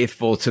still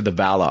faithful to the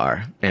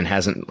Valar and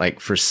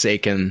hasn't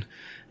forsaken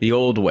the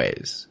old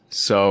ways.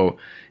 So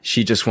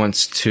she just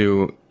wants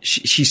to,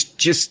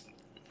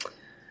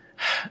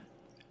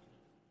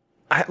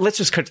 let's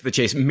just cut to the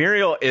chase.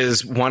 Muriel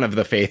is one of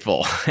the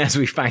faithful, as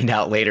we find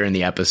out later in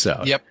the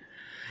episode. Yep.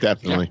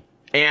 Definitely.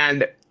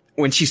 And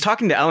when she's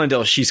talking to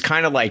Elendil, she's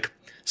kind of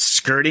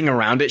skirting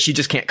around it. She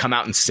just can't come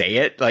out and say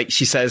it.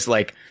 She says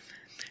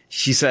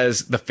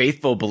the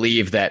faithful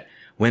believe that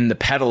when the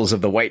petals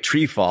of the white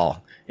tree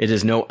fall, it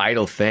is no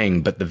idle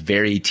thing, but the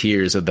very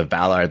tears of the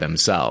Valar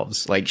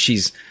themselves.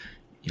 She's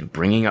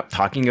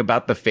talking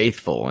about the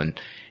faithful and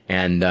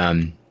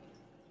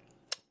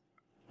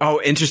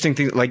interesting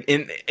things.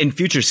 In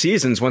future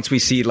seasons, once we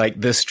see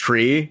this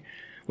tree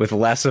with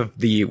less of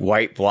the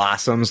white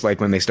blossoms,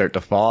 when they start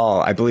to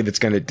fall, I believe it's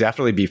going to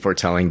definitely be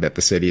foretelling that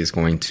the city is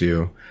going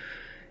to,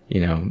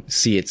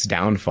 see its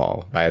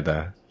downfall by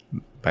the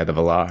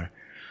Valar.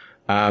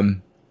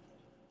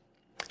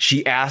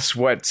 She asks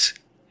what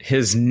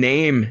his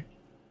name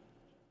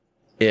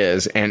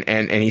is,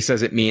 and he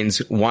says it means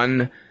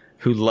one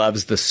who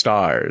loves the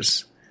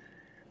stars.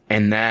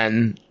 And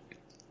then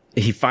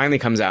he finally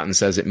comes out and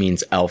says it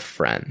means elf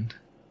friend.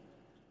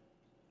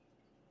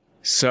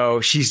 So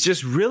she's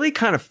just really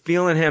kind of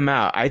feeling him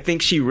out. I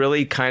think she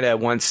really kind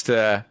of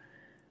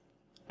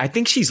I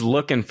think she's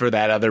looking for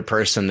that other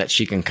person that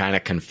she can kind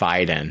of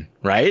confide in,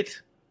 right?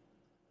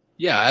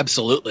 Yeah,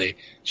 absolutely.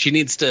 She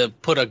needs to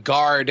put a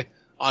guard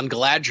on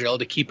Galadriel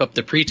to keep up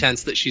the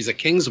pretense that she's a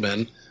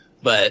Kingsman,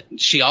 but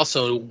she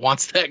also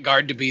wants that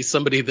guard to be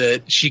somebody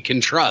that she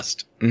can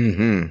trust.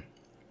 Mm-hmm.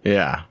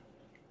 Yeah.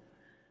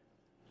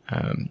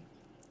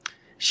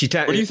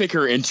 What do you think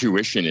her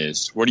intuition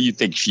is? What do you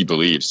think she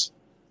believes?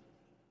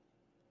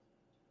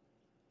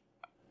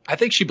 I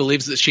think she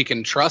believes that she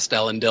can trust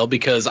Elendil,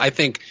 because I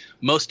think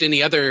most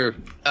any other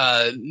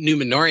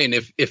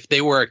Númenorian, if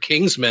they were a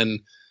Kingsman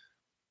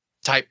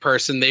type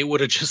person, they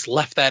would have just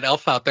left that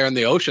elf out there in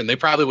the ocean. They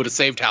probably would have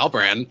saved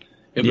Halbrand.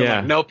 And been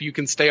like, nope, you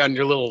can stay on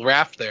your little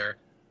raft there.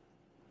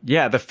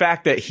 Yeah, the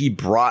fact that he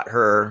brought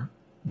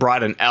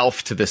an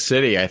elf to the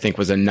city, I think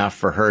was enough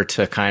for her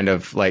to kind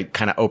of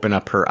open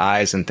up her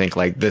eyes and think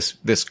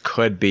this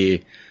could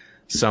be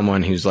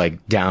someone who's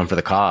down for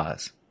the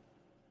cause.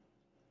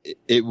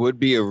 It would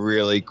be a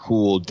really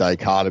cool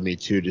dichotomy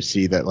too to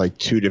see that like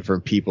two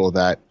different people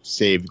that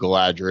saved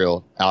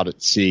Galadriel out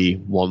at sea.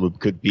 One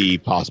could be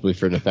possibly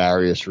for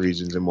nefarious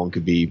reasons, and one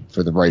could be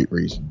for the right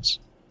reasons.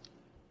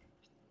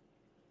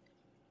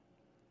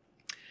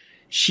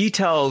 She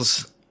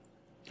tells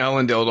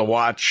Elendil to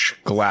watch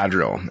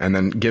Galadriel and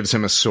then gives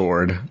him a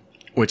sword,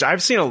 which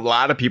I've seen a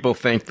lot of people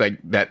think like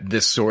that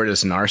this sword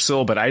is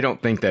Narsil, but I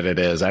don't think that it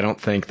is. I don't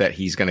think that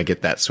he's going to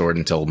get that sword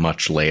until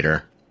much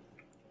later.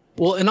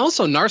 Well, and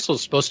also Narsil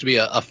is supposed to be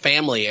a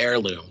family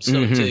heirloom,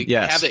 so to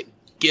have it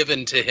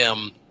given to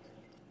him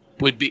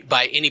would be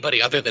by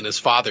anybody other than his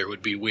father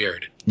would be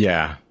weird.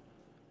 Yeah.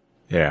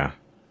 Yeah.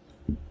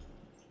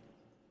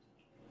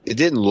 It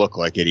didn't look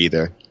like it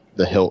either.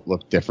 The hilt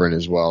looked different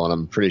as well, and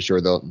I'm pretty sure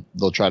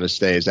they'll try to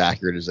stay as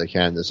accurate as they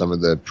can to some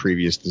of the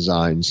previous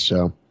designs.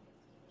 So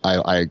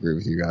I agree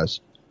with you guys.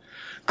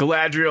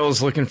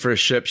 Galadriel's looking for a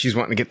ship. She's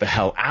wanting to get the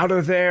hell out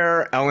of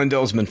there.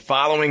 Elendil's been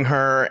following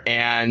her,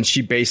 and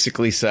she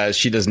basically says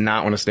she does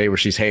not want to stay where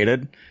she's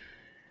hated.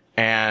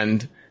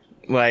 And,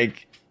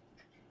 like,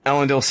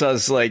 Elendil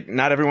says, like,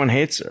 not everyone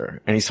hates her.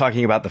 And he's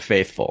talking about the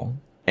faithful.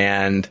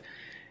 And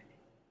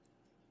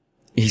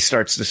he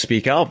starts to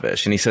speak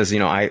Elvish. And he says, you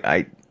know,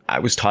 I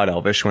was taught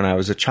Elvish when I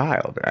was a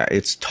child.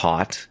 It's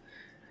taught.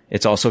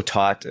 It's also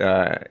taught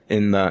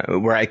in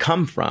where I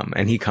come from,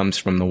 and he comes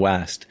from the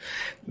West.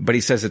 But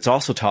he says it's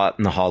also taught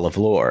in the Hall of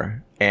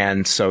Lore.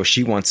 And so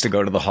she wants to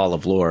go to the Hall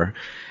of Lore.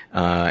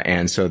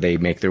 And so they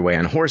make their way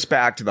on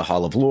horseback to the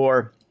Hall of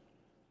Lore.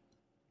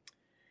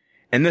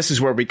 And this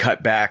is where we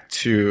cut back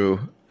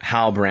to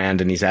Halbrand,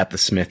 and he's at the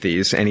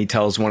smithies, and he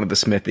tells one of the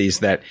smithies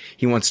that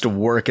he wants to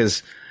work he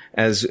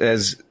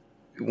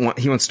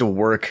wants to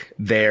work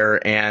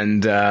there,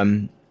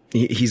 and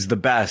he's the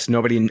best.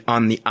 Nobody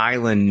on the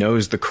island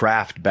knows the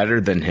craft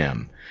better than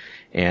him.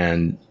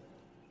 And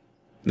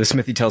the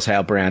smithy tells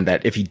Halbrand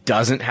that if he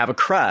doesn't have a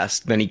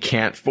crest, then he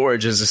can't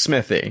forge as a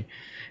smithy.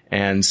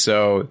 And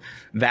so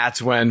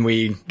that's when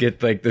we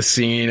get like the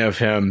scene of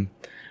him,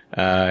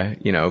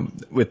 you know,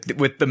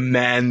 with the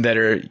men that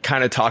are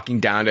kind of talking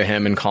down to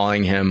him and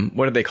calling him,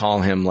 what do they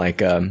call him?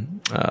 Like,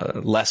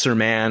 lesser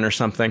man or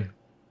something.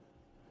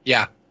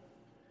 Yeah.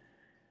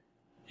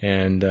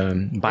 And,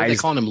 they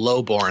calling him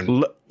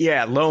lowborn.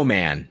 Low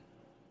man.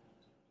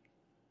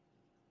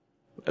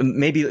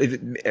 Maybe,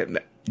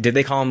 did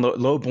they call him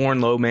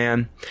lowborn, low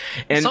man?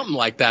 And something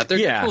like that. They're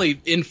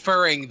definitely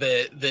inferring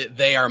that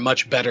they are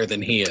much better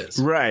than he is.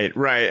 Right.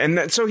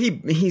 And so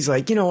he's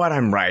like, you know what?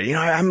 I'm right. You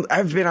know,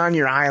 I've been on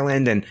your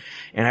island and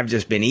I've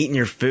just been eating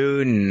your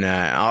food and,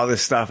 all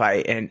this stuff.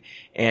 You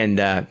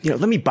know,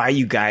 let me buy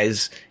you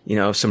guys, you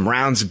know, some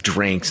rounds of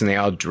drinks. And they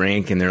all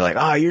drink and they're like,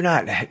 oh, you're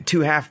not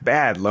too half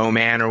bad, low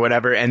man or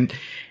whatever. And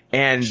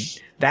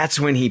that's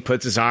when he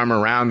puts his arm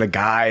around the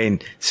guy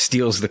and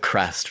steals the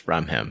crest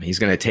from him. He's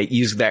going to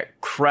use that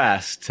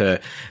crest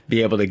to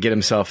be able to get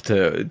himself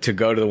to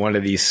go to one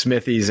of these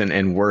smithies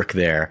and work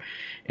there.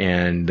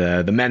 And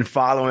the men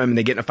follow him and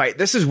they get in a fight.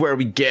 This is where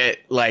we get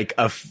like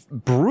a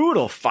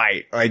brutal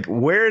fight. Like,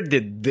 where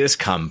did this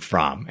come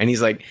from? And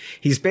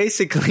he's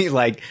basically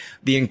like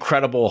the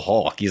Incredible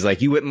Hulk. He's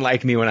like, you wouldn't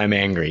like me when I'm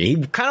angry. He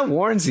kind of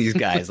warns these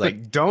guys,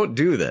 like, don't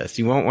do this.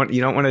 You don't want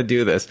to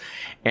do this.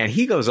 And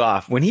he goes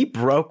off. When he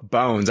broke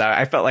bones,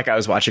 I felt like I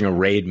was watching a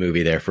Raid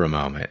movie there for a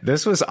moment.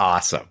 This was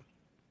awesome.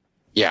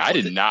 Yeah, I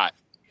did not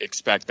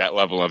expect that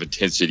level of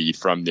intensity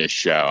from this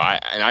show.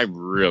 I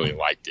really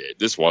liked it.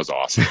 This was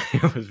awesome.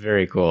 It was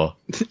very cool.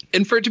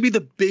 And for it to be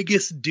the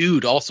biggest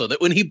dude also,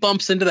 that when he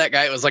bumps into that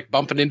guy, it was like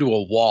bumping into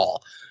a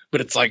wall. But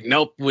it's like,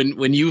 nope,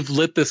 when you've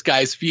lit this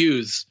guy's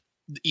fuse,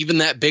 even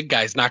that big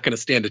guy's not going to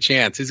stand a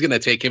chance. He's going to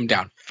take him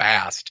down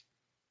fast.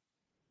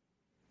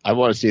 I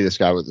want to see this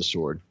guy with the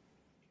sword.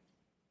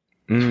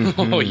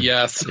 Mm-hmm. Oh,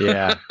 yes.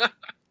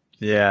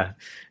 Yeah.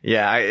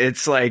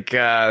 It's like,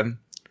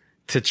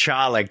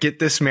 T'Challa, get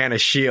this man a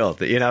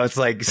shield. You know, it's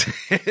like,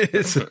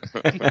 that's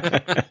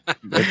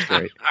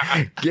great.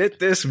 Get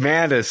this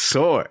man a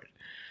sword.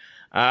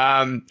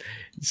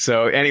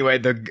 So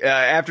anyway,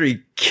 after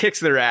he kicks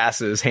their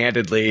asses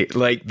handedly,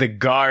 like the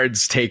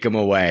guards take him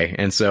away.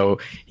 And so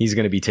he's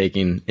going to be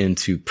taken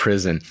into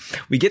prison.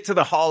 We get to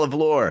the Hall of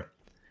Lore.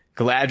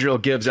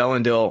 Galadriel gives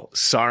Elendil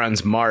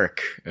Sauron's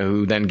mark,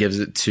 who then gives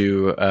it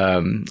to,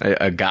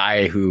 a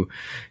guy who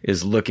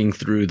is looking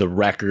through the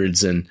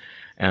records and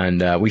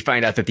we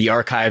find out that the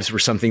archives were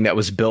something that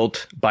was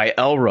built by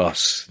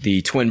Elros,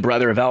 the twin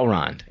brother of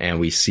Elrond. And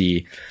we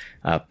see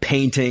a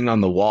painting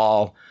on the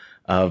wall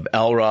of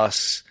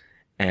Elros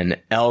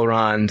and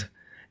Elrond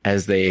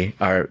as they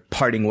are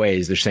parting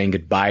ways. They're saying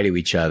goodbye to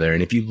each other.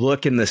 And if you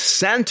look in the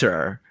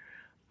center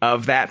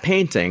of that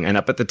painting and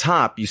up at the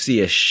top, you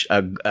see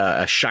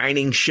a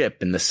shining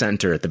ship in the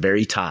center at the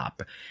very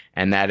top.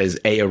 And that is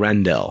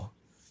Arendil.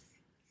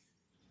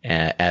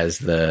 As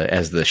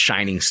the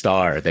shining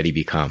star that he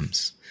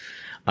becomes.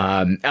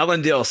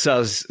 Elendil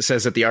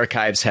says that the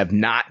archives have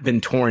not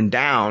been torn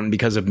down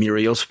because of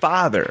Muriel's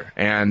father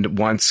and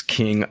once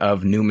king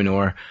of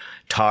Númenor,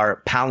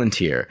 Tar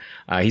Palantir.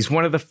 He's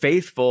one of the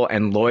faithful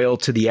and loyal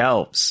to the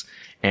elves.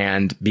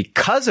 And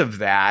because of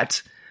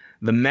that,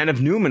 the men of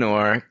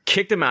Númenor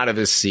kicked him out of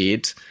his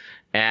seat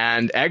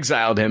and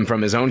exiled him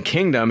from his own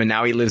kingdom, and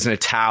now he lives in a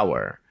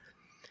tower.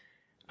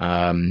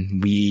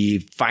 We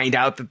find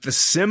out that the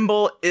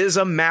symbol is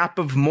a map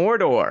of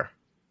Mordor.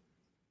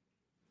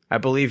 I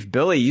believe,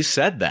 Billy, you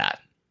said that.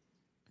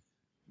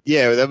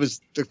 Yeah, that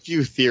was a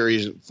few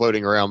theories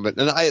floating around, but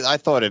I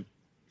thought it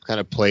kind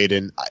of played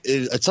in.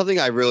 It's something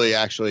I really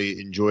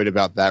actually enjoyed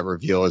about that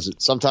reveal is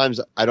that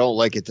sometimes I don't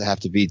like it to have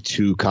to be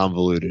too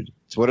convoluted.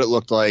 It's what it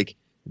looked like.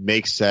 It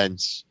makes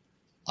sense.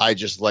 I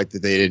just like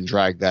that they didn't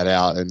drag that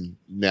out, and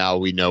now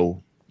we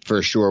know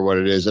for sure what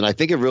it is. And I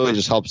think it really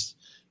just helps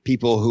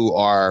people who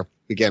are,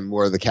 again,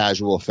 more of the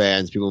casual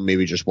fans, people who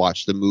maybe just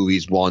watch the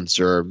movies once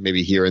or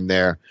maybe here and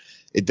there.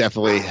 It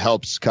definitely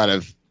helps kind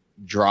of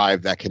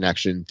drive that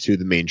connection to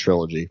the main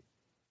trilogy.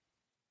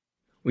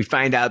 We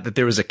find out that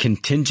there was a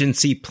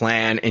contingency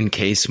plan in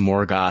case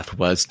Morgoth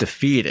was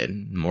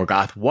defeated.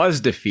 Morgoth was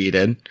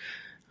defeated,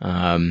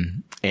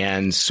 and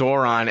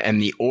Sauron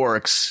and the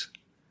orcs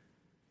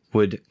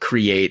would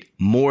create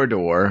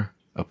Mordor,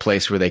 a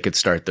place where they could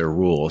start their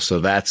rule. So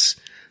there's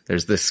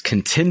this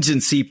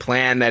contingency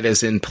plan that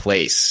is in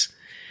place.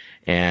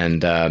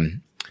 And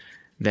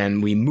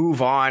then we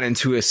move on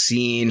into a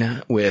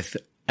scene with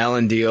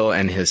Elendil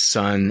and his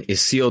son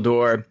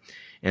Isildur,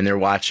 and they're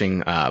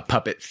watching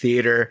puppet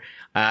theater.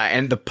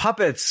 And the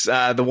puppets,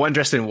 the one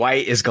dressed in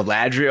white is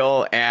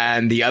Galadriel,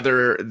 and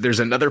there's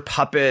another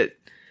puppet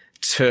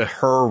to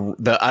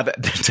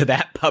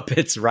that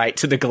puppet's right,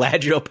 to the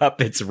Galadriel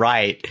puppet's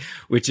right,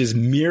 which is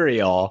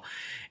Muriel.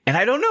 And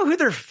I don't know who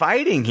they're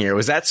fighting here.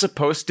 Was that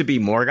supposed to be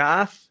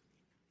Morgoth?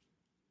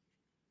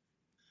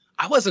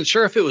 I wasn't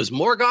sure if it was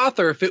Morgoth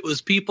or if it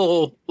was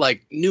people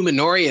like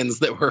Númenorians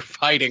that were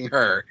fighting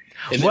her.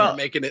 And they were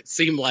making it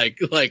seem like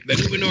the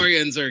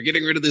Númenorians are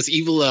getting rid of this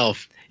evil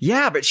elf.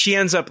 Yeah, but she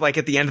ends up, like,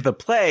 at the end of the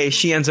play,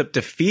 she ends up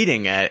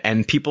defeating it,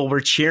 and people were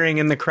cheering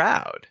in the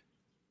crowd.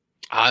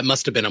 It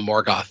must have been a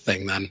Morgoth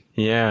thing then.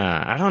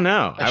 Yeah, I don't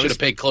know. I should have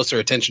paid closer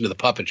attention to the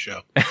puppet show.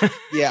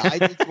 Yeah,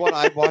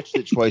 I watched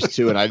it twice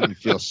too, and I didn't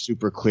feel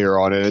super clear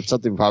on it. It's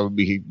something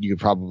probably you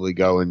could probably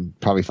go and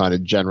probably find a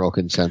general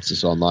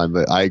consensus online,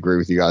 but I agree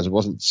with you guys. It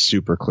wasn't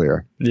super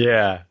clear.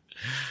 Yeah.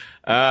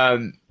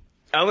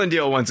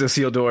 Elendil wants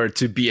Isildur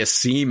to be a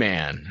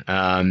seaman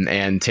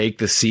and take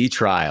the sea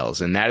trials,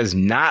 and that is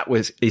not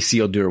what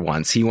Isildur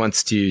wants. He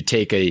wants to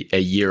take a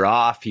year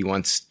off. He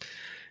wants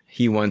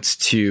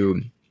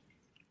to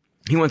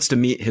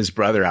meet his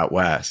brother out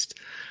west.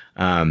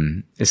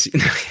 Isildur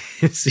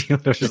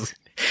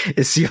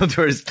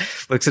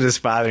looks at his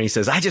father and he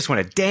says, "I just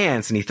want to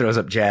dance," and he throws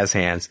up jazz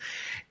hands.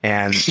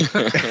 And he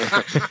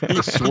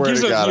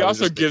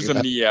also gives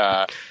him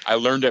the "I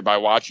learned it by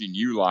watching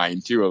you"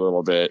 line too a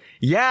little bit.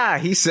 Yeah,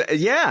 he said,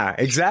 yeah,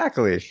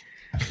 exactly.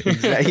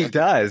 He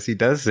does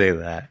say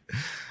that.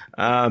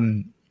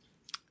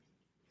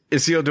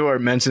 Isildur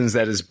mentions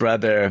that his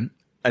brother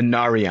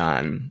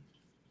Anarion,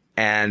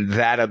 and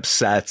that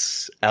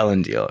upsets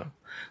Elendil.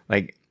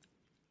 Like,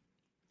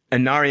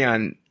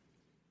 Anarion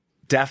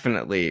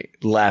definitely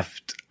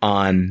left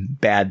on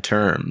bad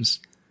terms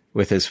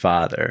with his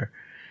father.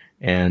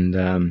 And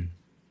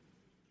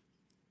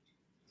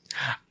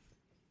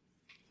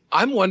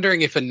I'm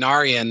wondering if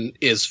Anarion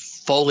is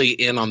fully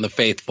in on the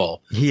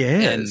faithful. He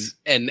is.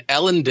 And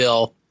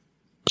Elendil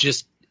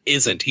just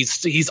isn't.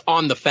 He's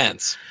on the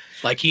fence.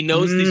 Like, he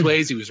knows these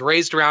ways. He was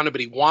raised around it,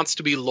 but he wants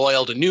to be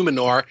loyal to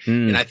Númenor.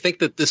 And I think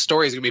that this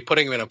story is going to be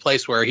putting him in a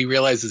place where he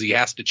realizes he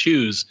has to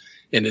choose,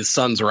 and his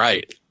son's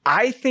right.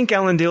 I think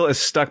Elendil is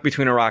stuck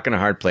between a rock and a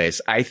hard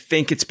place. I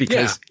think it's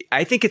because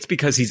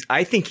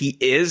he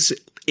is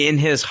in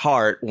his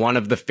heart one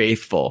of the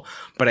faithful.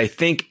 But I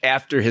think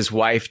after his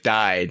wife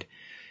died,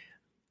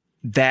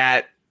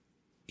 that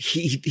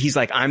he's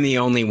like, I'm the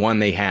only one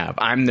they have.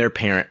 I'm their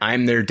parent.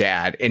 I'm their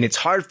dad. And it's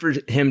hard for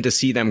him to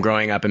see them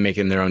growing up and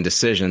making their own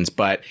decisions.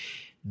 But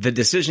the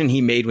decision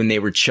he made when they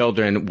were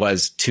children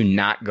was to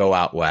not go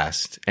out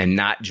west and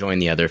not join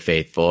the other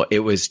faithful. It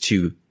was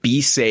to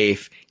be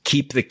safe,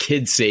 keep the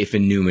kids safe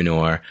in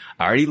Númenor.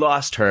 I already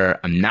lost her.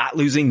 I'm not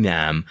losing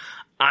them.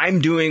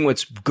 I'm doing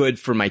what's good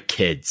for my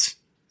kids.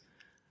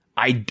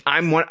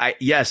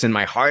 Yes, in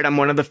my heart, I'm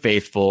one of the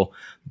faithful,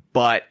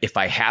 but if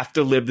I have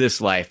to live this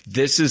life,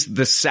 this is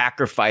the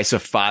sacrifice a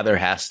father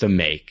has to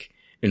make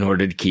in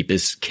order to keep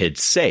his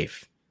kids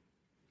safe.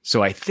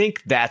 So I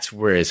think that's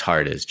where his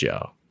heart is,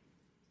 Joe.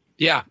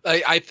 Yeah,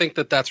 I think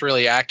that that's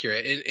really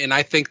accurate. And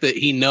I think that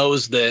he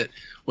knows that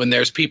when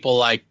there's people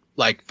like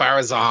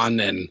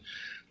Pharazôn and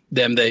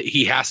them, that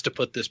he has to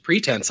put this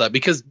pretense up,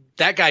 because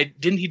that guy,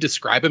 didn't he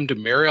describe him to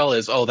Muriel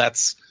as,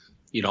 that's,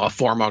 he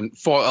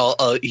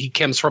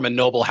comes from a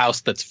noble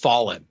house that's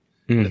fallen.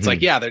 Mm-hmm. It's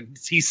like, yeah,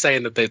 he's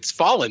saying that it's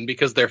fallen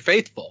because they're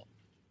faithful.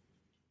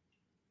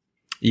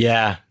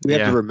 Yeah. We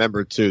have to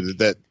remember, too,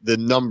 that the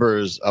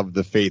numbers of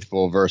the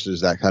faithful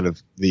versus that kind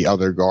of the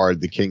other guard,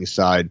 the king's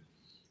side,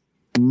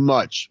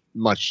 much,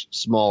 much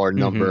smaller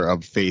number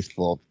of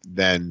faithful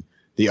than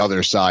the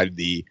other side,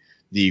 the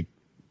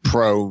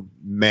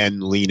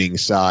pro-men leaning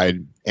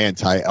side,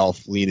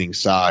 anti-elf leaning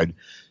side.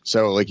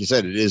 So, like you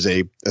said, it is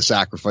a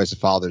sacrifice a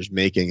father's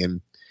making.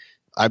 And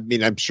I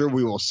mean, I'm sure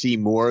we will see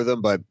more of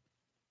them, but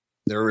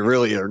there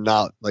really are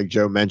not, like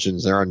Joe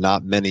mentions, there are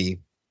not many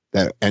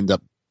that end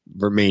up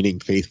remaining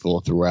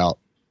faithful throughout.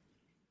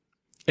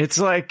 It's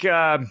like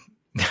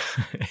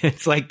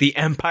it's like the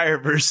Empire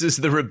versus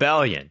the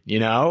Rebellion, you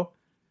know?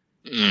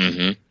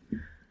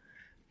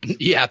 Mm-hmm.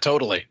 Yeah,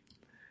 totally.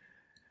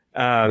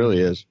 It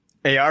really is.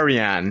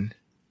 Arianne,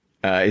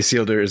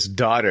 Isildur's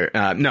daughter,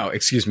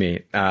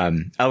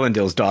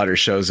 Elendil's daughter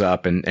shows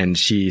up and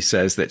she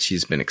says that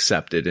she's been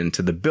accepted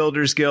into the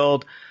Builders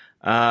Guild.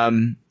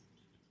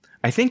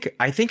 I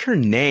think her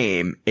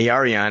name,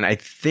 Arianne, I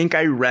think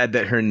I read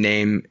that her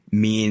name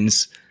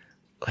means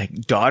like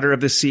daughter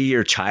of the sea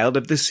or child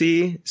of the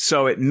sea.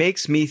 So it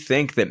makes me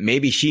think that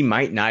maybe she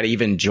might not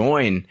even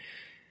join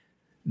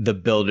the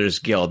Builders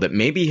Guild, that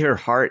maybe her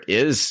heart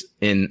is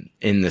in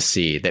the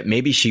sea, that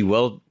maybe she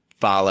will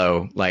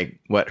follow like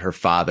what her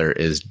father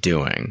is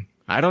doing.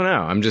 I don't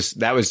know. I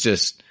just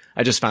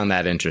found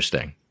that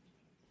interesting.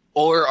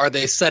 Or are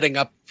they setting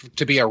up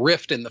to be a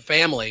rift in the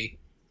family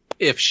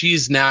if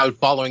she's now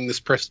following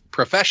this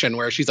profession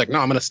where she's like, no,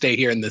 I'm going to stay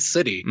here in this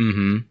city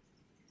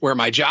where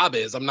my job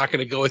is. I'm not going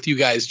to go with you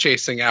guys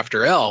chasing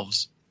after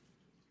elves.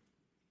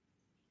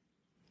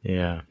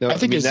 Yeah. No, I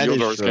think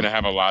Isildur is going to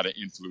have a lot of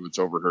influence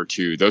over her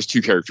too. Those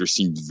two characters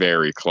seem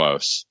very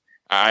close.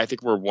 I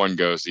think where one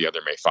goes, the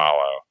other may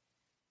follow.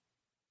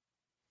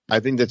 I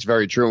think that's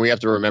very true. And we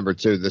have to remember,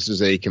 too, this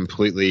is a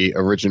completely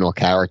original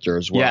character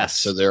as well. Yes.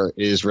 So there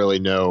is really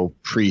no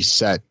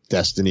preset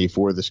destiny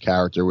for this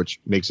character, which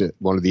makes it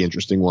one of the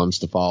interesting ones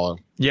to follow.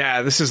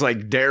 Yeah, this is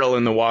like Daryl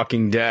in The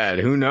Walking Dead.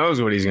 Who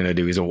knows what he's going to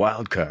do? He's a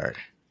wild card.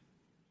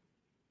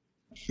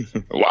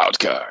 Wild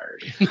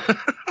card.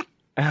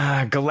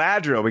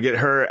 Galadriel, we get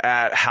her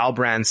at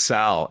Halbrand's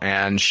cell,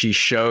 and she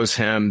shows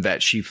him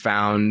that she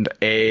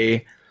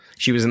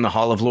was in the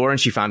Hall of Lore and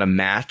she found a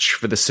match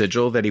for the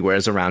sigil that he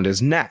wears around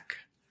his neck.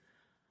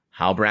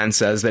 Halbrand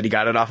says that he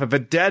got it off of a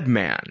dead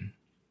man.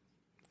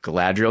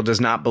 Galadriel does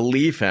not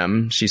believe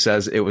him. She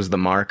says it was the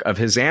mark of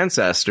his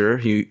ancestor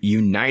who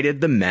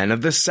united the men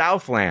of the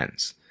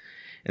Southlands.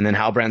 And then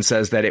Halbrand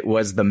says that it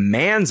was the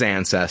man's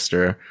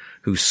ancestor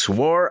who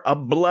swore a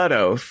blood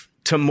oath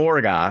to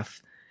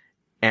Morgoth,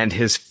 and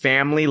his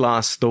family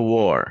lost the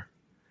war.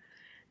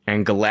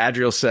 And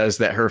Galadriel says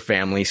that her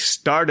family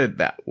started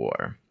that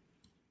war.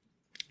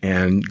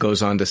 And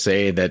goes on to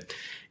say that,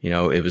 you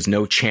know, it was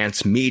no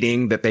chance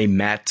meeting that they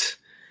met.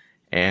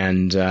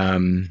 And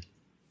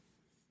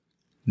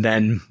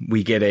then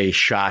we get a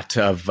shot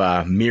of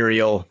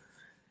Muriel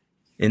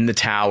in the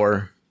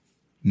tower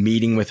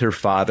meeting with her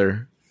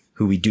father,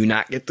 who we do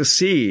not get to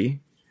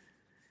see.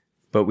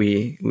 But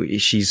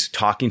she's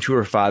talking to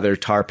her father,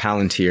 Tar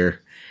Palantir,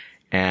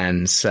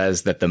 and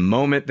says that the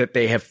moment that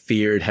they have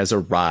feared has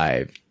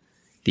arrived.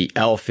 The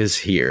elf is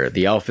here.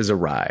 The elf has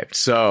arrived.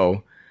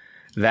 So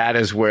that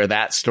is where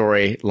that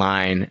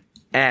storyline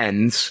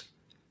ends.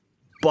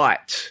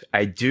 But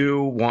I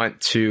do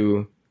want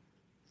to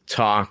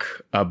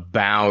talk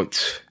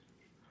about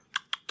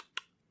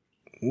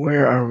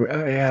where are we?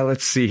 Yeah,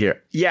 let's see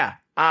here. Yeah.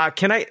 Are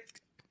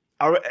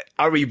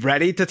we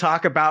ready to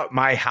talk about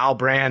my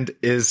Halbrand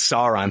is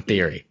Sauron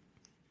theory?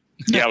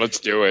 Yeah, let's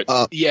do it.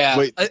 Yeah.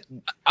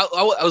 I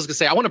was going to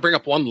say, I want to bring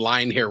up one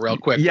line here real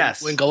quick.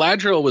 Yes. When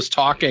Galadriel was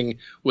talking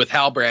with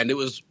Halbrand, it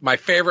was my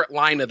favorite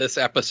line of this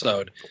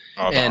episode.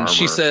 And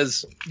she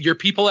says, your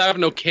people have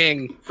no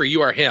king, for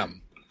you are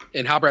him.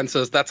 And Halbrand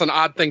says, that's an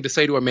odd thing to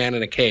say to a man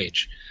in a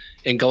cage.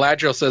 And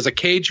Galadriel says, a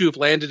cage you have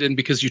landed in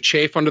because you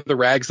chafe under the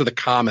rags of the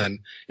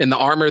common, and the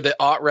armor that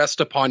ought rest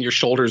upon your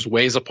shoulders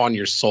weighs upon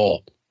your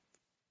soul.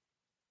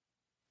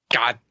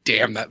 God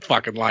damn, that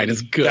fucking line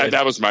is good.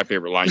 That was my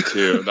favorite line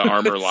too. The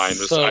armor line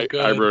was. So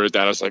I wrote it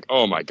down. I was like,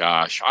 oh my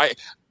gosh,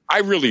 I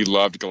really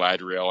loved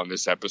Galadriel in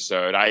this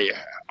episode.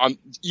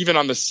 Even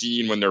on the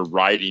scene when they're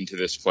riding to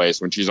this place,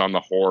 when she's on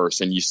the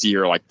horse and you see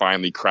her like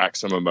finally crack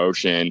some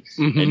emotion.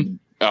 And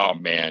oh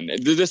man,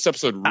 this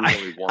episode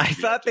really warmed me. I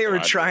thought they were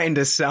trying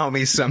to sell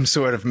me some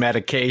sort of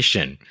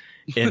medication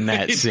in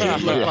that scene.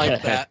 Look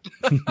like that.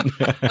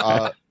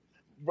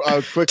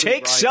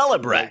 Take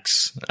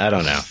Celebrex. I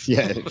don't know.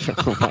 Yeah.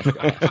 Oh my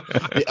God.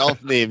 The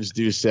elf names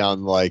do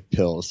sound like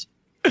pills.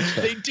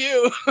 They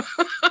do.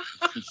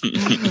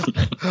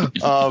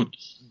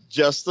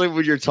 Justin,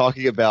 when you're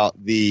talking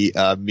about the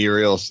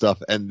Muriel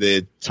stuff and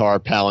the Tar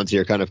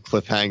Palantir kind of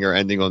cliffhanger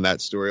ending on that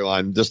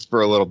storyline, just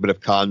for a little bit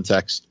of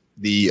context,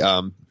 the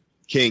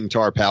King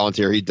Tar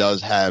Palantir, he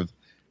does have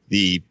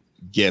the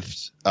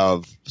gift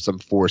of some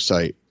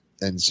foresight.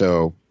 And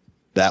so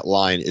that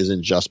line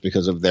isn't just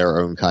because of their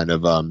own kind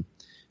of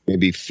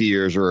maybe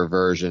fears or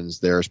aversions.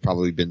 There's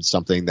probably been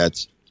something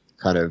that's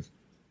kind of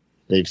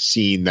they've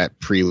seen that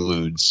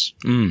preludes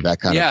that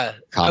kind of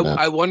comment.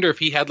 I wonder if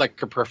he had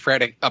like a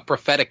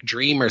prophetic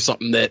dream or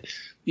something that,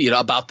 you know,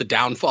 about the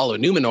downfall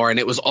of Númenor, and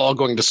it was all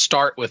going to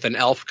start with an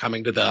elf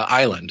coming to the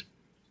island.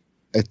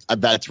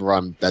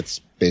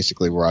 That's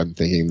basically where I'm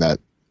thinking that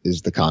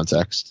is the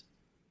context.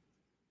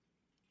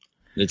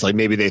 It's like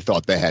maybe they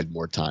thought they had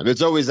more time.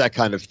 It's always that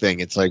kind of thing.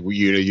 It's like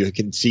you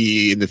can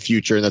see in the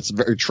future, and that's a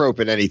very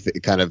trope in any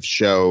kind of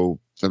show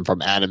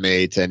from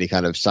anime to any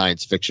kind of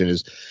science fiction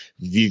is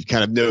you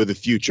kind of know the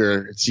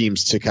future. It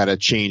seems to kind of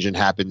change and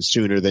happen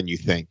sooner than you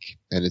think.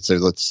 And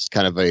it's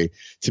kind of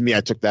to me, I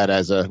took that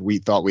as we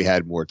thought we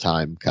had more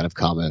time kind of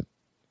comment.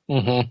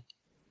 Mm-hmm.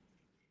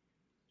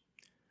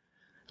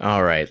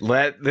 All right.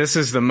 This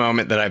is the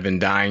moment that I've been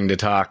dying to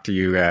talk to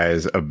you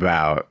guys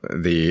about.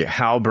 The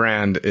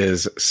Halbrand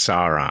is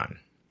Sauron.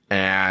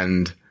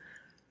 And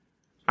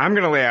I'm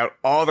going to lay out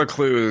all the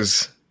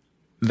clues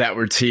that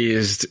were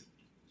teased,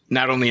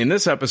 not only in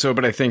this episode,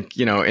 but I think,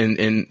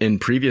 in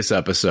previous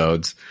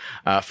episodes.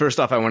 First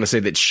off, I want to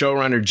say that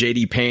showrunner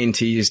J.D. Payne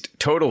teased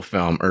Total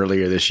Film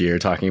earlier this year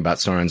talking about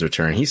Sauron's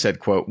return. He said,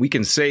 quote, "We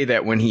can say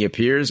that when he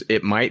appears,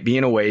 it might be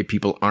in a way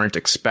people aren't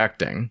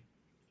expecting."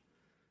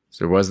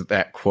 So there was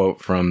that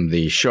quote from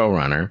the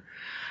showrunner.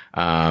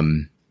 But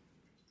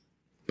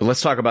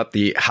let's talk about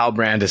the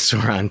Halbrand as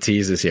Sauron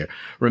teases here.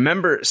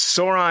 Remember,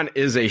 Sauron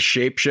is a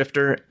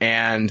shapeshifter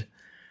and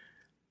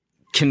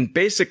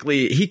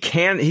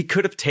he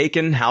could have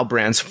taken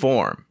Halbrand's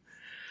form.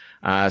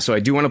 So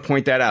I do want to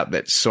point that out,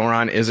 that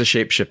Sauron is a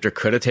shapeshifter,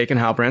 could have taken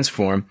Halbrand's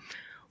form.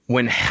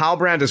 When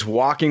Halbrand is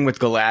walking with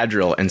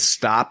Galadriel and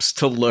stops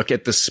to look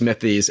at the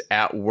smithies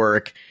at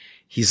work,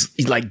 he's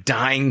like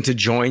dying to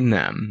join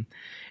them.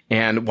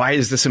 And why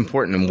is this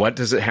important? And what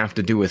does it have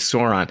to do with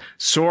Sauron?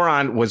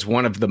 Sauron was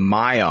one of the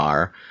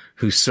Maiar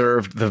who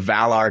served the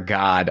Valar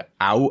god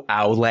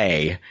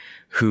Aule,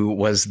 who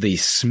was the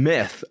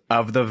smith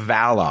of the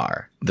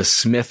Valar, the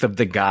smith of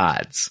the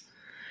gods.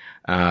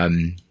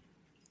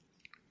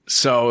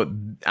 So,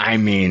 I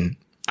mean,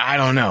 I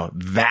don't know.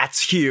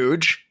 That's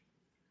huge.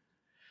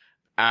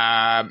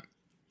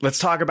 Let's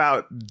talk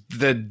about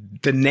the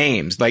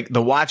names. Like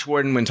the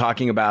Watchwarden, when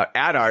talking about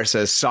Adar,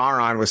 says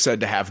Sauron was said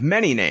to have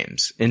many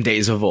names in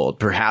days of old.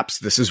 Perhaps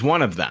this is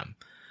one of them.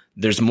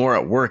 There's more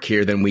at work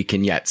here than we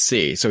can yet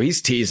see. So he's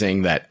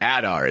teasing that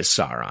Adar is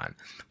Sauron.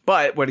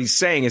 But what he's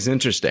saying is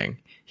interesting.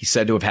 He's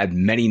said to have had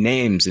many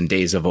names in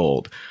days of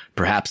old.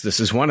 Perhaps this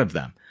is one of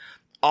them.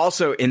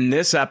 Also, in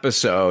this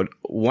episode,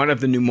 one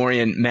of the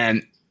Númenorian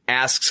men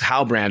asks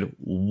Halbrand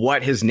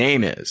what his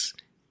name is.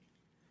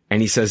 And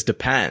he says,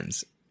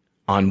 depends.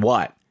 On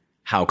what?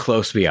 How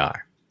close we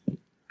are.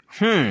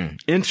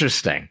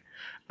 Interesting.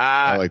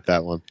 I like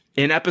that one.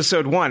 In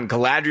episode 1,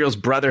 Galadriel's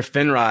brother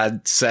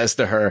Finrod says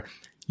to her,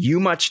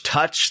 "You must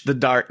touch the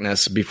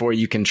darkness before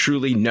you can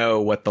truly know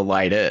what the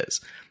light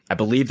is." I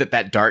believe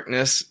that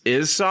darkness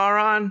is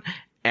Sauron,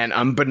 and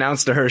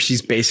unbeknownst to her,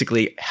 she's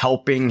basically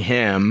helping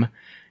him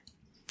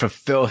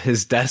fulfill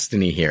his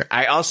destiny here.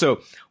 I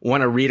also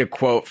want to read a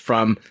quote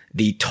from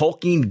the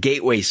Tolkien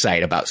Gateway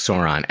site about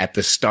Sauron at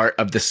the start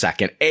of the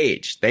Second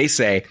Age. They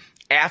say,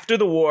 after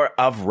the War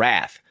of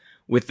Wrath,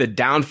 with the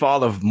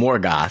downfall of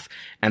Morgoth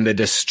and the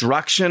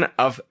destruction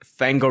of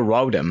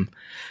Thangorodrim,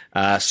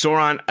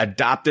 Sauron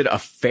adopted a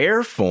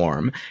fair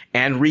form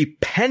and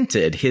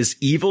repented his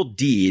evil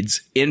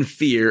deeds in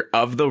fear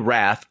of the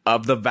wrath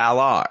of the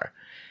Valar.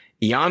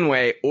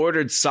 Eonwë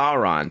ordered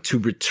Sauron to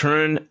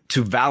return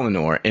to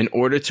Valinor in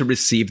order to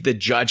receive the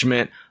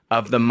judgment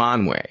of the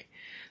Manwë.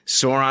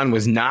 Sauron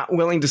was not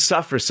willing to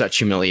suffer such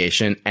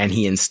humiliation, and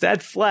he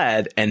instead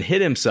fled and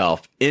hid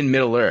himself in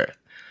Middle-earth.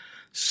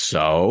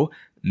 So,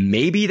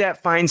 maybe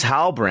that finds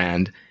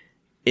Halbrand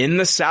in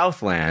the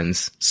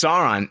Southlands,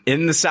 Sauron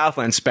in the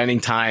Southlands, spending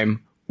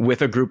time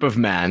with a group of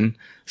men,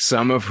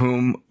 some of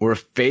whom were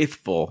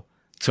faithful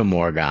to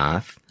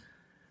Morgoth.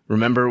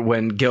 Remember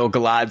when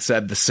Gil-galad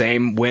said the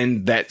same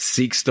wind that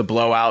seeks to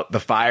blow out the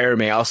fire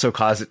may also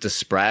cause it to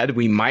spread?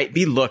 We might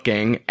be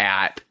looking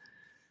at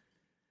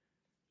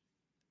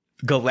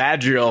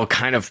Galadriel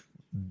kind of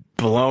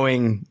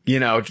blowing,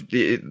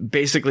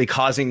 basically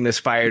causing this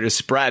fire to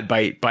spread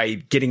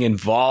by getting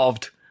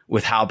involved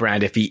with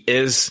Halbrand if he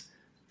is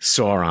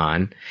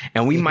Sauron.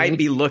 And we might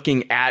be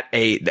looking at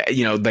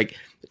like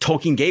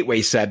Tolkien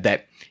Gateway said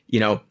that,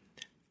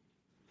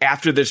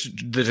 after the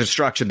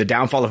destruction, the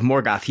downfall of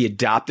Morgoth, he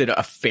adopted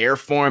a fair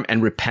form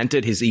and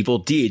repented his evil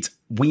deeds.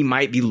 We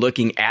might be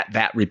looking at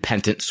that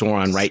repentant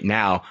Sauron right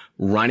now,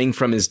 running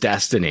from his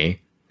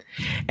destiny.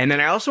 And then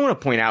I also want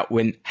to point out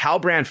when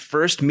Halbrand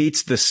first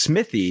meets the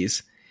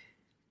smithies,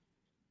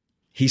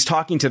 he's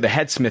talking to the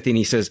head smithy and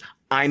he says,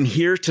 "I'm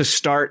here to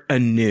start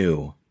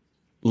anew.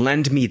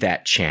 Lend me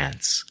that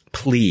chance,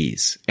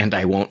 please, and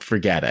I won't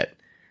forget it."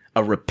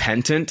 A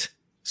repentant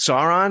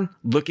Sauron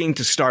looking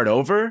to start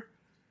over?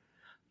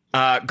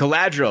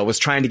 Galadriel was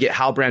trying to get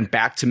Halbrand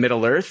back to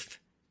Middle-earth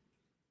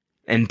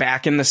and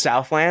back in the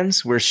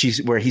Southlands where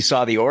he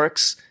saw the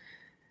orcs.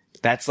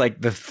 That's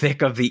like the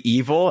thick of the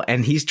evil,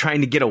 and he's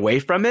trying to get away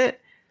from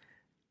it.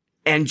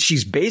 And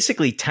she's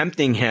basically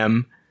tempting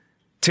him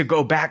to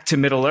go back to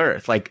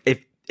Middle-earth. Like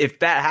if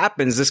that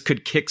happens, this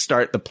could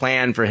kickstart the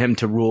plan for him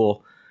to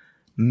rule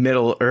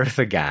Middle-earth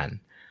again.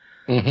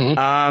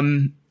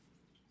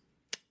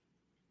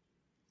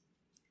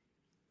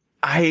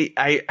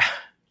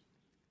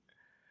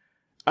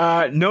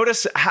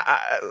 Notice,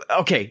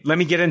 okay, let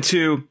me get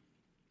into...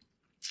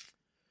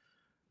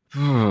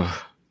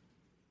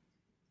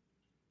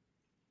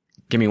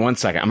 Give me 1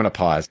 second. I'm going to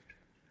pause.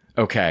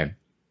 Okay.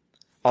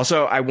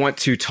 Also, I want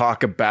to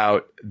talk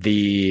about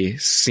the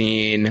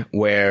scene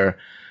where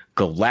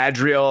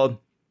Galadriel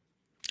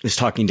is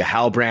talking to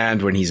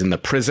Halbrand when he's in the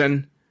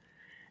prison,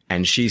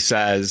 and she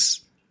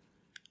says,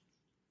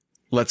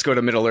 let's go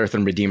to Middle-earth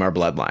and redeem our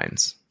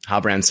bloodlines.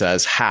 Halbrand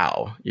says,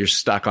 how? You're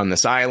stuck on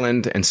this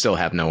island and still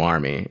have no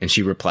army. And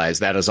she replies,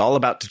 that is all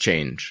about to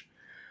change.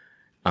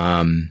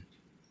 So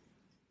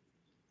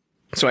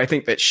I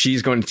think that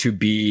she's going to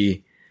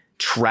be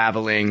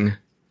traveling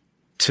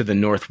to the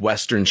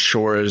northwestern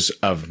shores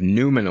of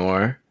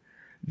Númenor,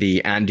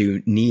 the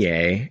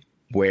Andúnie,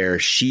 where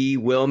she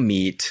will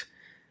meet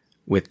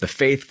with the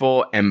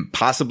faithful and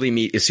possibly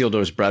meet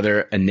Isildur's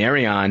brother,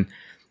 Anarion.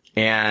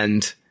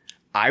 And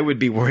I would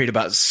be worried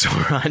about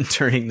Sauron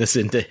turning this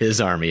into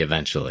his army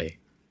eventually,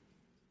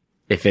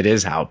 if it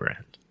is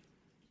Halbrand.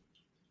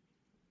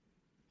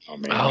 Oh,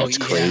 man, that's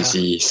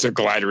crazy. So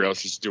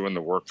Galadriel's just doing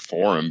the work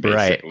for him,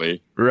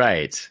 basically.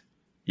 Right.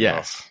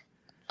 Yes.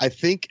 I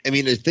think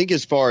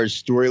as far as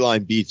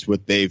storyline beats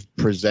what they've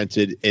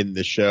presented in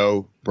the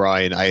show,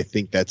 Brian, I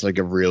think that's like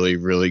a really,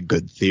 really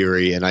good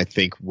theory, and I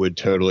think would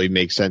totally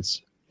make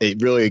sense. It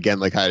really,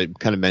 again, like I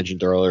kind of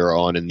mentioned earlier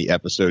on in the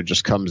episode,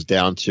 just comes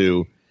down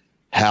to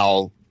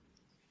how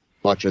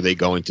much are they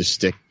going to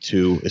stick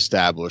to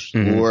established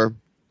lore,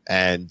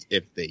 and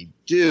if they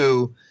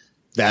do,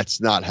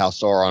 that's not how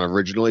Sauron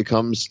originally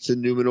comes to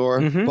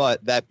Númenor.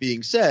 But that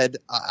being said,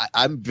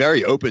 I'm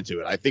very open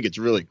to it. I think it's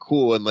really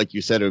cool. And like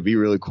you said, it would be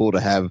really cool to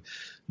have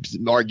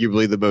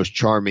arguably the most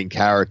charming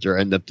character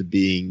end up to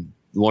being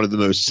one of the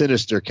most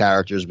sinister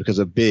characters, because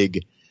a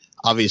big,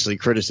 obviously,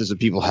 criticism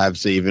people have,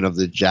 say, even of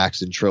the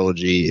Jackson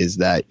trilogy, is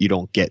that you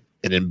don't get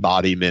an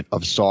embodiment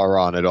of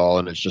Sauron at all,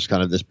 and it's just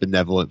kind of this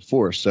benevolent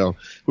force. So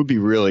it would be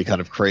really kind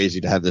of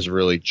crazy to have this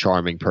really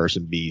charming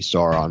person be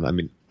Sauron. I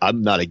mean,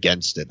 I'm not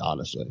against it,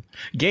 honestly.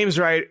 Games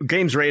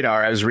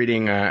Radar, I was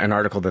reading an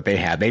article that they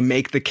had. They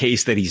make the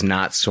case that he's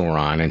not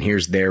Sauron, and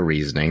here's their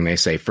reasoning. They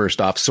say,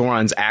 first off,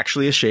 Sauron's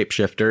actually a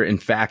shapeshifter. In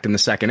fact, in the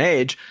Second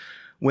Age,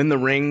 when the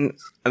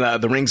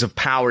Rings of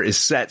Power is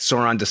set,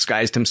 Sauron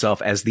disguised himself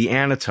as the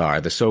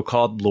Anatar, the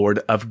so-called Lord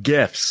of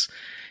Gifts.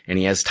 And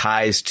he has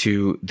ties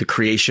to the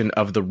creation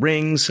of the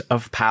Rings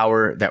of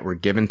Power that were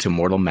given to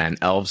mortal men,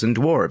 elves, and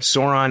dwarves.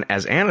 Sauron,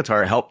 as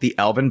Anatar, helped the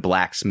elven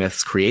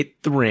blacksmiths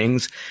create the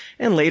rings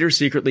and later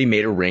secretly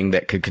made a ring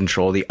that could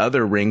control the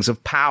other Rings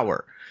of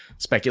Power.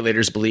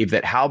 Speculators believe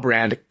that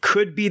Halbrand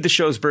could be the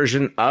show's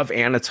version of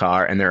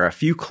Anatar, and there are a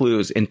few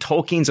clues. In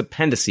Tolkien's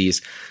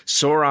appendices,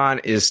 Sauron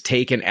is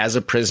taken as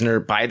a prisoner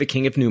by the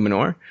King of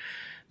Númenor.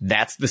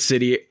 That's the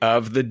city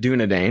of the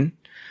Dunedain.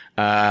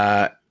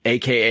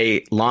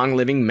 AKA Long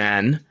Living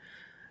Men,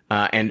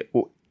 and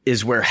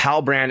is where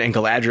Halbrand and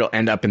Galadriel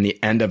end up in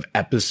the end of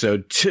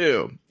episode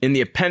 2. In the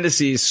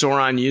appendices,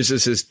 Sauron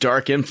uses his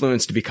dark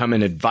influence to become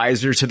an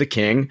advisor to the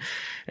king,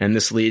 and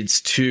this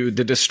leads to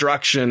the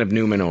destruction of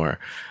Númenor.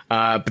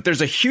 But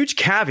there's a huge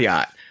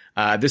caveat.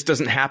 This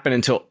doesn't happen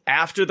until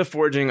after the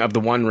forging of the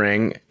One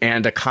Ring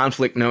and a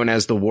conflict known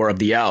as the War of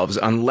the Elves.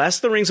 Unless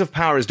the Rings of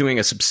Power is doing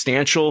a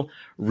substantial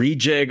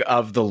rejig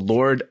of the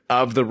Lord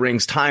of the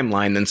Rings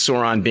timeline, then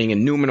Sauron being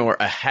in Númenor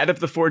ahead of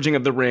the forging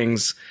of the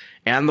rings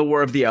and the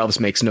War of the Elves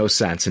makes no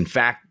sense. In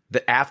fact,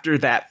 after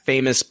that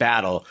famous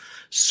battle,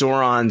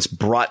 Sauron's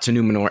brought to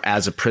Númenor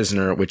as a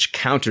prisoner, which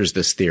counters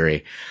this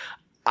theory.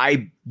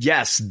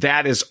 Yes,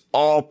 that is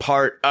all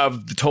part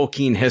of the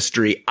Tolkien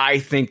history. I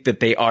think that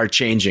they are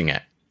changing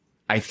it.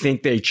 I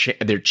think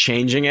they're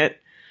changing it.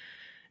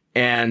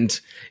 And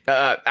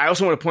I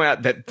also want to point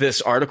out that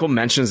this article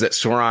mentions that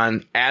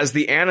Sauron, as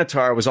the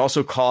Anatar, was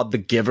also called the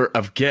Giver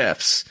of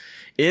Gifts.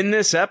 In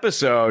this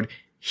episode,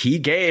 he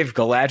gave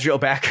Galadriel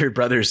back her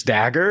brother's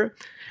dagger,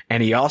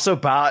 and he also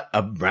bought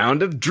a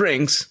round of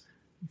drinks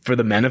for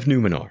the men of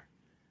Númenor.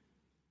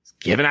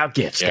 Giving out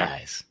gifts,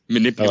 guys.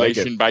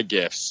 Manipulation by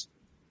gifts.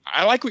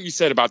 I like what you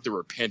said about the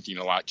repenting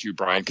a lot too,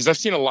 Brian, because I've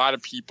seen a lot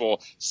of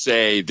people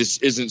say this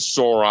isn't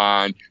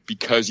Sauron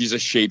because he's a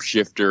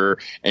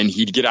shapeshifter and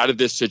he'd get out of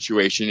this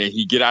situation and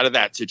he'd get out of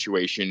that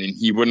situation and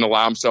he wouldn't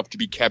allow himself to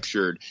be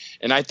captured.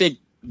 And I think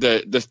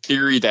the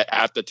theory that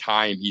at the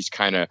time he's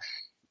kind of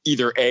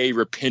either A,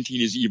 repenting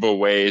his evil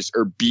ways,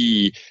 or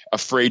B,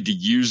 afraid to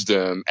use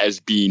them as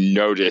being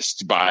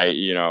noticed by,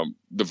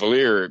 the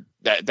Valir,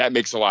 that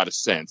makes a lot of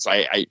sense.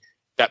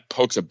 That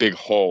pokes a big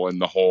hole in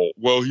the whole,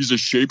 well, he's a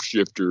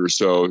shapeshifter,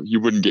 so he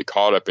wouldn't get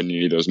caught up in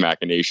any of those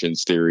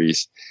machinations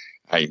theories.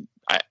 I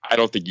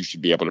don't think you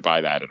should be able to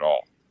buy that at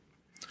all.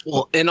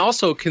 Well, and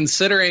also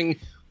considering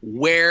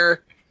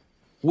where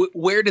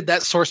did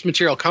that source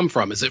material come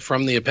from? Is it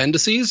from the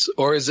appendices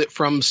or is it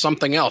from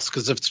something else?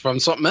 Because if it's from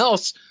something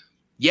else,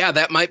 yeah,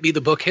 that might be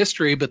the book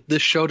history, but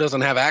this show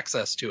doesn't have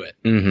access to it.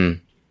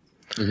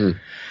 Mm-hmm. Mm-hmm.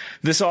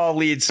 This all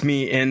leads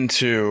me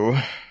into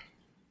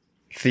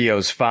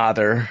Theo's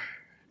father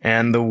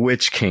and the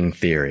Witch King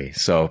theory.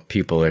 So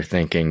people are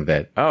thinking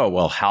that, oh,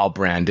 well,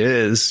 Halbrand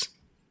is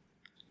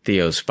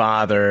Theo's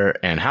father,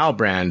 and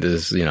Halbrand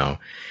is,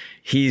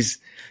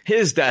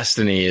 his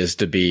destiny is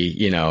to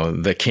be,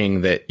 the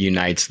king that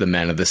unites the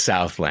men of the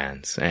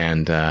Southlands.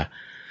 And,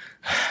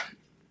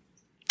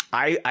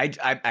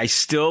 I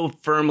still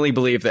firmly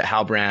believe that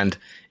Halbrand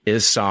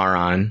is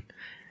Sauron.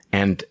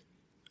 And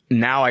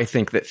now I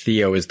think that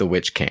Theo is the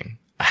Witch King.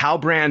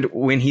 Halbrand,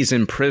 when he's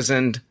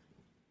imprisoned,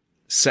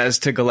 says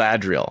to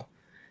Galadriel,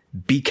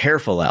 "Be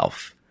careful,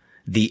 elf.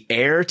 The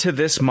heir to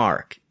this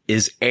mark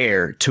is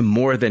heir to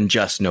more than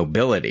just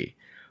nobility,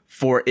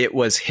 for it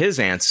was his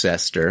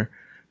ancestor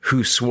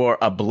who swore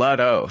a blood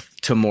oath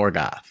to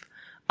Morgoth.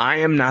 I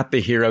am not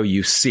the hero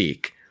you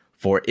seek,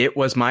 for it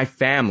was my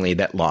family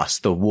that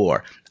lost the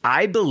war."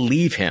 I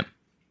believe him.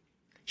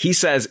 He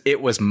says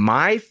it was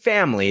my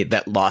family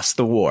that lost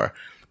the war,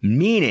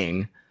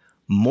 meaning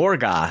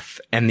Morgoth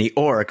and the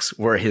orcs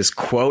were his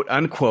quote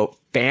unquote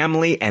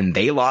family, and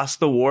they lost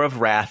the War of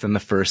Wrath in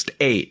the First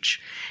Age.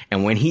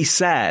 And when he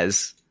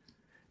says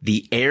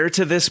the heir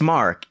to this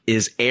mark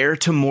is heir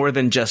to more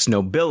than just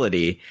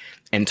nobility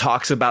and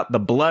talks about the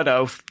blood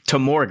oath to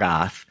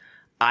Morgoth,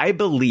 I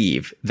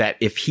believe that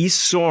if he's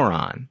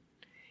Sauron,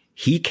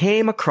 he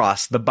came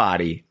across the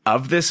body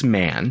of this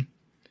man,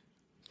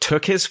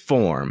 took his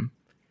form,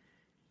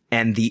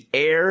 and the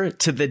heir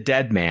to the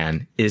dead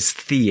man is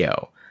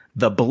Theo.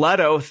 The blood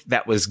oath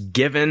that was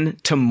given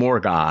to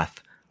Morgoth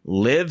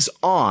lives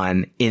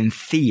on in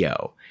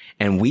Theo.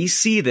 And we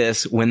see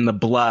this when the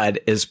blood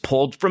is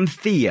pulled from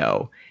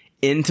Theo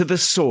into the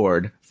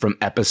sword from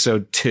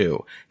episode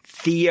 2.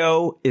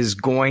 Theo is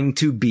going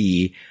to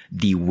be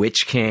the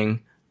Witch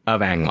King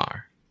of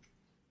Angmar.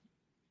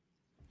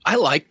 I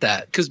like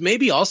that, because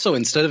maybe also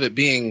instead of it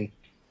being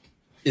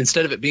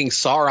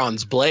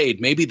Sauron's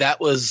blade, maybe that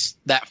was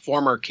that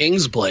former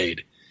king's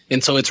blade.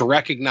 And so it's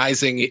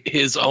recognizing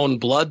his own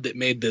blood that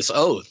made this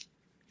oath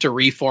to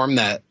reform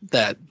that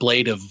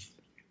blade of,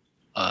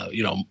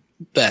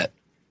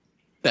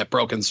 that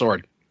broken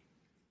sword.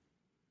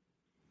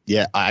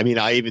 Yeah, I mean,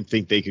 I even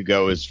think they could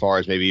go as far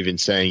as maybe even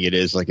saying it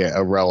is like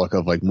a relic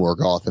of like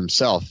Morgoth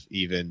himself.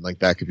 Even like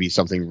that could be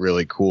something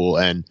really cool.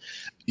 And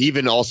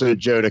even also,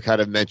 Joe, to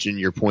kind of mention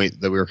your point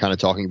that we were kind of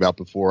talking about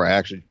before, I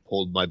actually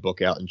pulled my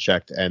book out and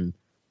checked, and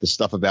the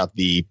stuff about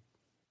the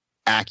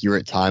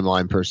accurate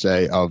timeline per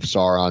se of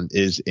Sauron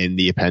is in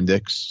the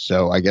appendix.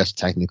 So I guess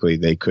technically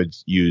they could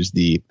use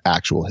the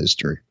actual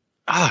history.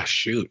 Ah,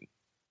 shoot.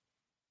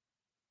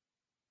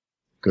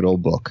 Good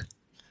old book.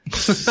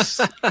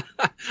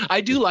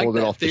 I do like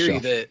that theory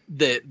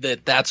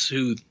that's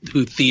who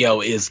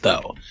Theo is,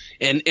 though.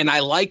 And I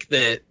like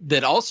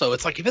that also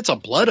it's like if it's a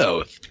blood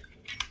oath,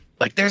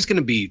 like there's going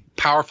to be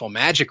powerful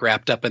magic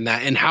wrapped up in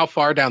that. And how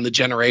far down the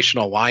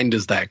generational line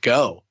does that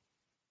go?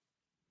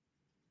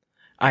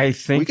 I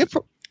think.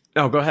 Go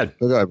ahead.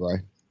 Go ahead,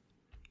 Brian.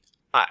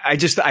 I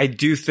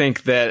do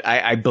think that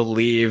I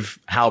believe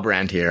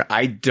Halbrand here.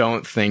 I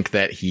don't think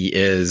that he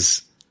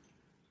is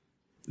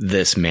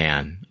this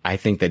man. I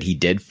think that he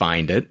did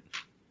find it.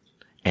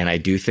 And I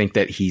do think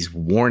that he's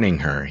warning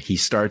her. He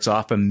starts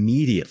off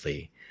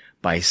immediately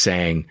by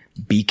saying,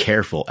 "Be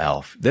careful,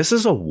 elf." This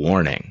is a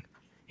warning.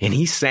 And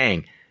he's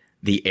saying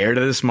the heir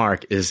to this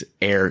mark is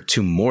heir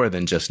to more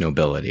than just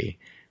nobility.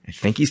 I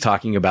think he's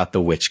talking about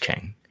the Witch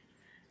King.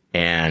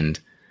 And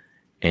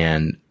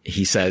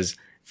he says,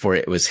 "For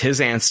it was his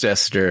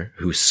ancestor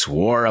who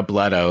swore a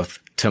blood oath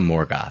to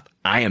Morgoth.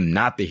 I am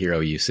not the hero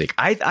you seek."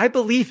 I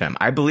believe him.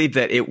 I believe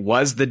that it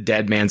was the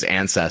dead man's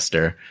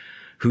ancestor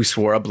who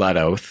swore a blood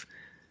oath,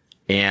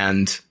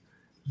 and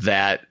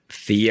that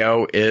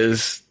Theo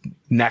is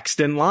next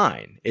in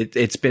line.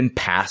 It's been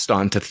passed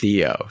on to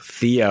Theo.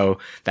 Theo,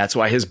 that's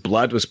why his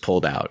blood was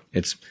pulled out.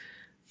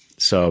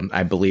 So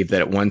I believe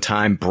that at one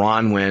time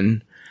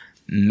Bronwyn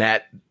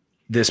met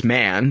this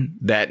man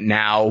that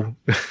now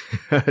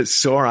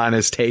Sauron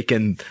has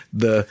taken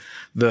the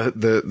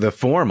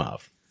form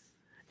of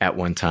at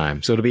one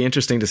time. So it'll be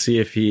interesting to see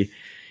if he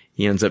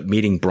ends up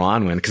meeting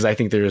Bronwyn, because I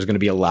think there's going to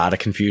be a lot of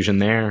confusion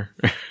there.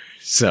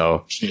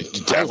 So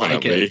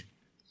definitely.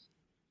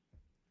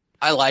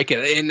 I like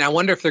it. And I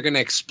wonder if they're going to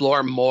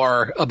explore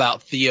more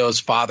about Theo's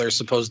father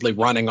supposedly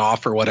running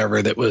off or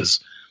whatever that was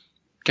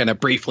kind of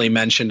briefly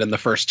mentioned in the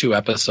first 2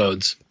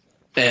 episodes.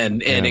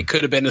 And it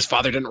could have been his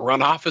father didn't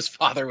run off. His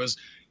father was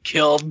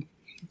killed,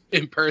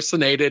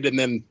 impersonated, and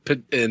then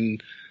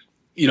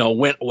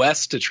went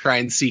west to try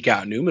and seek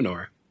out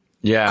Númenor.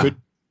 Yeah.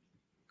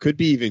 Could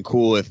be even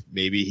cool if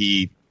maybe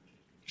he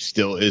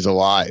still is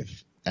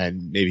alive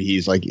and maybe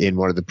he's like in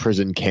one of the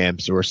prison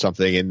camps or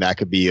something, and that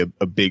could be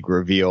a big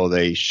reveal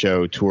they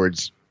show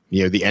towards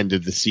the end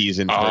of the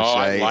season per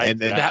se. Like and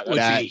then that would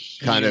be huge.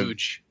 Kind of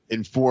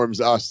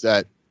informs us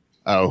that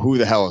who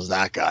the hell is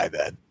that guy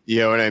then?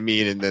 You know what I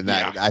mean? And then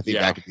I think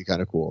that could be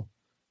kind of cool.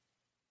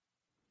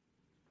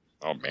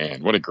 Oh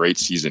man, what a great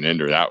season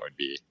ender that would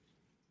be.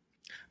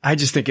 I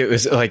just think it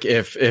was like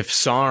if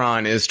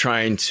Sauron is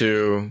trying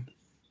to,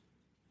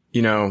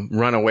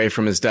 run away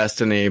from his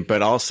destiny,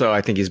 but also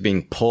I think he's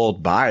being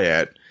pulled by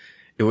it,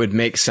 it would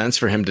make sense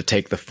for him to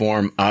take the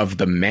form of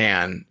the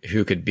man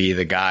who could be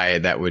the guy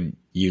that would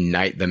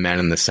unite the men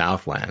in the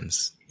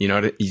Southlands. You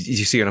know,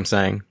 you see what I'm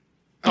saying?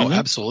 Oh,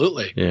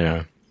 absolutely.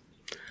 Yeah.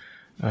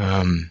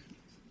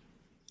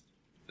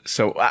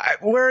 So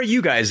where are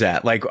you guys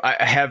at? Like,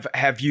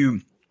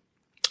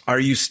 are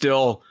you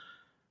still,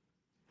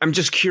 I'm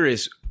just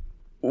curious.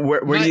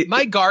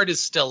 My guard is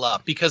still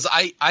up because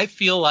I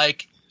feel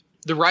like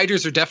the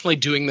writers are definitely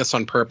doing this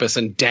on purpose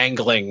and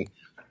dangling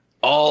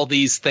all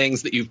these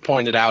things that you've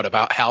pointed out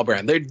about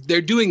Halbrand.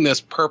 They're doing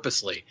this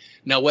purposely.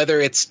 Now, whether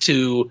it's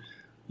to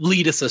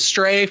lead us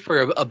astray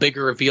for a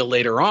bigger reveal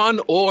later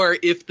on, or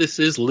if this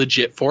is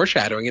legit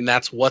foreshadowing and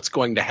that's what's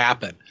going to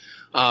happen.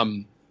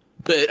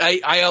 But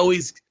I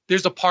always,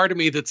 there's a part of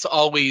me that's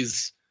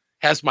always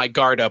has my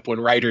guard up when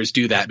writers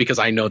do that because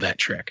I know that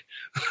trick.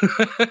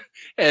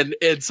 and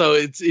so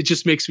it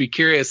just makes me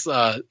curious.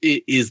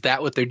 Is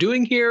that what they're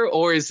doing here,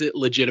 or is it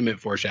legitimate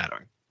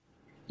foreshadowing?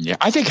 Yeah,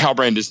 I think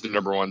Halbrand is the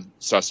number one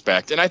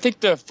suspect. And I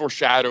think the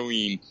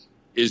foreshadowing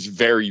is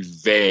very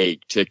vague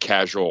to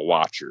casual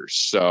watchers.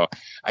 So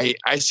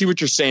I see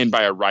what you're saying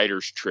by a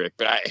writer's trick,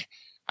 but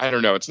I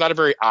don't know. It's not a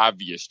very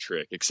obvious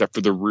trick except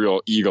for the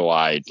real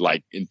eagle-eyed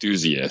like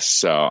enthusiasts.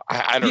 So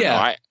I don't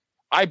know.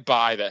 I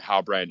buy that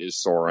Halbrand is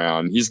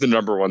Sauron. He's the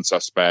number one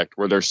suspect.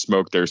 Where there's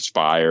smoke, there's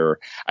fire.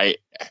 I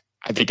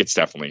think it's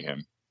definitely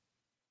him.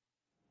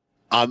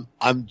 I'm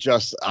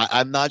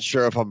not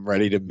sure if I'm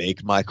ready to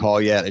make my call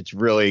yet. It's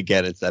really,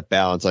 again, it's that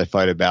balance I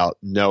fight about,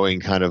 knowing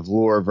kind of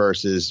lore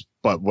versus,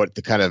 but what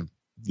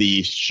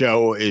the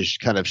show is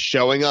kind of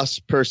showing us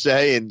per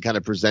se and kind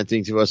of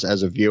presenting to us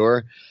as a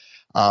viewer.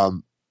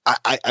 I'm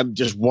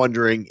just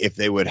wondering if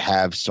they would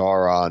have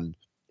Sauron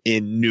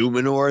in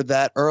Númenor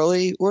that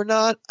early or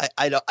not.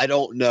 I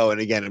don't know.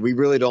 And again, we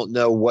really don't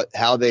know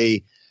how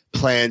they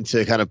plan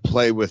to kind of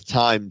play with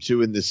time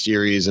too in this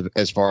series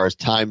as far as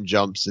time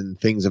jumps and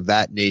things of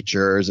that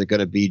nature. Is it going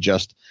to be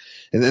just,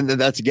 and then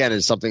that's again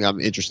is something I'm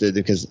interested in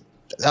because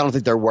I don't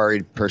think they're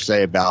worried per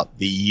se about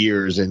the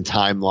years and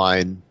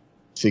timeline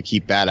to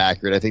keep that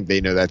accurate. I think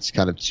they know that's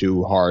kind of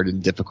too hard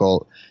and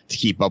difficult to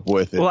keep up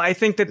with. Well, I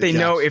think that they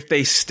know if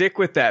they stick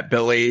with that,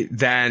 Billy,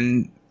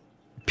 then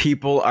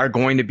people are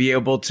going to be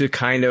able to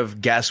kind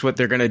of guess what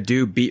they're going to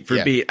do beat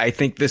for beat. I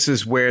think this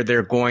is where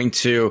they're going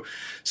to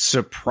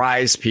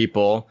surprise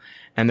people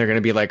and they're going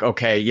to be like,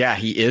 okay, yeah,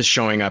 he is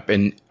showing up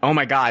and oh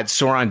my God,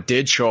 Sauron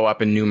did show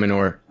up in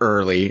Númenor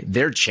early.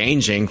 They're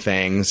changing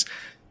things.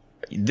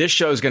 This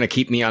show is going to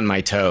keep me on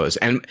my toes.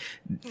 And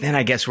then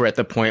I guess we're at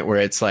the point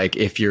where it's like,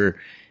 if you're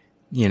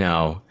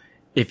a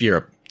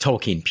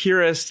Tolkien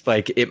purist,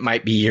 like it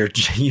might be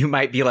you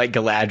might be like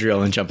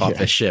Galadriel and jump off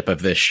the ship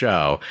of this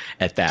show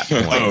at that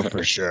point. Oh,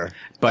 for sure.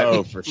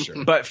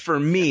 But for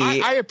me,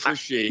 I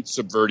appreciate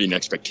subverting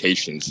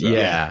expectations.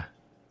 Though.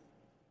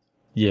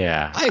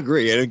 Yeah. I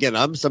agree. And again,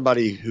 I'm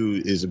somebody who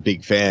is a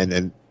big fan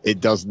and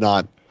it does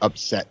not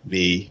upset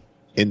me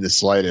in the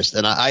slightest.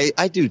 And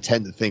I do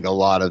tend to think a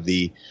lot of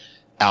the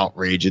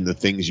outrage and the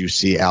things you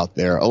see out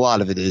there, a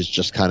lot of it is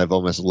just kind of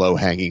almost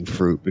low-hanging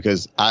fruit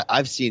because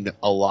I've seen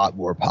a lot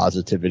more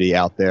positivity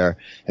out there.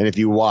 And if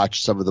you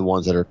watch some of the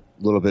ones that are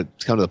a little bit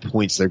kind of the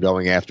points they're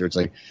going after, it's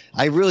like,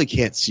 I really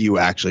can't see you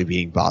actually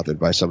being bothered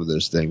by some of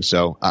those things.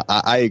 So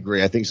I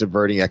agree. I think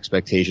subverting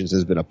expectations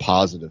has been a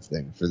positive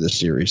thing for this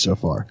series so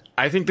far.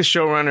 I think the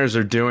showrunners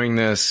are doing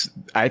this.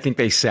 I think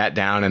they sat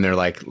down and they're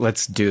like,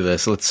 let's do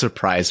this. Let's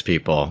surprise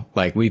people.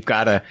 Like we've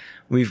got to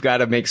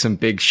make some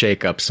big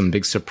shakeups, some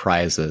big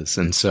surprises.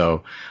 And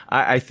so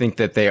I think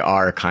that they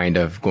are kind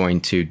of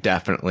going to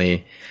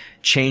definitely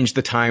change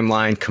the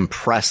timeline,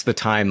 compress the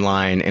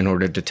timeline in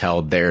order to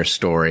tell their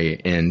story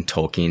in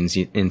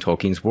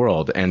Tolkien's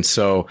world. And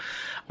so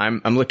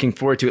I'm looking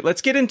forward to it.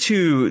 Let's get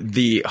into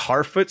the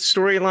Harfoot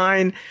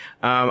storyline.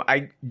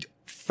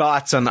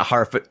 Thoughts on the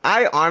Harfoot.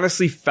 I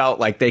honestly felt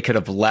like they could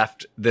have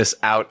left this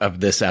out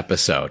of this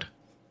episode.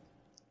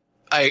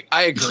 I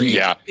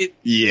agree.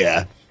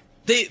 Yeah.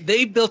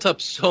 They built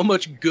up so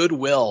much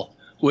goodwill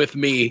with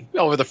me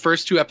over the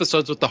first two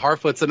episodes with the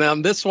Harfoots, and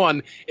on this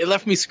one, it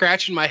left me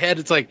scratching my head.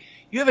 It's like,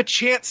 you have a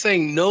chance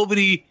saying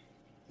nobody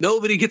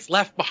gets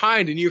left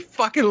behind, and you're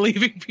fucking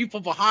leaving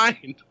people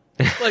behind.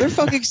 Like, they're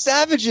fucking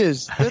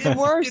savages. They're the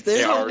worst.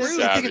 They are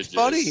I think it's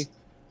funny.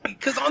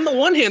 Because on the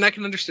one hand, I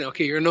can understand,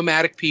 okay, you're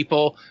nomadic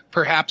people.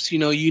 Perhaps,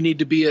 you need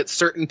to be at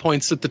certain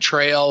points at the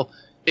trail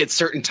at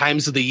certain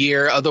times of the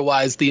year.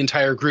 Otherwise, the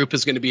entire group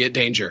is going to be at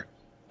danger.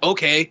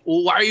 Okay,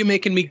 well, why are you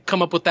making me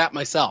come up with that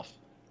myself?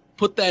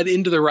 Put that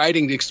into the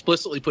writing to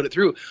explicitly put it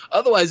through.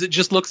 Otherwise, it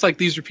just looks like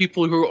these are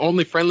people who are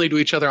only friendly to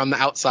each other on the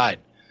outside.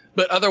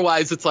 But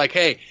otherwise, it's like,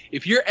 hey,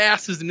 if your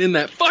ass isn't in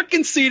that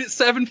fucking seat at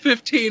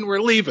 7:15,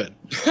 we're leaving.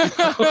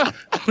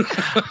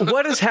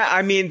 What is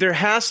there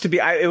has to be.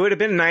 It would have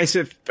been nice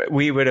if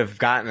we would have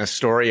gotten a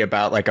story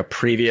about like a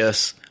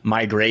previous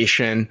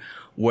migration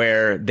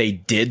where they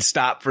did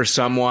stop for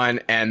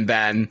someone and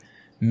then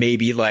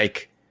maybe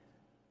like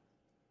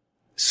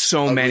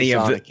so many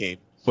of the came.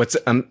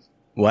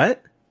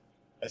 What?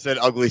 I said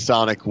ugly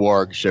Sonic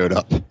Warg showed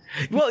up.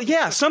 Well,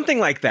 yeah, something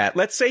like that.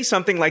 Let's say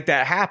something like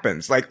that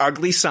happens. Like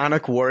ugly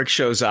Sonic Warg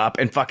shows up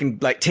and fucking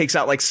like takes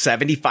out like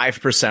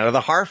 75% of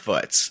the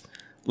Harfoots.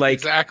 Like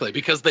exactly,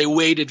 because they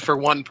waited for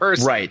one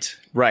person.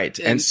 Right.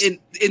 And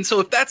so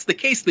if that's the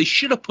case, they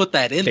should have put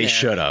that in there. They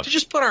should have. To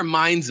just put our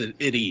minds at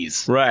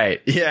ease.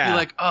 Right. Yeah. Be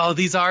like, oh,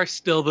 these are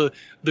still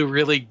the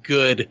really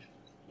good.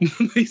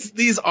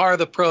 These are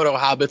the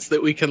proto-hobbits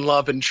that we can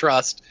love and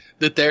trust,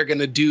 that they're going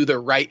to do the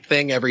right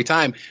thing every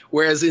time.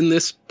 Whereas in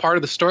this part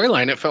of the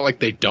storyline, it felt like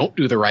they don't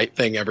do the right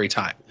thing every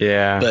time.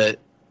 Yeah.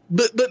 But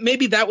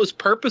maybe that was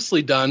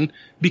purposely done,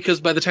 because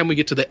by the time we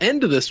get to the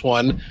end of this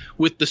one,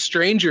 with the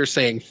stranger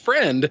saying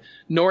friend,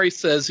 Nori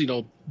says,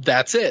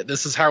 that's it.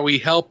 This is how we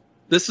help.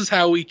 This is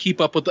how we keep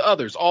up with the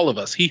others, all of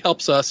us. He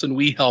helps us and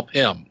we help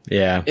him.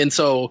 Yeah. And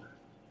so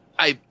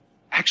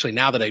actually,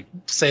 now that I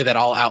say that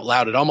all out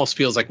loud, it almost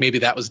feels like maybe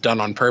that was done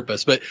on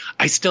purpose, but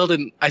I still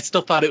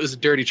thought it was a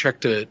dirty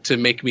trick to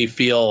make me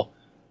feel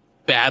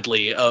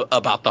badly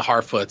about the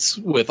Harfoots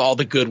with all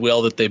the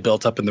goodwill that they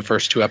built up in the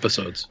first 2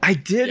 episodes.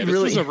 This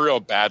was a real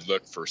bad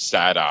look for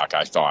Sadok,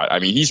 I thought. I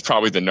mean, he's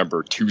probably the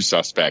number 2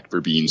 suspect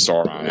for being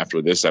Sauron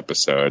after this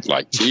episode.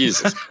 Like,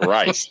 Jesus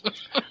Christ.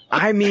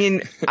 I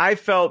mean, I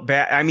felt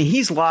bad. I mean,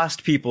 he's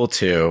lost people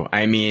too.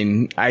 I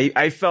mean,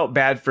 I felt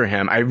bad for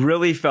him. I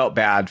really felt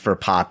bad for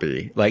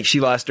Poppy. Like, she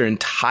lost her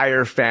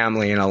entire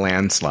family in a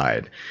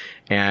landslide.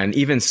 And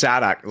even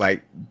Sadok,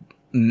 like,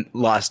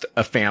 lost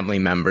a family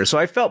member. So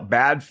I felt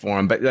bad for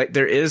him, but like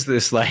there is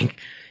this like,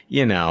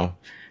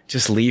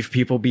 just leave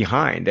people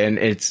behind. And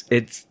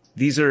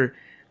these are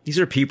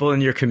people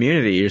in your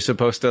community. You're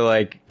supposed to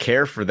like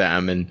care for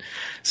them. And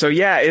so,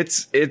 yeah,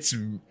 it's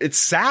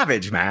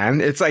savage,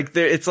 man. It's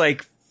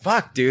like,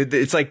 fuck, dude.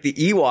 It's like the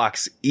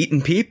Ewoks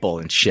eating people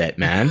and shit,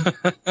 man.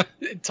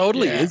 It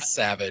totally is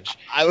savage.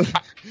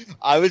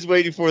 I was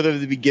waiting for them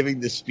to be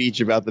giving the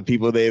speech about the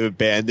people they've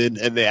abandoned,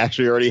 and they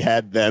actually already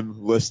had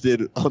them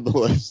listed on the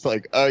list.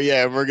 Like, oh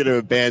yeah, we're going to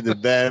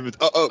abandon them.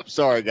 Oh,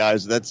 sorry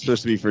guys, that's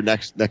supposed to be for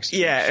next.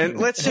 Yeah, and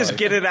let's just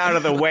get it out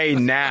of the way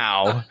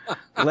now.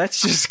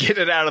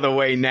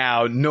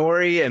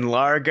 Nori and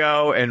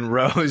Largo and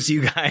Rose,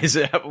 you guys,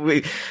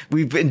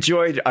 we've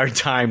enjoyed our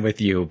time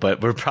with you,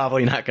 but we're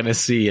probably not going to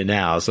see you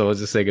now, so we'll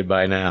just say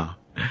goodbye now.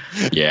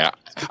 Yeah,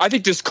 I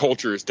think this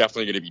culture is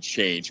definitely going to be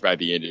changed by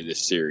the end of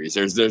this series.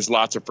 There's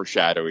lots of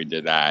foreshadowing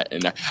to that,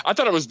 and I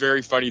thought it was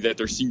very funny that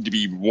there seemed to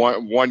be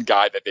one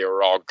guy that they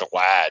were all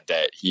glad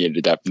that he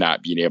ended up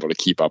not being able to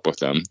keep up with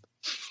them.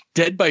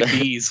 Dead by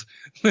bees.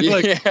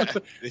 They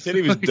said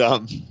he was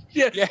dumb.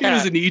 Yeah, he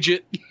was an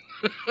Egypt.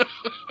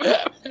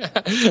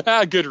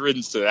 Good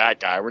riddance to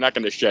that guy. We're not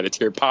going to shed a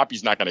tear.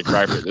 Poppy's not going to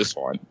cry for this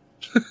one.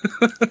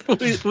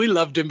 we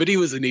loved him, but he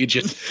was an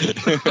Egypt.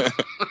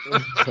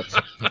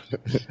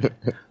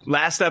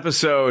 Last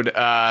episode,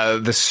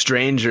 the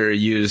stranger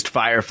used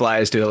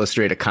fireflies to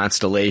illustrate a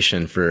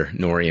constellation for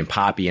Nori and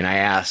Poppy, and I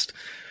asked,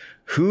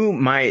 who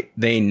might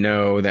they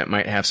know that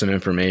might have some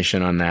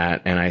information on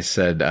that? And I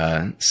said,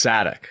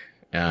 Sadok.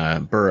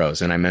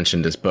 Burroughs, and I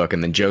mentioned his book,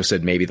 and then Joe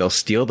said maybe they'll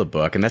steal the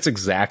book, and that's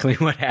exactly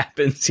what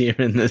happens here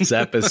in this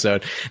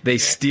episode. They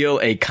steal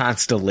a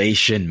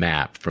constellation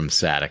map from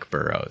Sadok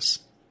Burroughs.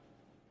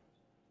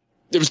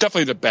 It was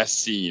definitely the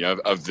best scene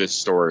of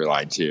this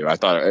storyline too. I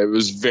thought it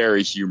was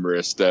very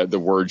humorous, the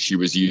words she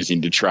was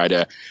using to try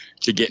to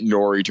get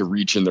Nori to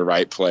reach in the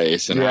right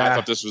place, and I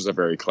thought this was a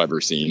very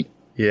clever scene.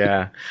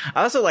 Yeah,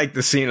 I also like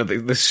the scene of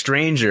the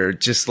stranger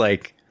just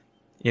like,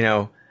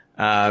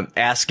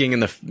 asking in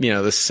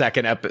the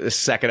second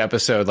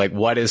episode, like,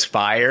 what is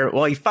fire?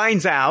 Well, he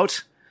finds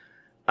out,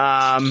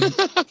 because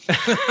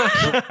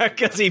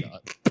he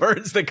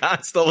burns the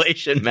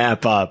constellation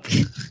map up.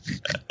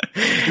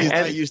 He's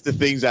not used to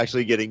things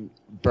actually getting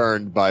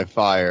burned by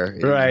fire.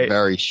 He's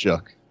very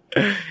shook.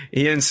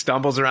 He then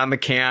stumbles around the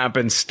camp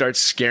and starts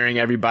scaring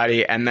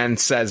everybody, and then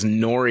says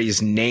Nori's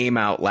name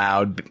out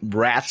loud,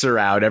 rats her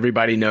out.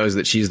 Everybody knows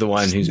that she's the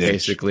one who's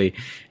basically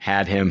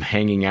had him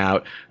hanging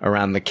out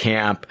around the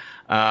camp.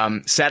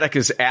 Sadok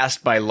is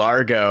asked by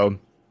Largo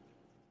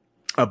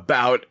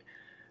about,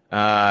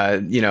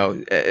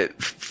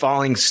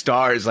 falling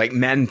stars, like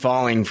men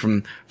falling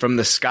from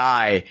the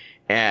sky.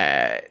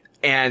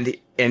 And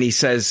he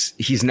says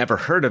he's never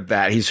heard of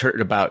that. He's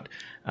heard about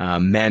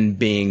men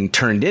being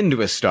turned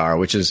into a star,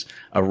 which is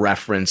a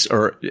reference,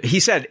 or he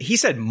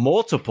said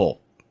multiple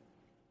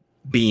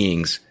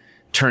beings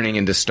turning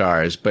into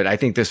stars, but I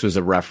think this was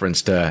a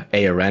reference to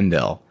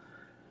Elendil,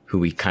 who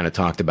we kind of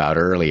talked about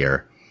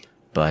earlier.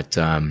 But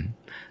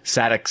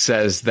Sadok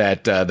says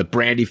that the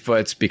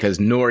Brandyfoots, because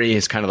Nori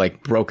has kind of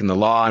like broken the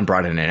law and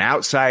brought in an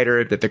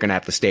outsider, that they're going to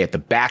have to stay at the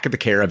back of the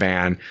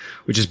caravan,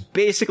 which is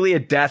basically a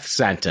death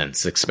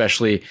sentence,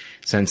 especially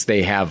since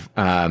they have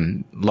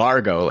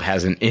Largo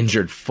has an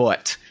injured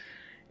foot.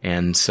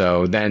 And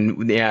so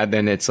then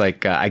it's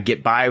like I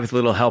get by with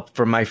little help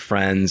from my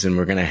friends, and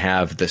we're going to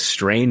have the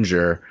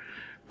stranger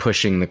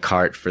pushing the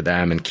cart for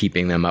them and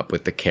keeping them up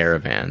with the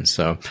caravan.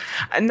 So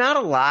not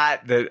a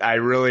lot that I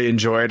really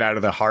enjoyed out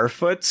of the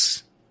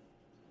Harfoots.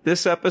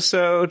 this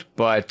episode,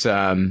 but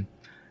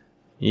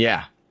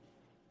yeah.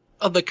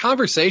 The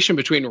conversation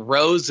between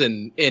Rose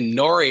and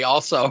Nori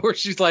also, where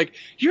she's like,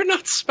 "You're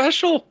not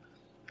special.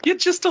 You're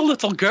just a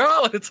little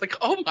girl." And it's like,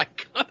 oh my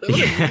God, what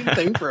a mean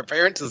thing for a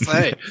parent to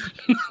say.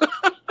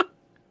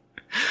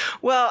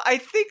 Well, I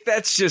think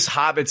that's just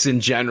hobbits in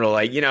general.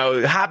 Like,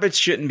 hobbits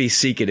shouldn't be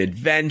seeking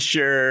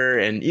adventure,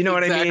 and you know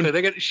what I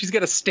mean? She's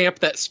got to stamp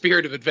that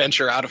spirit of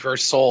adventure out of her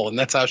soul, and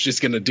that's how she's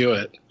going to do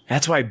it.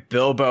 That's why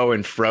Bilbo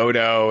and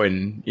Frodo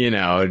and,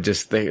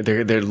 just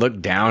they're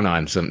looked down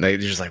on something. They're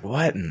just like,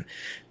 what? And,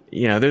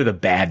 they're the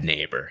bad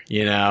neighbor,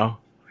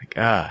 Like,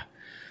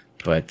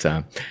 But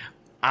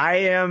I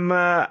am,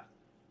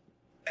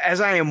 as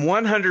I am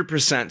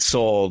 100%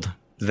 sold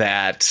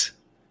that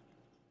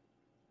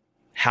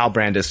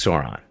Halbrand is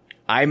Sauron.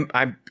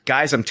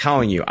 Guys, I'm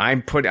telling you,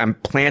 I'm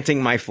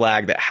planting my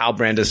flag that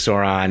Halbrand is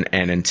Sauron,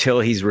 and until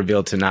he's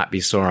revealed to not be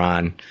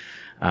Sauron,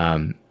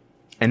 and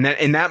then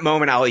in that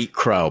moment I'll eat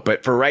crow.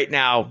 But for right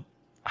now,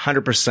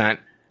 100%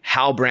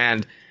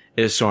 Halbrand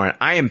is Sauron.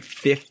 I am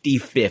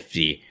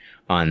 50-50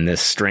 on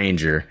this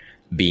stranger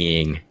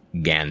being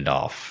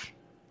Gandalf.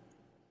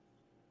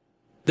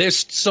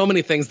 There's so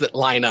many things that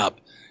line up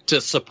to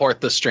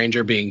support the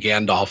stranger being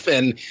Gandalf,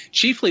 and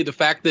chiefly the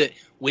fact that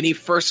when he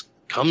first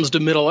comes to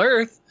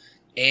Middle-earth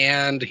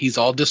and he's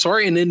all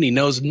disoriented and he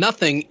knows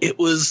nothing, it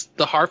was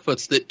the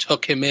Harfoots that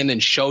took him in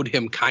and showed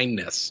him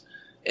kindness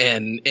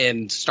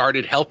and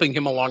started helping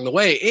him along the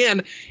way.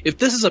 And if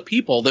this is a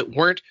people that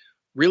weren't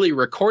really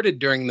recorded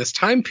during this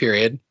time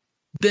period,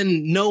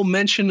 then no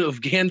mention of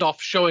Gandalf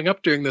showing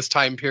up during this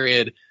time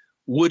period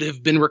would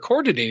have been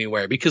recorded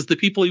anywhere, because the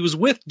people he was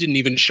with didn't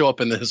even show up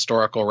in the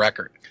historical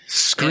record.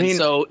 And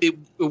so it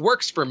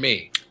works for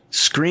me.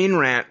 Screen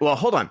rant. Well,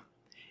 hold on.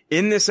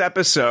 In this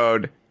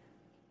episode,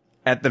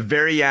 at the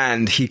very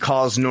end, he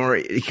calls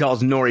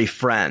Nori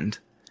friend.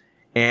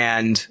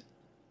 And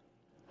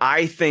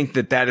I think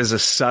that is a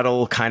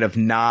subtle kind of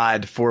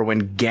nod for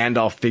when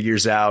Gandalf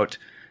figures out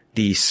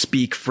the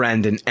speak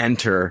friend and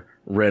enter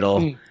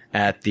riddle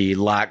at the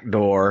locked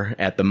door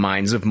at the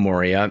Mines of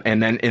Moria.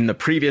 And then in the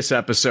previous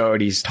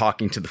episode, he's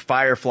talking to the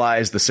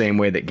Fireflies the same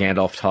way that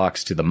Gandalf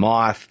talks to the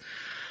Moth.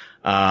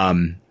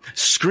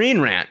 Screen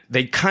Rant,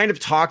 they kind of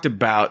talked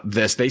about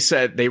this. They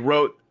said they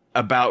wrote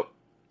about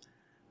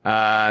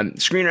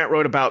Screen Rant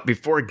wrote about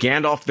before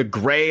Gandalf the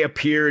Grey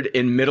appeared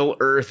in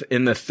Middle-earth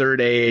in the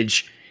Third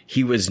Age,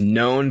 he was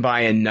known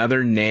by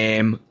another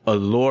name,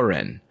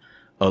 Aloran.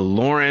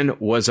 Aloran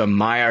was a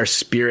Maiar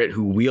spirit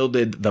who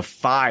wielded the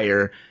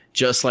fire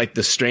just like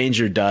the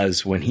stranger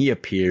does when he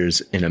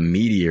appears in a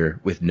meteor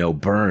with no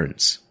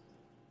burns.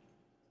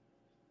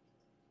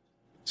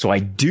 So I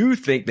do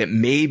think that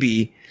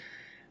maybe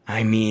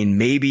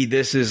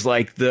this is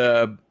like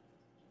the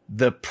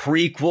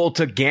prequel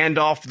to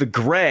Gandalf the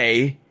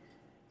Grey.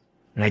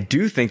 And I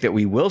do think that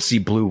we will see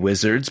blue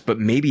wizards, but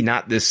maybe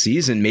not this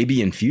season,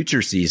 maybe in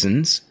future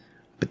seasons.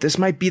 But this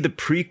might be the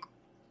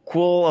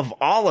prequel of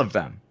all of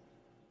them.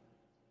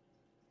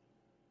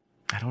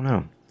 I don't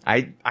know.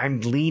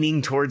 I'm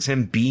leaning towards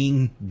him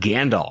being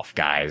Gandalf,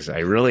 guys. I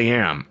really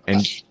am.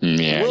 And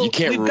you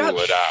can't rule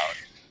it out.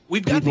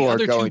 We've got the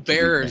other two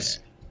bearers.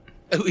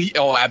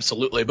 Oh,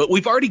 absolutely. But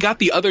we've already got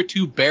the other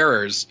two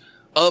bearers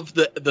of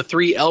the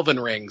three elven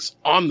rings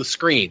on the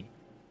screen.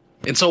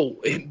 And so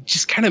it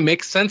just kind of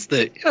makes sense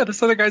that,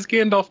 this other guy's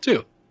Gandalf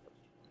too.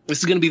 This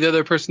is going to be the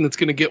other person that's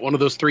going to get one of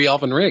those three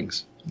elven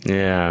rings.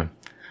 Yeah.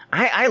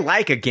 I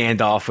like a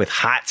Gandalf with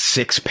hot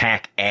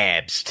 6-pack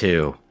abs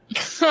too.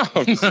 Oh,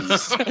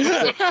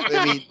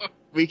 I mean,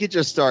 we could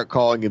just start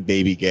calling him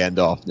Baby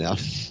Gandalf now.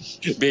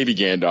 Baby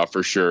Gandalf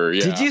for sure.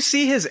 Yeah. Did you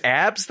see his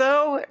abs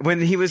though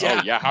when he was?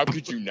 Oh yeah, how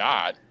could you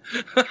not?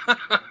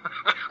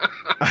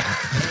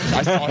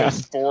 I saw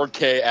his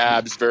 4K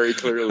abs very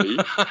clearly.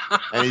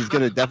 And he's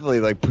going to definitely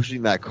like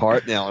pushing that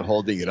cart now and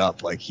holding it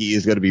up. Like he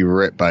is going to be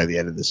ripped by the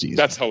end of the season.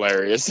 That's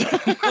hilarious.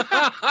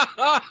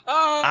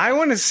 I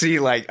want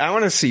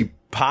to see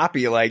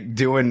Poppy like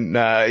doing,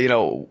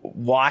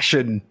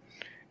 washing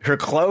her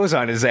clothes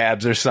on his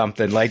abs or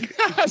something, like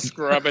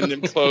scrubbing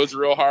them clothes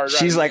real hard.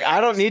 She's like,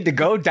 I don't need to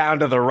go down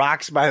to the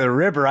rocks by the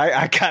river.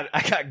 I got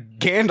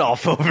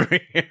Gandalf over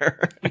here.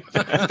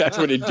 That's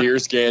what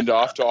endears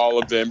Gandalf to all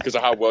of them, because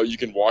of how well you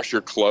can wash your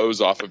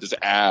clothes off of his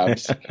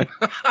abs.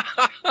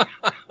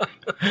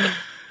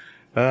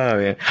 Oh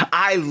man,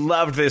 I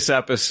loved this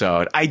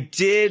episode. I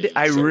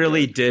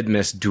really did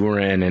miss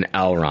Durin and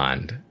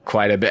Elrond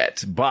quite a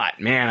bit, but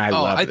man, I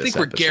love this think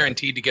we're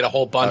guaranteed to get a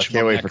whole bunch of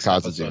them. Can't wait for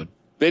Khazad-dûm.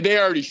 They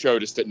already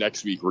showed us that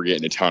next week we're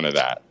getting a ton of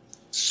that.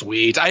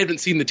 Sweet. I haven't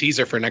seen the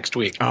teaser for next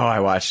week. Oh, I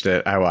watched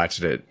it.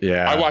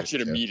 Yeah. I watched it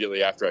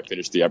immediately after I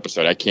finished the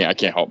episode. I can't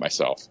help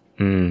myself.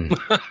 Yeah,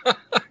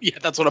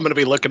 that's what I'm going to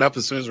be looking up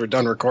as soon as we're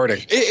done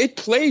recording. It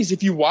plays,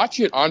 if you watch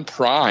it on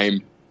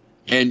Prime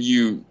and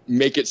you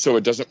make it so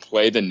it doesn't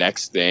play the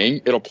next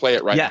thing, it'll play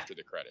it right after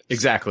the credits.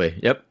 Exactly.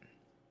 Yep.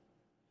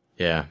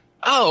 Yeah.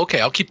 Oh, okay.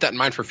 I'll keep that in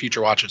mind for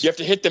future watches. You have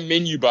to hit the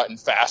menu button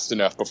fast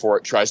enough before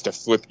it tries to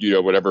flip you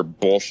to whatever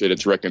bullshit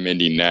it's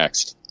recommending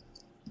next.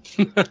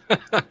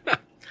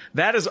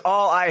 that is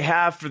all I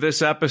have for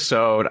this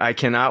episode. I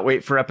cannot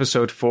wait for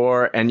episode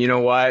 4. And you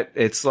know what?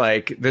 It's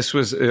like, this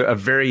was a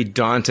very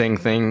daunting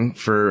thing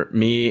for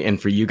me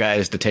and for you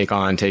guys to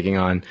taking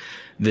on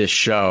this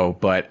show,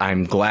 but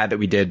I'm glad that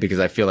we did,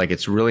 because I feel like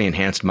it's really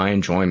enhanced my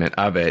enjoyment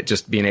of it.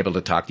 Just being able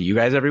to talk to you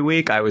guys every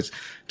week. I was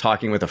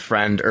talking with a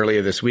friend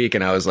earlier this week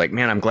and I was like,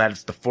 man, I'm glad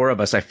it's the 4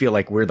 of us. I feel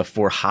like we're the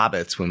 4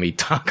 hobbits when we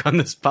talk on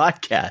this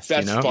podcast.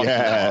 That's fucking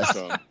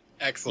awesome.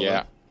 Excellent.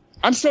 Yeah.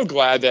 I'm so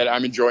glad that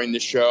I'm enjoying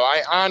this show.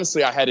 I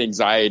had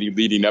anxiety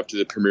leading up to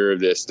the premiere of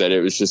this, that it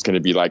was just going to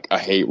be like a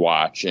hate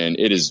watch, and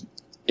it is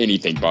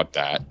anything but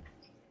that.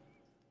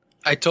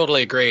 I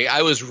totally agree.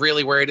 I was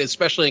really worried,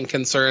 especially in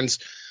concerns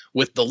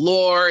with the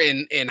lore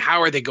and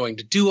how are they going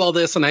to do all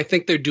this. And I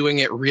think they're doing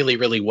it really,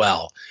 really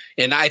well.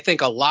 And I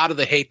think a lot of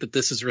the hate that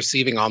this is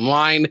receiving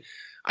online,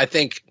 I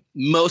think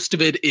most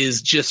of it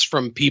is just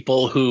from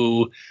people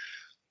who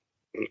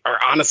are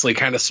honestly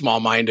kind of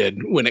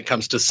small-minded when it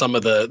comes to some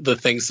of the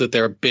things that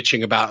they're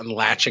bitching about and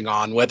latching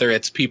on, whether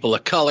it's people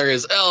of color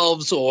as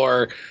elves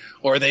or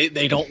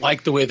they don't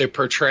like the way they're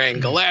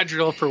portraying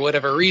Galadriel for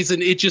whatever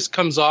reason. It just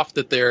comes off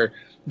that their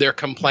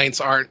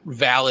complaints aren't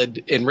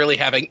valid and really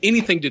having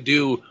anything to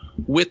do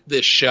with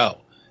this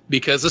show,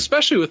 because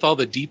especially with all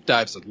the deep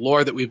dives of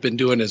lore that we've been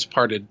doing as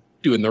part of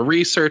doing the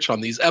research on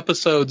these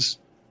episodes,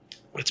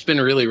 it's been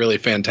really, really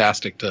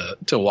fantastic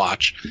to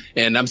watch.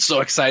 And I'm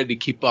so excited to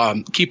keep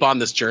on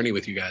this journey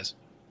with you guys.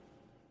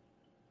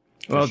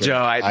 Well, sure.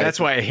 Joe, that's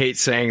why I hate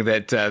saying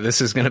that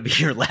this is going to be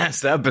your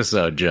last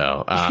episode,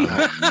 Joe.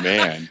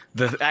 Man,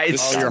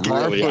 it's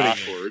really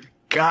awkward.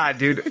 God,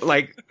 dude,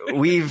 like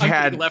we've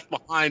had left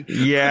behind.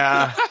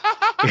 Yeah.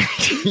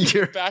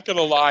 You're back of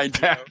the line,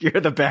 Joe.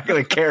 You're the back of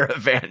the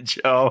caravan,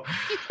 Joe.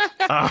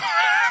 I'm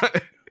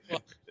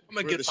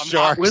gonna get some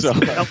hot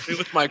whiskey to help me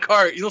with my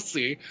cart. You'll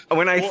see.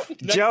 When I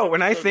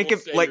think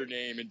of like your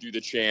name and do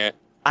the chant.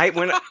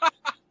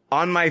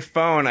 On my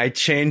phone, I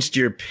changed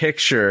your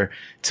picture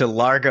to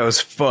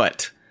Largo's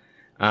foot.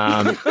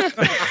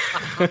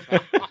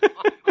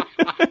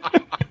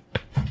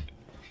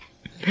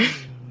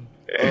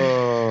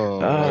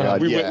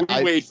 We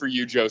wait for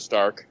you, Joe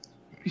Stark.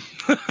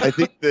 I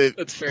think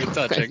that's very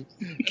touching.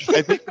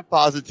 I think the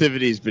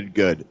positivity has been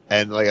good,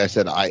 and like I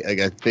said,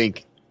 I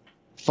think,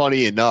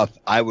 funny enough,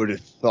 I would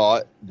have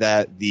thought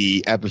that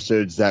the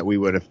episodes that we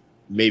would have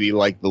maybe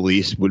liked the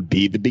least would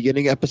be the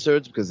beginning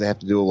episodes, because they have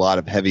to do a lot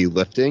of heavy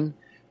lifting.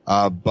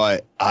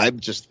 But I'm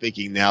just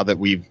thinking now that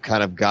we've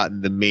kind of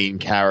gotten the main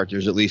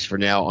characters, at least for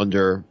now,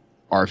 under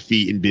our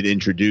feet and been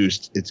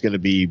introduced, it's going to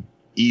be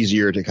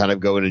easier to kind of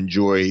go and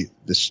enjoy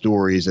the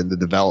stories and the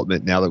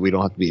development now that we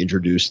don't have to be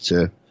introduced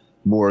to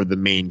more of the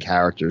main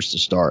characters to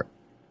start.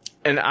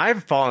 And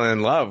I've fallen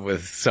in love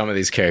with some of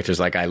these characters.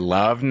 Like, I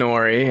love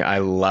Nori, I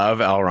love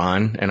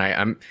Elrond, and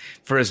I'm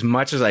for as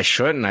much as I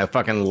shouldn't, I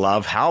fucking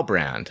love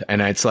Halbrand. And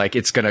it's like,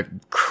 it's gonna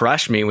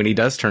crush me when he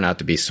does turn out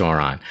to be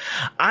Sauron.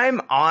 I'm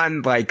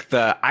on like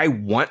I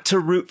want to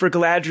root for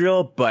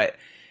Galadriel, but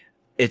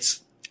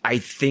I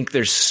think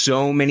there's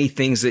so many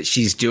things that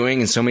she's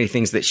doing and so many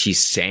things that she's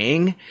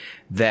saying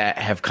that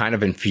have kind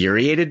of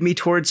infuriated me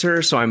towards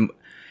her.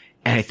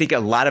 And I think a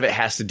lot of it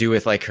has to do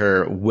with like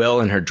her will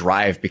and her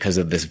drive because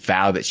of this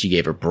vow that she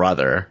gave her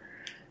brother.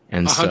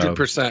 And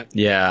 100%.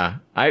 Yeah.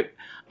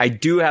 I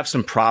do have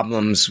some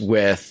problems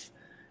with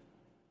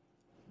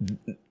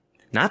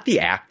not the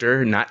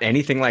actor, not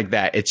anything like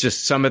that. It's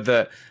just some of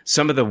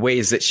the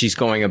ways that she's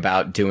going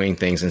about doing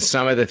things, and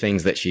some of the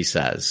things that she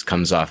says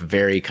comes off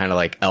very kind of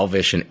like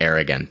elvish and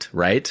arrogant,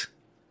 right?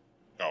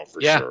 Oh,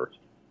 for sure.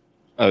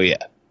 Oh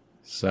yeah.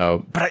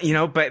 So, but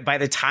by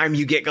the time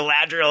you get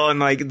Galadriel and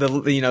like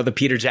the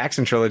Peter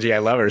Jackson trilogy, I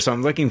love her. So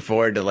I'm looking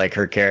forward to like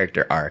her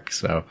character arc.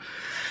 So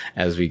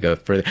as we go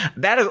further,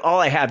 that is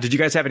all I have. Did you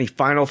guys have any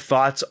final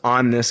thoughts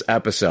on this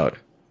episode?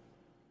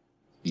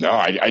 No,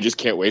 I just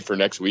can't wait for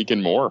next week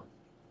and more.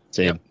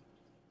 Same. Yep.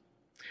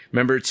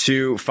 Remember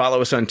to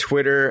follow us on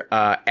Twitter,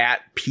 at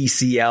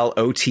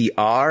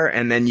PCLOTR,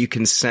 and then you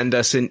can send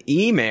us an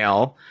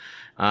email.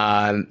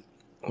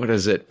 What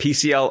is it?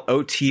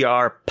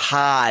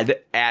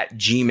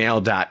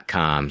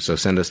 PCLOTRpod@gmail.com. So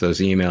send us those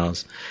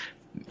emails.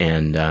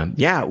 And,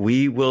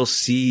 we will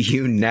see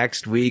you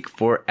next week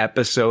for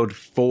episode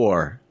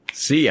 4.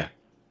 See ya.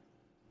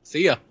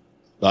 See ya.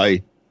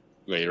 Bye.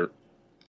 Later.